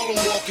 now Harlem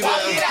walk it out,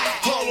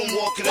 Harlem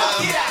walk it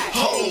out,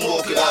 Harlem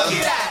walk it out,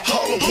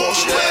 Harlem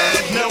wash it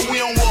out. Now we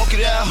don't walk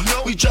it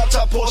out, we drop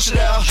top Porsche it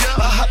out.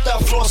 I hopped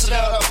out, floss it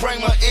out, I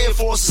bring my Air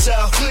Forces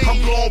out.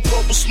 I'm blowing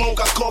purple smoke,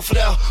 I cough it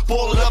out,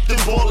 ball it up, then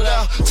ball it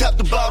out, tap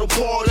the bottle,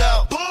 pour it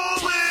out.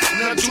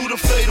 Now do the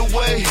fade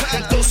away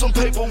and throw some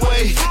paper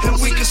away, and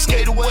we can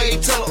skate away.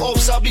 Tell the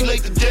ops I'll be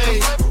late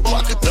today. Or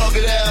I can thug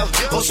it out,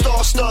 or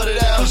start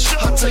it out.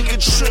 I take a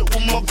trip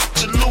with my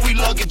bitch and Louis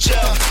luggage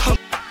out.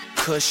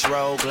 Kush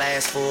roll,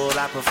 glass full,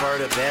 I prefer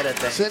the better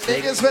thing. Said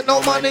niggas with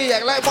no money,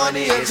 act like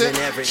money isn't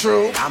everything.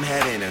 true. I'm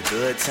having a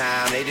good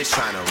time, they just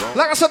trying to roll.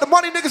 Like I said, the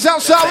money niggas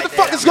outside, what the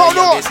fuck is going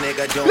on?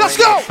 Let's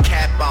go!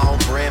 Cap on,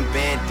 brim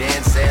bent,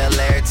 Denzel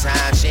every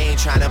time. She ain't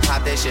trying to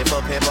pop that shit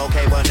for pimp,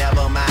 okay, well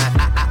never mind.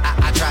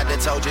 I tried to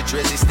told you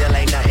Drizzy still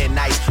ain't nothing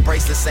nice.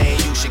 Bracelet saying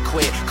you should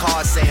quit,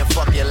 cars saying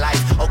fuck your life.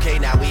 Okay,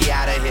 now we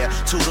out of here,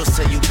 toodles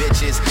to you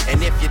bitches.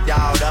 And if you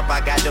dolled up, I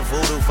got the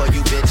voodoo for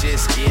you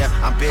bitches. Yeah,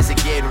 I'm busy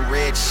getting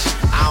rich,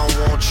 I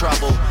don't want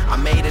trouble. I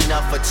made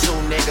enough for 2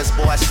 niggas,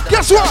 boy.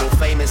 Guess what?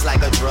 Famous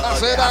like a drug.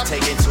 I'm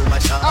taking too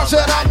much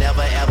but I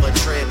never ever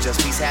trip.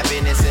 Just peace,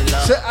 happiness, and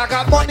love. Say I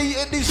got money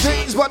in these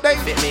jeans, but they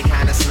fit me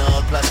kinda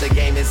snug. Plus the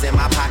game is in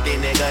my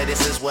pocket, nigga.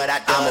 This is what I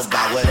do. I'm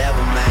about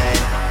whatever, man.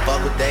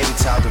 Fuck what they be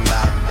talking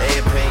about. Their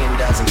opinion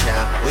doesn't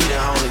count. We the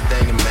only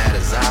thing that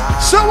matters.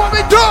 So what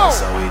we do?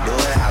 So we do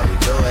it how we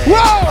do it.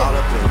 Whoa! All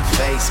up in your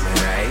face, man.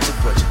 I hate to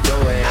put you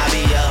through it. I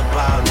be up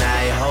all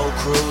night, whole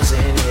crew's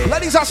in here.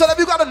 Ladies, I said if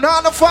you got a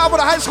 9 to 5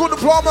 with a high school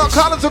diploma, a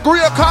college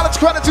degree, or college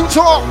credit, you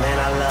talk.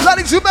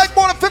 Ladies, you make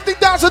more than $50,000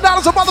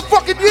 a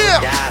motherfucking year.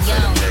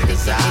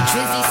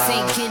 Drizzy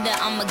say kidder,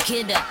 I'm a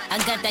kidder. I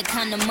got that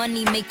kind of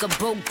money, make a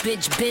broke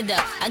bitch bitter.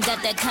 I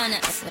got that kind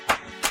of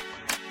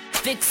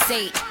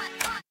fixate.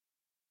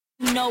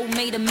 No,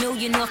 made $1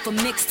 million off a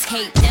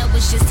mixtape. That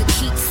was just a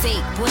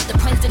keepsake. Bought the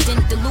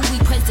president, the Louis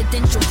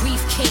presidential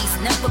briefcase.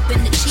 Never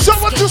been the cheapskate. So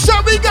what you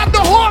said? We got the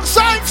Hawks.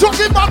 I ain't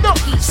talking about the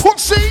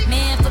pussy.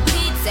 Man, for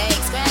Pete's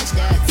sake, scratch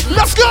that.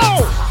 Let's go.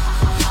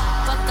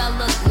 Fuck, I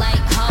look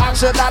like her. I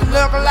said I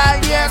look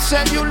like yes,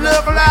 and you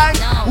look like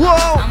no,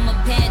 whoa. I'm a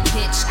bad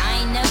bitch. I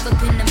ain't never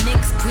been a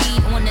mixed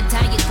breed. On a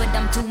diet, but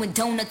I'm doing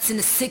donuts in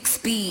a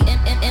 6-speed.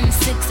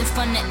 M6 in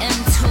front of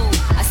M2.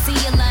 I see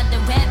a lot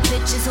of rap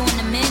bitches on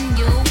the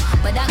menu,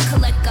 but I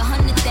collect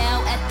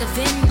 100,000 at the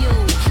venue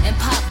and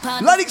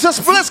pop. Ladies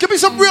and Bliss, give me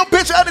some real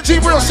bitch energy,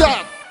 real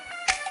sound.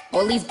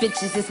 All these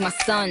bitches is my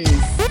sons,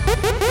 and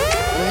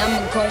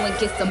I'ma go and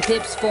get some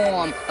bips for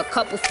 'em. A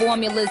couple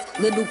formulas,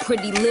 little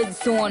pretty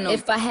lids on 'em.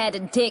 If I had a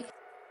dick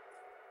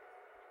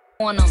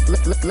on 'em,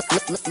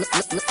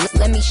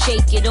 let me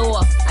shake it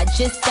off. I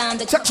just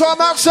found a check time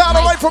outside,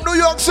 away from New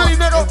York City,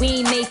 nigga. We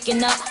ain't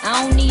making up.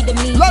 I don't need a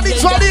mediator.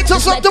 Ladies, ready to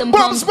let them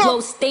bums blow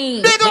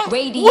steam. Nigga,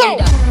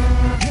 radiator.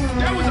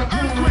 That was an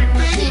earthquake,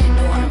 baby.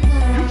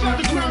 You felt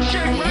the ground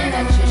shake, man.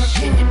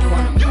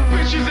 You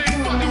bitches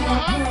ain't fucking with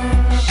her.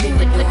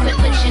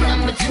 Put your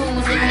number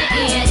 2s in the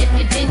air if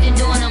you did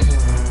it on them.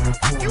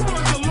 You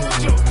want to lose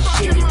your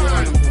fucking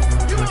mind.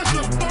 You want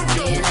to bump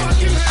your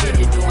fucking head.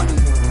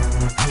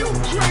 You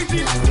crazy,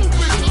 stupid.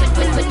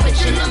 Put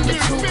your number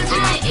 2s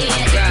in the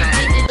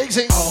air.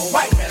 Easy.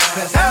 White man,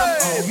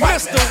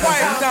 Mr.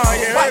 White down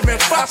here, heard me?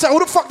 I said, who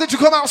the fuck did you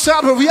come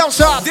outside with? We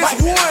outside. This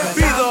would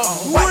be the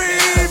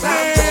remix.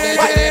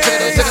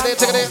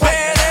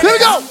 Here we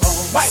go.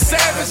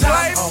 Savage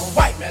Life,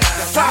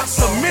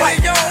 Fox a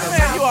million,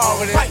 man, you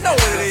already know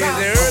what it is,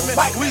 you heard me?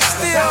 We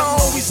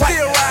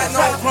still riding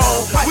on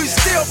chrome, we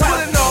still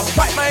pulling up,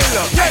 man,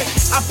 look. Yeah,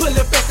 I pull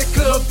up at the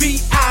club,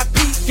 VIP,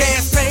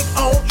 gas tank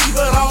on,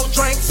 even all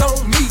drinks on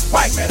me.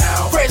 White man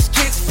out. Fresh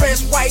kicks,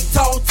 fresh white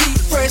tall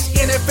teeth, fresh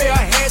NFL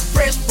hats,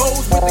 fresh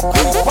bows with the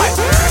cool white.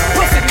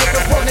 Pussy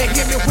niggas wanna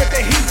hit me with the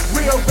heat,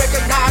 real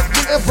recognize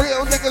me. If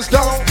real niggas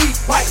don't speak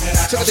white man.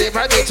 Check it in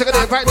right there, check it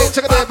in right there,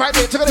 check it in right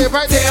there, check it in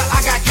right there. I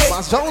got cake.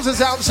 My Jones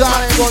is outside,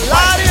 I ain't gonna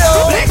lie to you.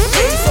 Black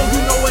shades, so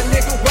you know a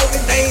nigga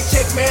rolling. They ain't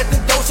check me at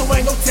the door, so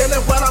ain't no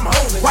telling what I'm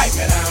holding. Right,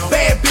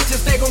 bad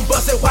bitches, they gon'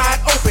 bust it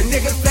wide open.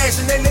 Niggas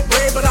flashing in the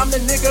bread, but I'm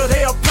the nigga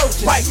they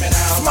approaching. Right,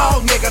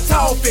 small nigga,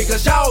 tall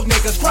figures, y'all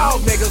niggas,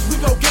 crowd niggas. We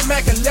gon' get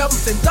Mac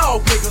 11s and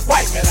dog niggas.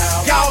 Right,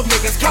 y'all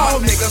niggas,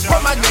 call niggas. For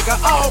my nigga,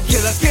 all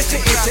killers. Get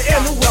your itchy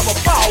and whoever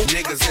fall.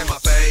 Niggas in my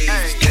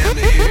face, damn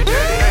near every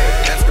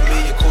day. Asking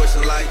me a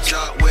question like,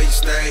 Jock, where you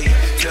stay?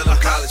 Tell them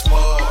college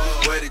ball,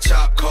 where they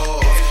chop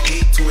cars.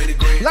 Eat 20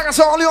 grand. Like I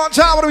said, only on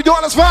time, what are we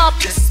doing? Let's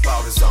vibe. This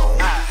about his own.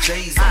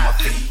 J's on my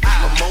feet.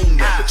 I'm on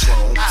that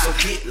Patron, so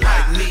get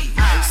like me.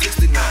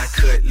 69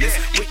 Cutlass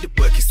with the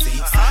bucket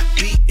seats.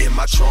 Beat in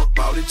my trunk,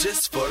 bought it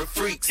just for the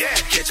freaks.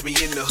 Catch me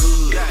in the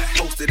hood,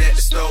 posted at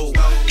the stove.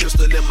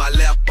 Pistol in my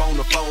lap on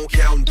the phone,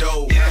 counting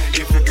dough.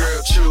 If your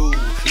girl chew,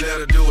 let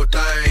her do a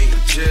thing.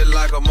 Just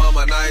like a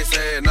mama, nice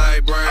head,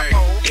 night brain.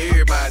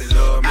 Everybody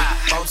love me,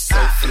 I'm so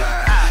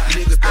fly.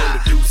 Niggas throw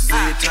the deuces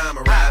every time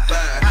I ride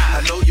by.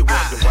 I know you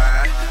wonder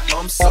why,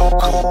 I'm so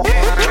cool.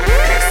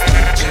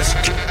 Just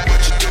do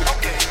what you do.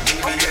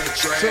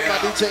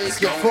 Somebody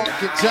take your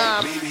fucking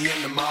time.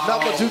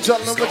 Number two, tell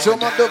them what your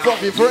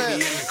motherfucking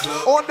friend.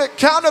 On the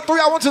count of three,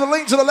 I want you to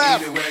lean to the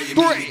left. 3,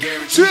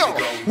 2,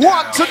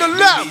 1 to the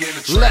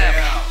left.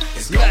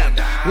 Left,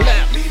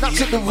 left, not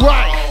to the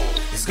right.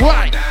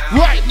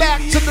 Right,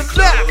 back to the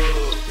left.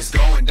 It's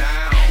going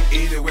down.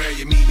 Anywhere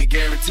you meet me,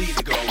 guaranteed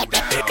to go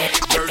down.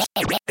 First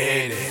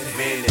minute,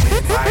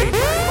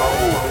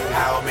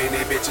 how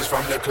many bitches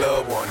from the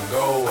club wanna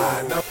go?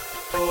 I know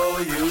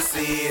you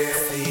see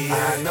it.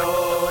 I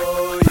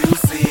know you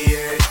see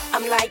it.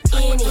 I'm like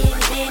any,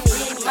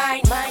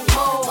 mine,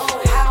 more.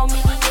 How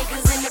many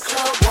niggas in the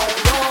club wanna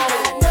go?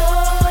 I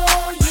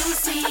know you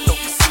see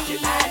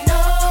it. I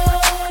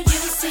know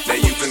you see it. Now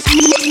you can.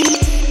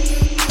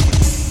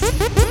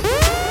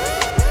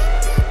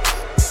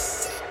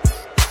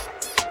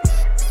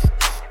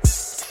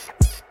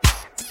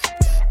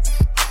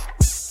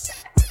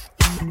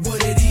 What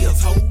it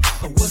is, ho?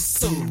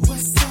 What's up?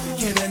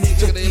 Can a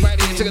nigga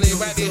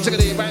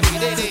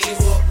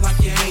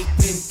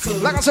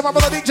like I said, my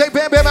brother DJ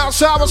Bam Bam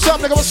outside. What's up,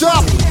 nigga? What's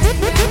up?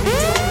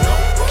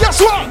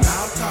 Guess what?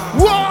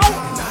 Whoa!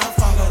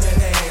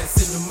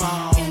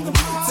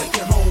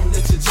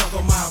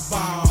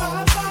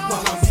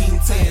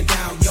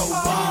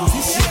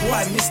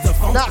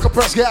 Now I can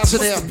press gas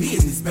in here. I've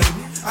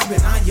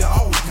been on you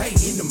all day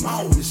in the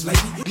mall, this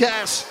lady.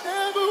 Gas.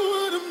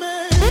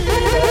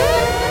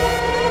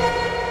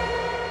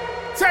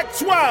 Tech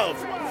 12,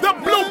 the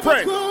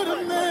blueprint.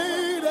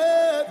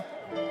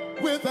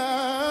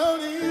 Without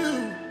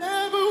you.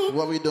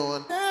 What we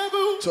doing?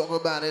 Talk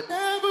about it.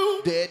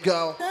 There it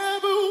go.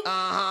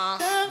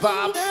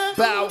 Bob,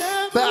 bow.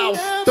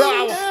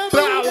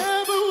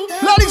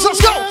 Ladies,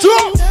 let's go.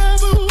 Drop.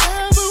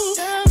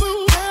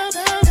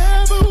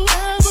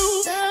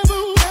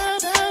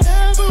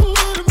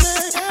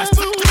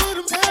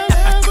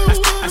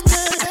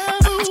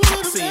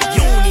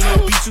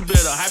 You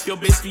better hype your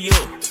bestie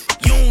up.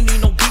 You don't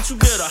need no beat, you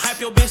better hype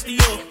your bestie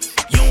up.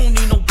 You don't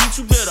need no beat,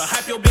 you better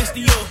hype your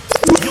bestie up.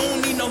 You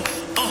don't need no,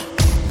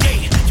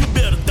 yeah, you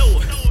better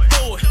throw it.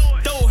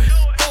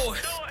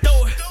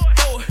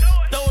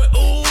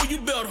 Ooh, you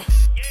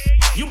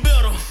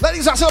better.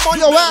 Ladies, I said I'm on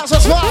your ass,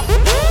 that's why.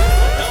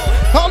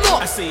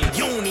 I said,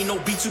 you don't need no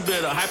beat, you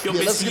better hype your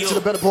bestie up. Let's get to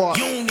the better part.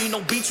 You don't need no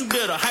beat, you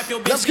better hype your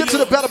bestie up. Let's get to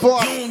the better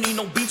part. You don't need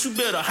no beat, you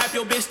better hype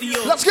your bestie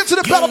up. Let's get to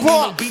the better part. You don't need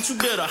no beat, you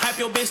better hype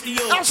your bestie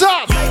up.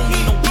 Outside. You don't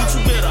need no beat,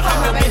 you better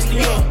hype your bestie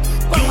up.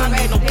 You don't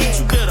need no beat,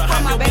 you better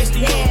hype your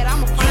bestie up. You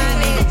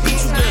don't need no beat,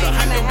 you better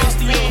hype your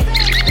bestie up.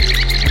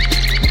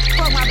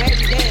 Fuck my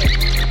baby dad.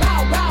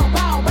 Bow.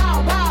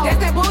 That's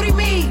that booty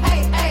me.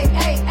 Hey.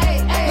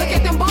 Look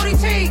at them booty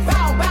cheeks.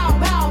 Bow.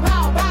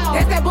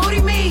 That's that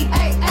booty me.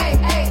 Hey.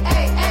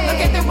 Look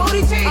at them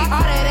booty cheeks.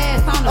 All that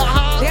ass on the.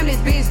 Damn, this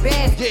bitch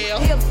bad. Yeah.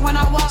 Hips when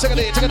I walk. Check it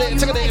in.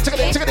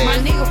 My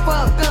nigga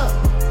fucked up.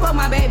 Fuck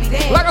my baby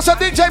dad. Like I said,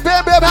 DJ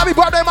Bam Bam, happy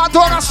birthday, my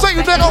dog. I see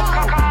you, nigga.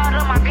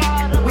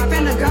 We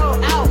finna go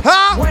out.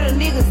 Huh? Where the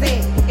niggas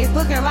at? It's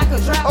looking like a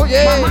drought. Oh,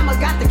 yeah. My mama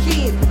got the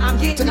kids. I'm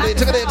getting out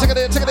the house. Check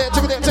it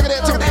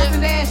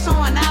in. Ass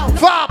showing out.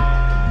 Fop.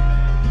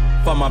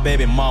 For my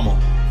baby mama.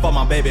 For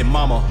my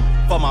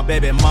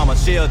baby mama,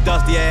 she a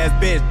dusty ass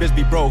bitch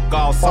be broke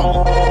all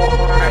summer.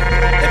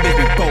 That bitch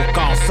be broke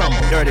all summer.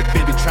 Dirty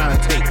bitch be trying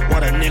to take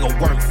what a nigga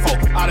work for.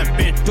 I done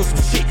been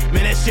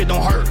shit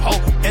don't hurt, ho.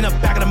 In the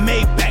back of the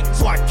Maybach,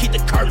 so I keep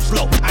the curves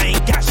low. I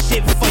ain't got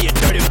shit for you,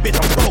 dirty bitch,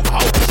 I'm broke,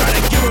 ho.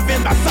 Tryna get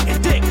revenge by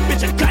sucking dick,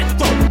 bitch, a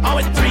cutthroat. I'm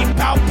with 3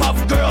 pound puff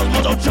girls,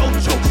 mojo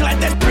jojo. She like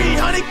that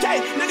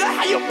 300K, nigga,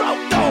 how you broke,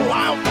 though?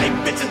 I don't play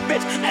bitches,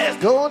 bitch.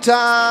 Go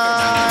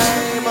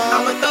time.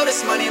 I'ma throw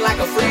this money like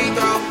a free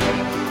throw.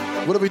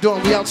 What are we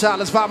doing? We outside.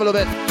 Let's vibe a little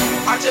bit.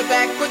 Arch your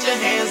back, put your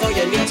hands on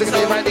your knees. Take a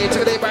day right there,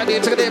 take a day right there,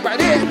 take a day right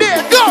there.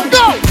 There, go,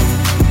 go!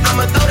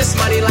 I'ma throw this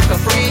money like a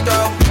free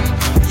throw.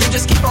 You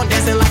just keep on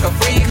dancing like a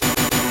freak.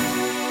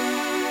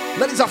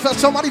 Ladies, I felt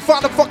somebody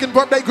find the fucking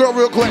birthday girl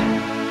real quick.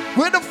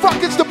 Where the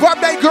fuck is the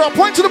birthday girl?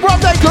 Point to the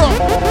birthday girl.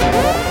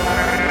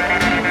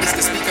 It's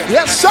the speaker.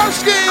 Yes,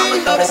 Sirski.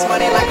 I'ma throw this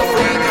money like a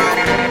free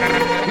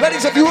throw.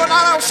 Ladies, if you are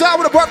not outside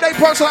with a birthday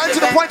person, I need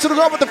you to point to the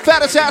girl with the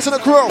fattest ass in the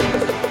crew.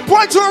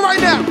 Point to her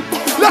right now.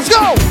 Let's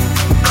go.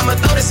 I'ma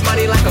throw this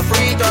money like a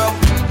free throw.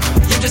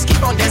 You just keep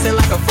on dancing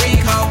like a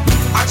freak, ho.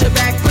 Arch your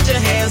back, put your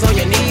hands on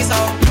your knees,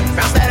 ho.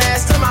 Bounce that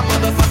ass to my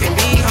motherfucking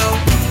beat, ho.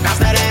 Bounce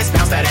that ass,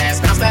 bounce that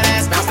ass, bounce that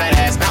ass, bounce that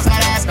ass, bounce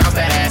that ass, bounce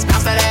that ass,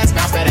 bounce that ass,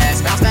 bounce that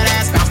ass, bounce that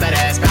ass, bounce that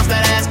ass, bounce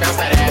that ass, bounce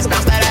that ass,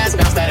 bounce that ass,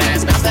 bounce that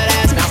ass, bounce that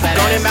ass, bounce that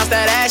ass. Go and bounce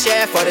that ass,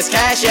 yeah, for this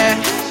cash, yeah.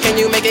 Can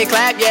you make it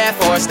clap, yeah,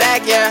 for a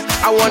stack, yeah.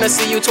 I wanna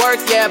see you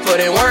twerk, yeah,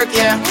 put in work,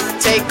 yeah.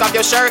 Take off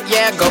your shirt,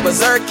 yeah, go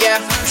berserk, yeah.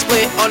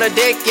 Split on a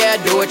dick, yeah,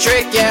 do a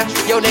trick, yeah.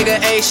 Yo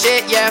nigga ain't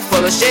shit, yeah,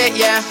 full of shit,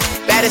 yeah.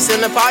 Baddest in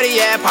the party,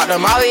 yeah, pop the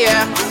molly,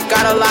 yeah.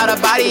 Got a lot of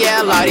body,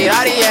 yeah,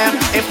 lottie-dottie, yeah.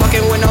 Ain't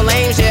fucking with no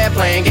lames, yeah,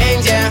 playing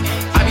games, yeah.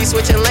 I be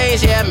switching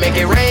lanes, yeah, make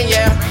it rain,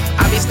 yeah.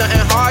 I be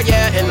stunting hard,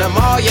 yeah, in the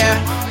mall, yeah.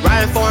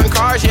 Riding foreign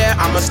cars, yeah,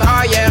 I'm a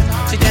star, yeah.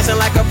 She dancing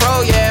like a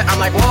pro, yeah, I'm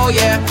like, whoa,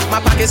 yeah. My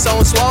pocket's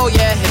so swole,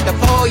 yeah, hit the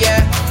pole,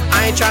 yeah.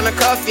 I ain't tryna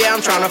cuff, yeah,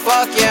 I'm tryna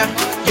fuck, yeah.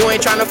 You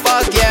ain't tryna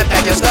fuck, yeah,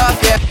 pack your stuff,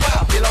 yeah.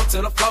 Get low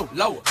to the flow,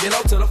 lower. Get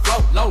low to the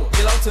flow, lower.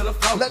 Get low to the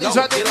flow, lower. Ladies,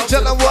 right there,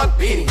 tell them what.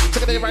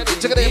 Check it right there,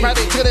 check it right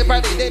there, check it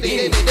right there.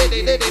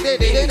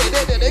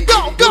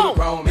 Go, go. Do the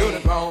wrong, do the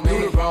wrong, do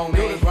the wrong,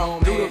 do the wrong,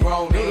 do the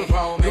wrong, do the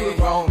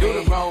wrong, do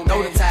the wrong.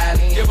 Throw the tile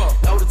in, give up.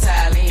 Throw the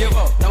tile in, give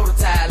up. Throw the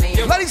tile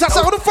in. Ladies, I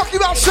said, who the fuck you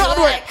outside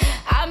with?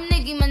 I'm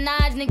Nicki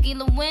Minaj, Nicki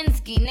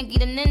Lewinsky, Nicki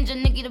the Ninja,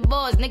 Nicki the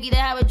Boss, Nicki the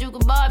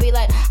Harajuku Barbie.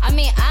 Like, I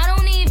mean, I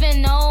don't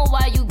even know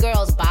why you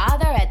girls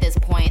bother at this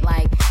point.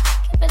 Like,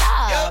 keep it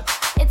up.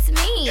 It's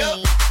me.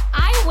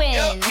 I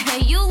win.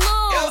 You lose.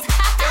 I'm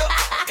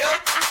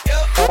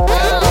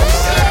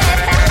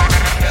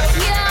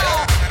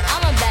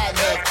a bad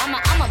bitch. I'm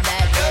a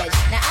bad bitch.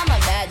 Now I'm a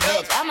bad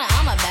bitch. I'm a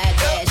bad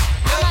bitch.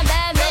 I'm a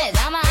bad bitch.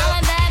 I'm a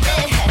bad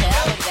bitch.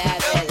 I'm a bad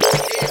bitch.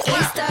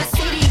 East the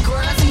city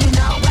girls, you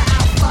know where I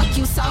fuck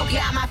you, so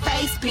get out my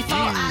face before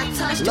I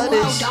touch the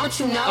world. Don't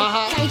you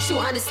know? Can't you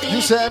understand?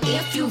 You said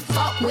if you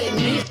fuck with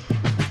me.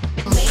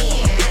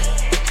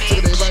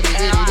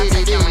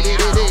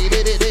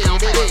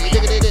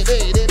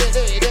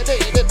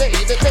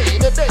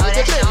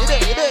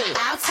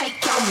 I'll take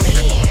your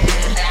man.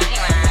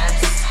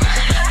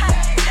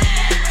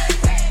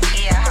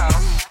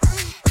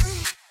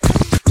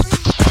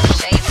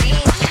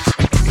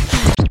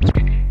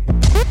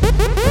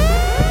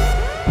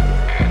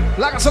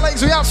 Like I said,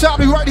 ladies, we outside,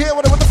 we right here.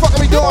 What the fuck are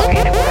we doing?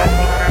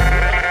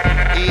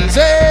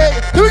 Easy.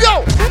 Here we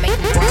go.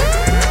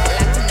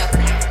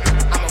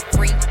 I'm a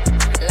freak,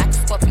 like a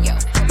Scorpio.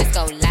 Let's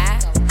go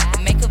live,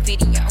 make a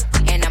video,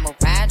 and I'ma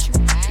ride you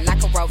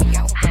like a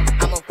rodeo.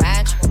 I'ma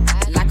ride you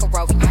like a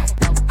rodeo.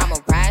 I'ma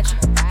ride you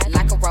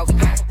like a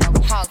rodeo.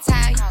 Hog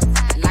tie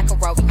like a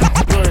rodeo.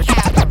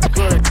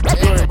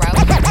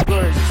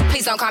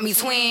 Please don't call me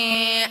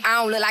twin.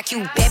 I don't look like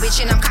you, bad bitch,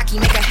 and I'm cocky.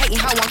 Make a hating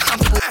hoe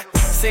uncomfortable.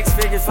 6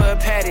 figures for a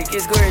paddock,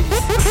 it's gorgeous.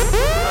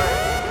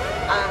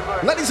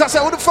 Ladies, I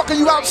said, who the fuck are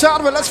you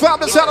outside with? Let's vibe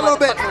this out a little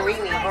bit.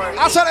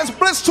 I said it's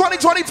Bliss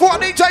 2024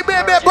 DJ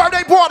Bad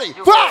birthday party.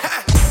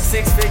 Fuck!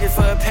 6 figures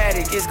for a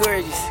paddock, it's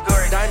gorgeous.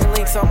 Diamond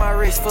links on my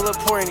wrist, full of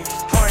pointers.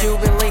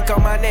 Cuban link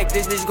on my neck,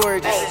 this bitch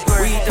gorgeous.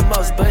 We eat the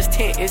most, bus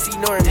tent, it's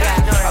enormous.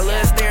 I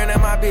love staring at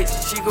my bitch,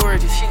 she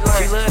gorgeous.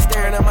 She loves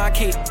staring at my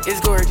kid, it's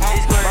gorgeous.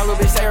 My little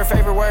bitch say her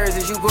favorite words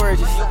is you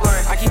gorgeous.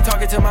 I keep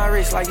talking to my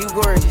wrist like you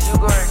gorgeous.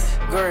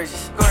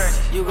 Gorgeous,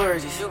 you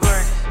gorgeous.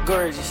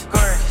 Gorgeous,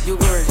 you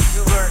gorgeous.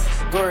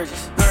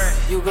 Gorgeous,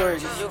 you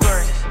gorgeous.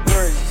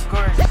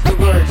 You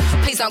gorgeous.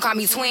 Please don't call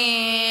me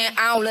twin.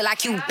 I don't look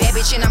like you, bad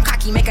bitch, and I'm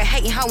cocky. Make a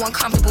hating hoe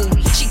uncomfortable.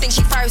 She thinks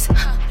she first,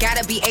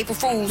 gotta be April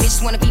Fool.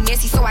 Bitches wanna be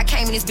messy, so I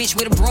came in this bitch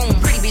with a broom.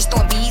 Pretty bitch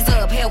throwing bees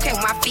up, Hellcat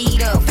with my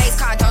feet up. Face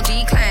card don't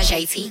decline,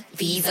 JT,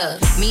 Visa.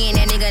 Me and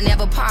that nigga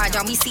never part,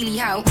 don't be silly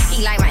hoe.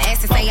 He like my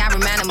ass and say I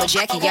remind him of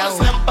Jackie, yo.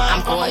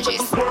 I'm gorgeous,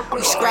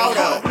 you scrolled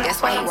up.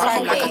 That's why he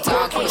walking like a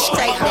dog, he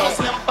straight hoe.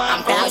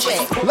 I'm gorgeous.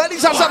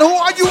 Ladies, I said, who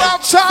are you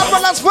outside?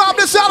 But let's vibe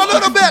this out a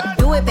little bit.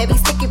 Do it, baby,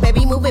 stick it,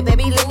 baby, move it,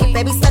 baby, lick it,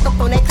 baby, suck up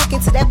on that click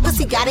into that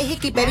pussy, got a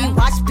hickey, baby,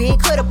 watch big,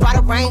 coulda brought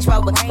a Range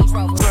Rover.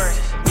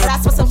 But I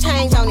spent some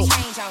change on it.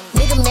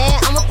 Nigga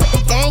mad, I'ma put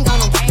the gang on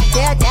him.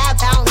 They'll die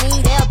about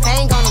me, they'll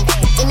bang on him.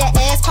 In that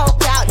ass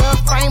poked out, little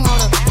frame on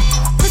him.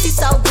 Pussy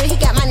so good, he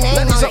got my name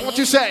on it. What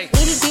you say?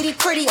 Itty bitty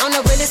pretty on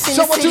the realest in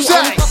so the what city. You say?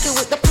 Only fucking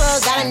with the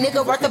plug, got a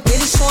nigga worth a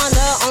Billy showing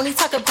love. Only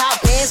talk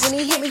about bands when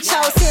he hit me,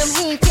 chose him.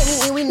 He ain't pick me,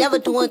 and we never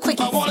doing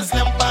quickies. I wanna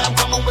slim by a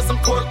woman with some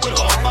pork with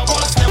her. I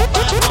wanna slim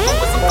by a woman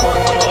with some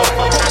pork with her.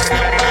 I wanna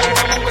slim by a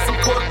woman with some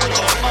pork with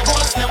her. I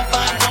wanna slim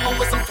by a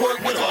woman with some pork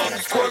with her.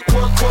 Pork,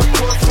 pork, pork,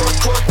 pork, pork,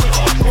 pork with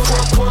her.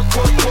 Pork, pork,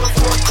 pork, pork,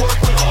 pork, pork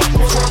with her.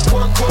 Pork, pork,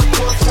 pork, pork,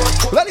 pork,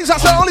 pork. Ladies, I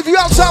said only if you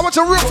outside with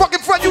your real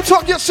fucking friend, you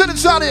talk your shit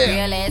inside here.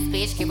 Real ass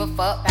bitch, give a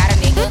fuck about a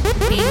nigga.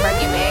 Big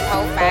Birkin bag,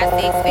 hold 5,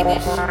 6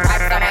 figures.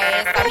 Rocks on my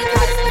ass, so he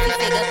call it pussy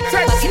figure.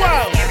 Text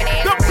 12,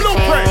 the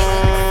blueprint.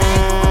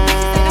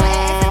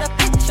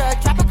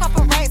 Drop a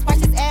couple racks, watch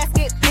his ass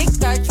get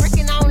bigger.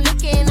 Drinking, I'm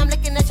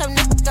looking at your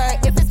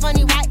nigga. If it's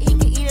money right, he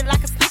can eat it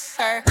like a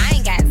snicker. I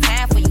ain't got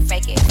time for you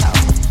fake ass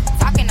hoes.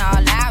 Talking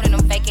all loud in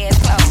them fake ass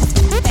clothes.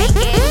 Fake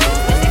ass shoes,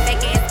 bitch, they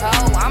fake ass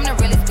hoe. I'm the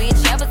realest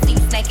bitch ever see,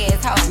 snake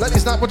ass hoe.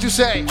 Ladies, not what you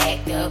say.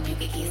 Act up, you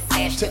could get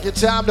snatched. Take your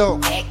time though.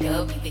 Act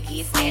up, you could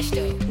get snatched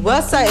up.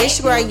 What's up? It's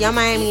your girl, Young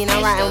Miami, and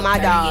I'm riding with my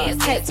dog.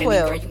 Tech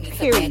 12.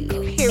 Period.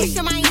 It's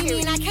your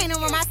Miami, and I can't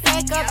run my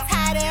stack up.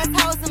 Tired ass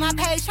hoes in my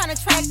page trying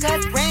to track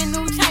us. Brand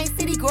new chain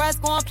city girls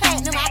going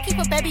platinum. I keep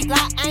a baby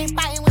Glock. I ain't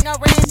fighting with no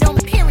random.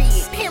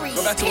 Period.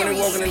 Go back to when they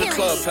walking in the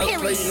club. Play,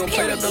 you gonna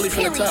play that belly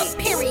from the top.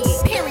 Period.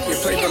 You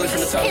play belly from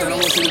the top, then I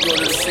want you to go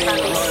to the scene with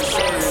her and show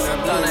you. And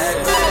I'm done.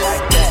 Act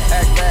bad,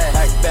 act bad,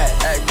 act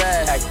bad,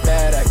 act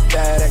bad, act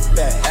bad, act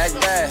bad, act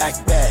bad,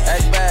 act bad,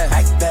 act bad,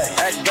 act bad,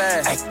 act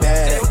bad, act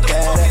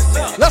bad, act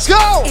bad. Let's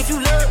go. If you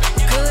look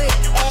good,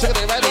 check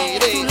it right here.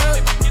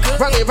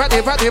 Right If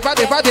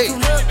you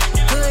look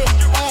good,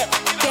 act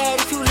bad.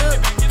 If you look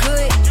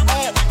good,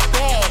 act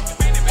bad.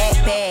 Act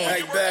bad.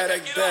 Act bad,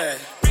 act bad.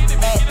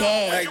 Act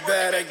bad. Act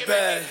bad, act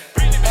bad.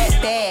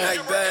 Act bad.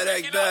 Act bad,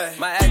 act bad.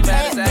 My act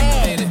bad is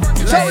activated.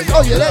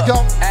 Oh yeah, let go.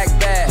 Act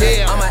bad.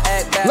 Yeah. I'ma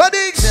act bad.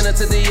 Ladies. Send her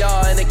to the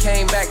yard and it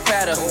came back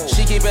fatter.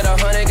 She keep it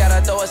 100,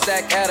 gotta throw a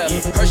stack at her.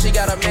 Her she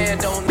got a man,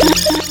 don't.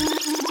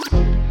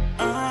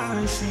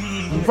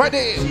 Right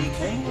there.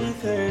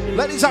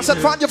 Ladies, I said,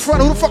 find your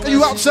friend. Who the fuck are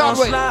you outside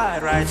with?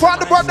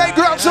 Find the birthday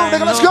girl too,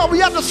 nigga. Let's go.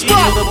 We at the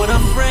spot.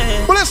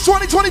 Bliss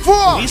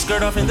 2024. We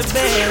skirt off in the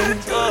bed.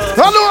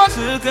 Hello.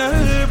 Took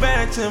her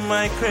back to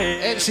my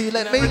crib. And she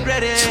let me.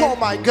 Oh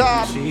my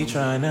God. She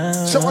tryna.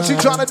 So what she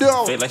tryna do?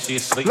 Feel like she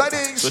asleep.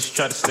 Ladies. So she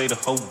tried to stay the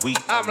whole week.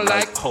 I'm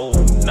like, oh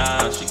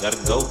nah, she gotta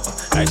go.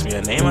 Ask me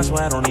her name, I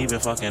swear I don't even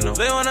fucking know.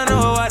 They wanna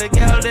know why the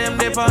girl them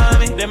dip on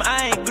me. Them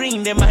I ain't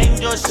green, them I ain't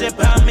just ship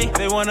on me.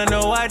 They wanna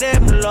know why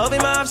them love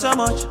him off so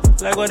much.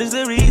 Like what is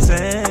the reason?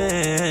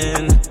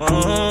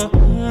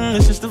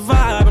 It's just the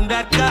vibe, I'm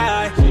that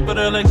guy. She put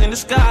her legs in the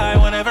sky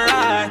whenever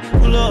I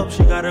pull up.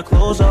 She got her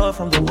clothes off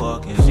from the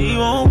walk and she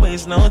won't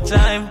waste no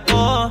time.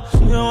 Oh, she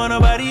don't want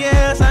nobody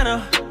else, I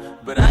know.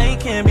 But I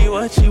can't be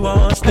what she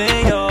wants.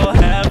 They all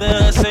have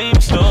the same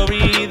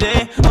story.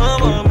 They all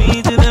want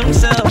me to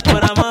themselves,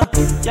 but I'm a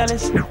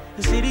jealous.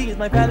 The city is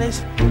my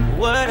palace.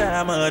 What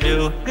I'ma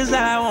do? Cause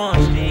I want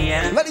the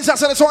answer. Ladies, I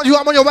said it's on you.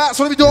 I'm on your back.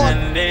 So what are we doing?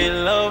 And they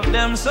love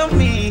them some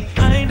me.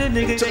 I ain't the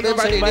nigga. They gon'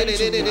 say body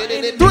to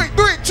 3,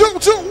 2,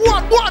 2,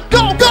 1, 1,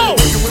 go, go.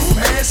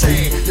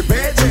 Your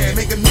bad jam,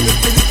 make a nigga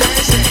finish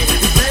dashing.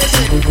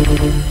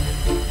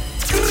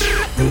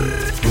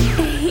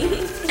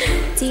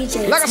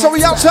 Like I said,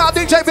 we outside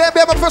DJ Bam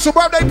Bam official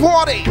birthday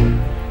party.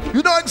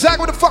 You know exactly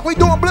what the fuck we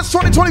doing. Bliss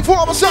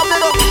 2024. What's up,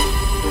 nigga?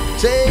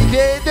 Take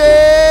it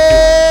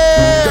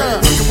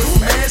there.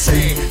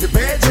 Your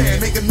bad jam,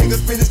 make a nigga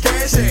spend his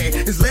cash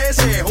in. His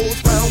last hand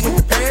holds pound with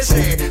the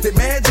passion. They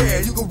mad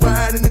jam, you can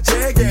ride in the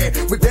jag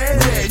with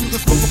that hand, you can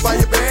smoke up by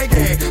your bag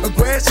a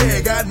grass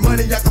hand, got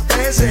money, I can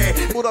fast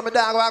hand. Put up and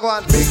down, go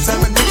on. Big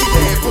time a nigga,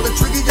 yeah, pull the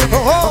trigger, yeah.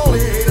 Oh,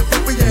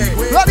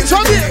 Bloody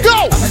Tony,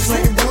 go! I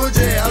swing wood,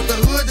 yeah, out the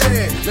hood,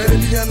 yeah. Let it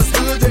be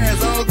understood, yeah,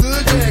 it's all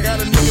good, yeah.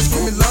 Got a nigga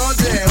screaming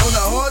large, yeah, on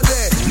the hard,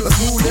 yeah. A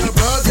smooth down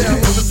broad, yeah,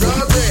 on the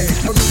dog,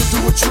 yeah. I'm just do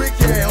a trick,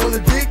 yeah, on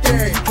the dick,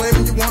 yeah. You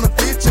claiming you wanna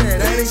fit, yeah,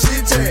 that ain't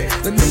shit, yeah.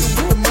 The nigga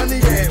with the money,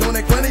 yeah, on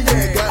that money,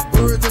 yeah. Got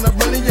birds and I'm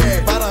running,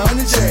 yeah, about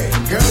 100, yeah.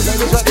 Girl, that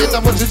is what it is,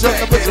 I'm what you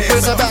trying to put your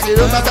friends back it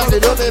up, back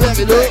it up,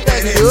 back it up,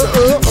 back it up.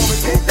 Come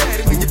and get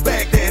daddy when you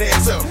back that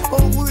ass up.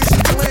 Oh, who is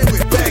you playing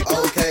with? Back.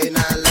 Okay,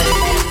 now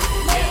ladies,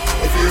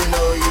 if you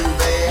know you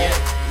bad,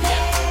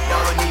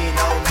 don't need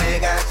no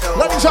man, got your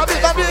ladies, I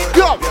mean,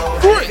 go.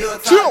 3,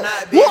 2,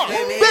 1,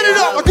 bend it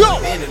up, go,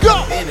 go, go,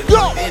 go,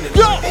 go, go,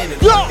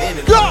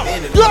 go, go.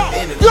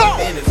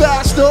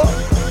 Faster,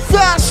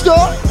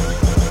 faster.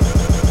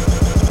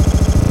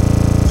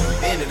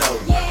 Bend it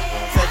over,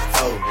 touch your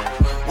toe,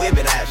 whip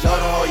it out, show them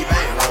how you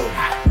bang roll.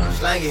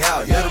 Slang it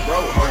out, you're the bro,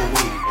 whole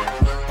week.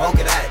 Poke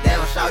it out,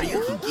 down, shout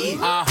you can get it.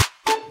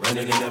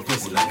 Running in that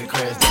pussy like a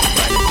crash.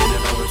 Bring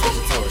it over, touch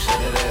your toe, shut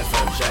that ass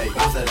from shake.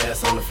 Bounce that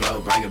ass on the floor,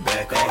 bring it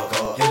back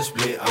up. Hit a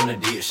split on the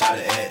dick, shout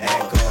it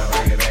at go.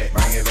 Bring it back,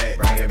 bring it back,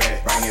 bring it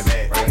back, bring it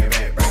back, bring it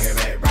back, bring it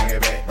back, bring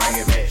it back, bring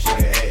it back. Shake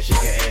it ass, shake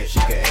it ass,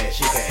 shake it ass,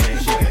 shake it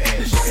ass, shake it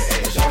ass, shake it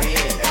ass. Show me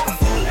in, act a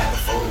fool, act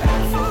a fool, act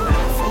a fool,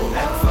 act a fool,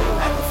 act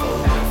a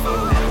fool, act a fool,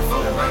 act a fool, act a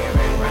fool.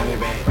 Bring it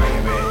back, bring it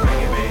back, bring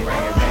it back, bring it back,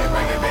 bring it back, bring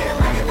it back,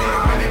 bring it back,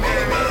 bring it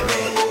back, bring it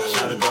back.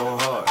 Shout it going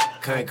hard.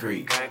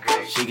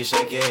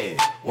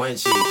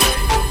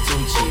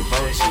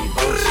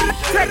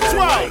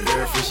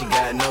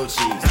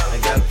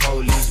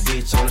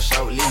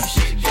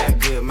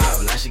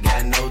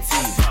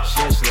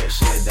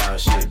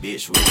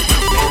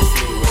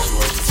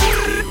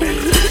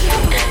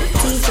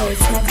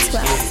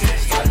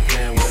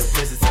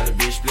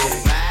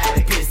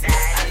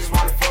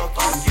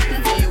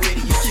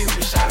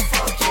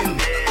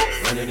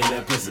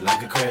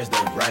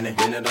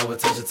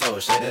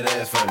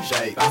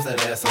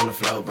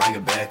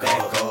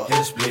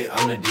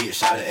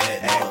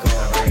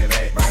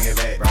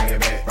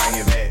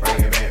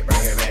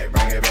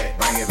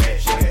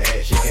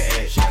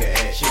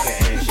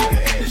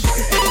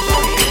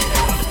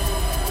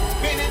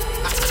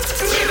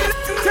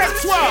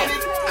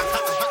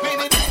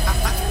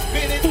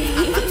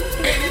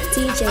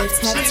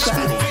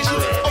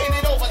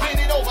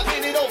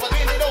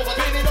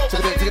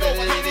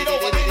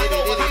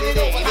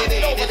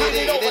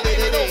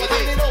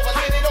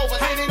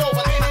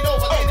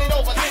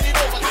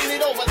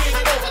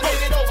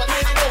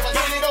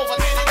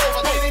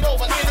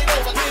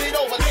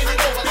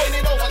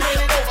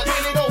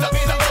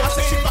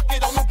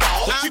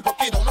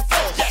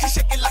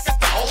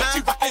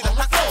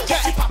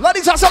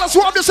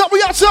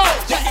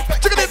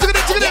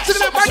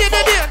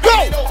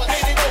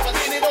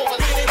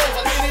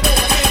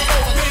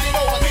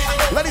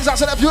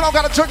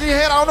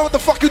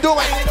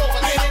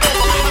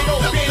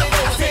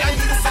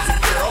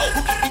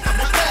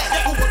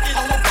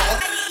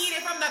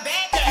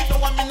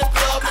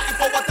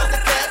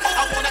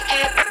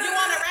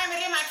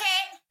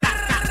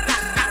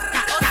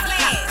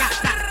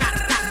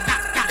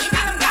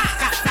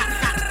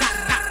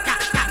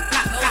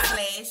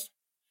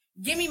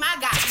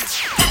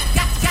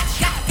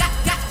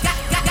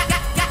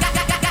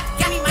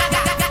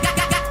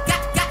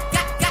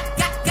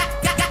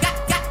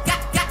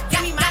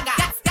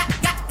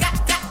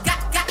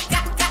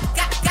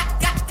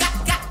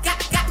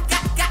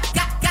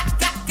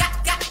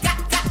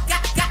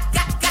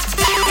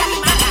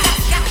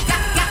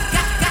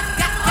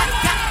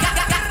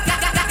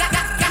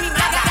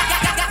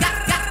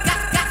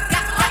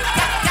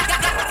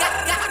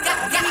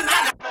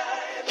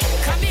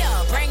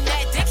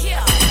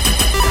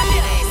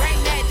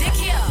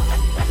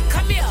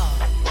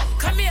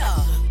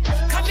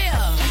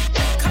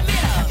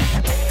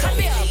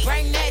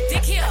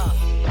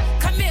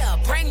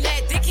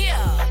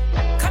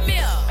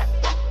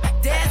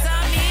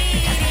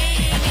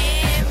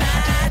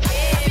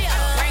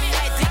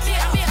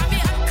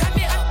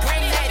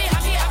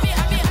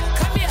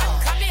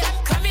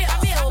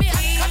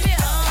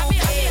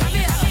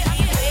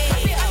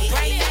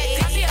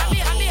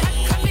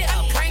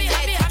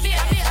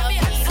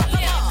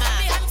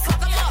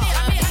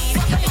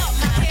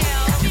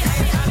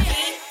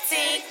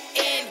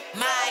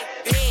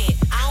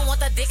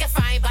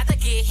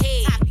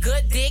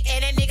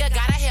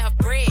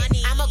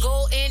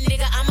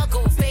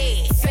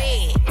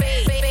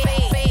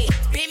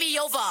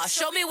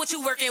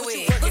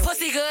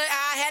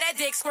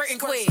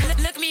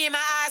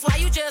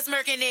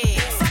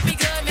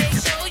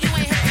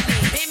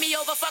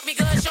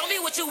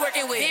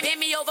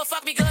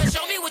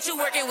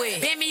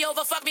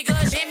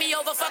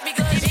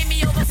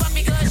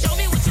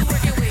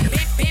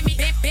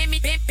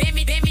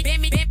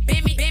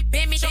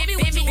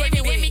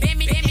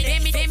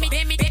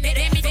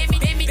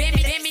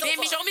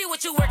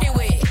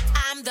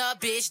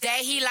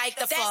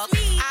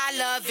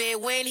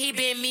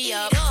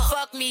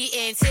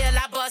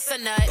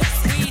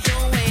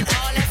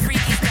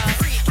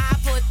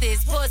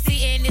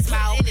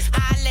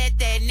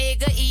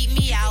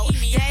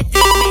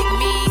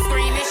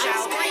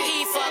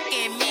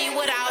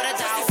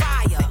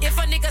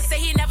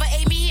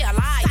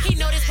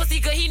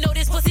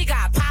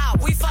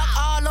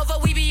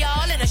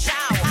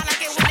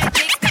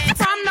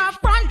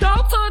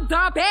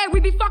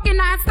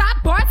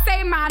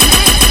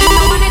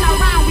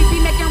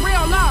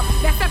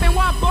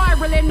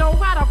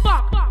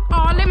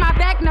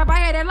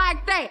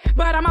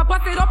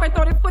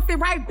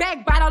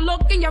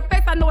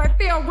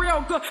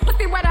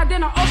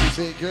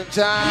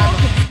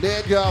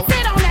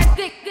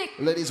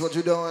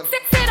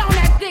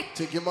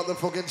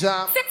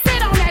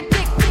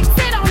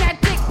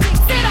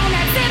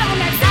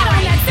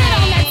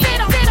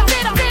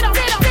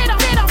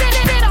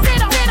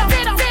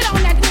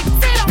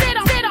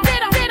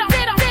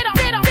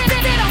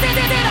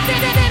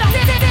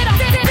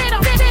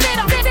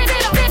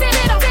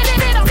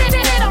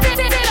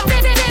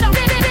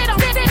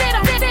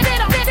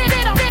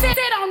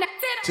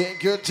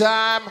 Take your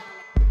time.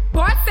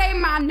 Boy, say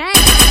my name.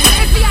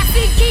 It's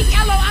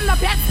B-I-C-K-L-O. I'm the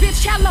best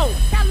bitch. Hello.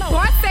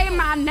 Boy, say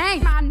my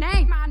name.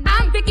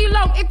 I'm Vicky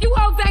Lowe. If you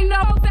hoes ain't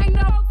know.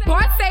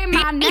 Boy, say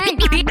my name.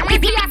 It's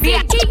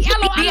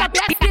B-I-C-K-L-O. I'm the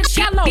best bitch.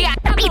 Hello.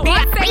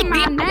 Boy, say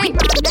my name.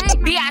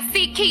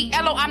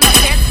 B-I-C-K-L-O. I'm the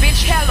best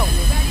bitch. Hello.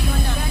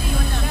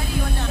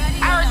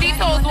 I heard these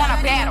hoes wanna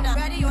battle.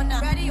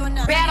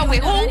 Battle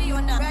with who?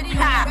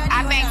 Ha,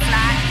 I think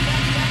not.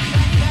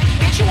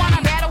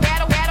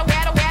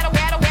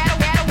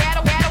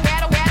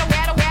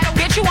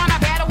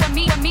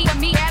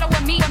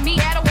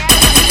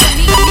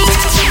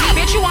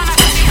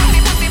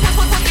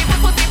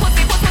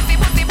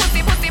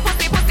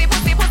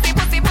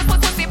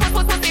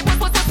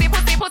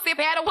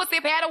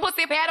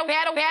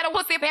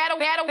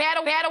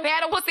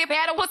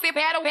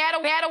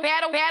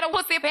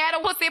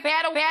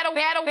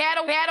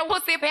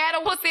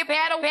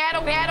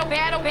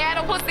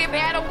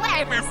 better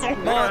way.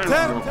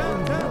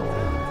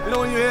 Montana. You know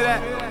when you hear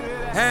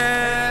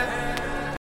that?